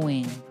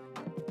allowing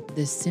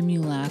the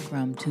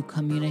simulacrum to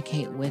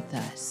communicate with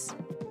us.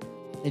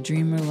 The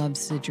dreamer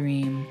loves the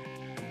dream.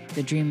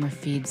 The dreamer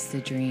feeds the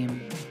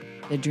dream.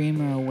 The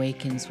dreamer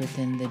awakens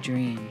within the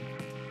dream.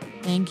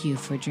 Thank you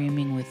for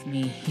dreaming with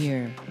me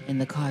here in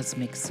the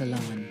Cosmic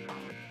Salon.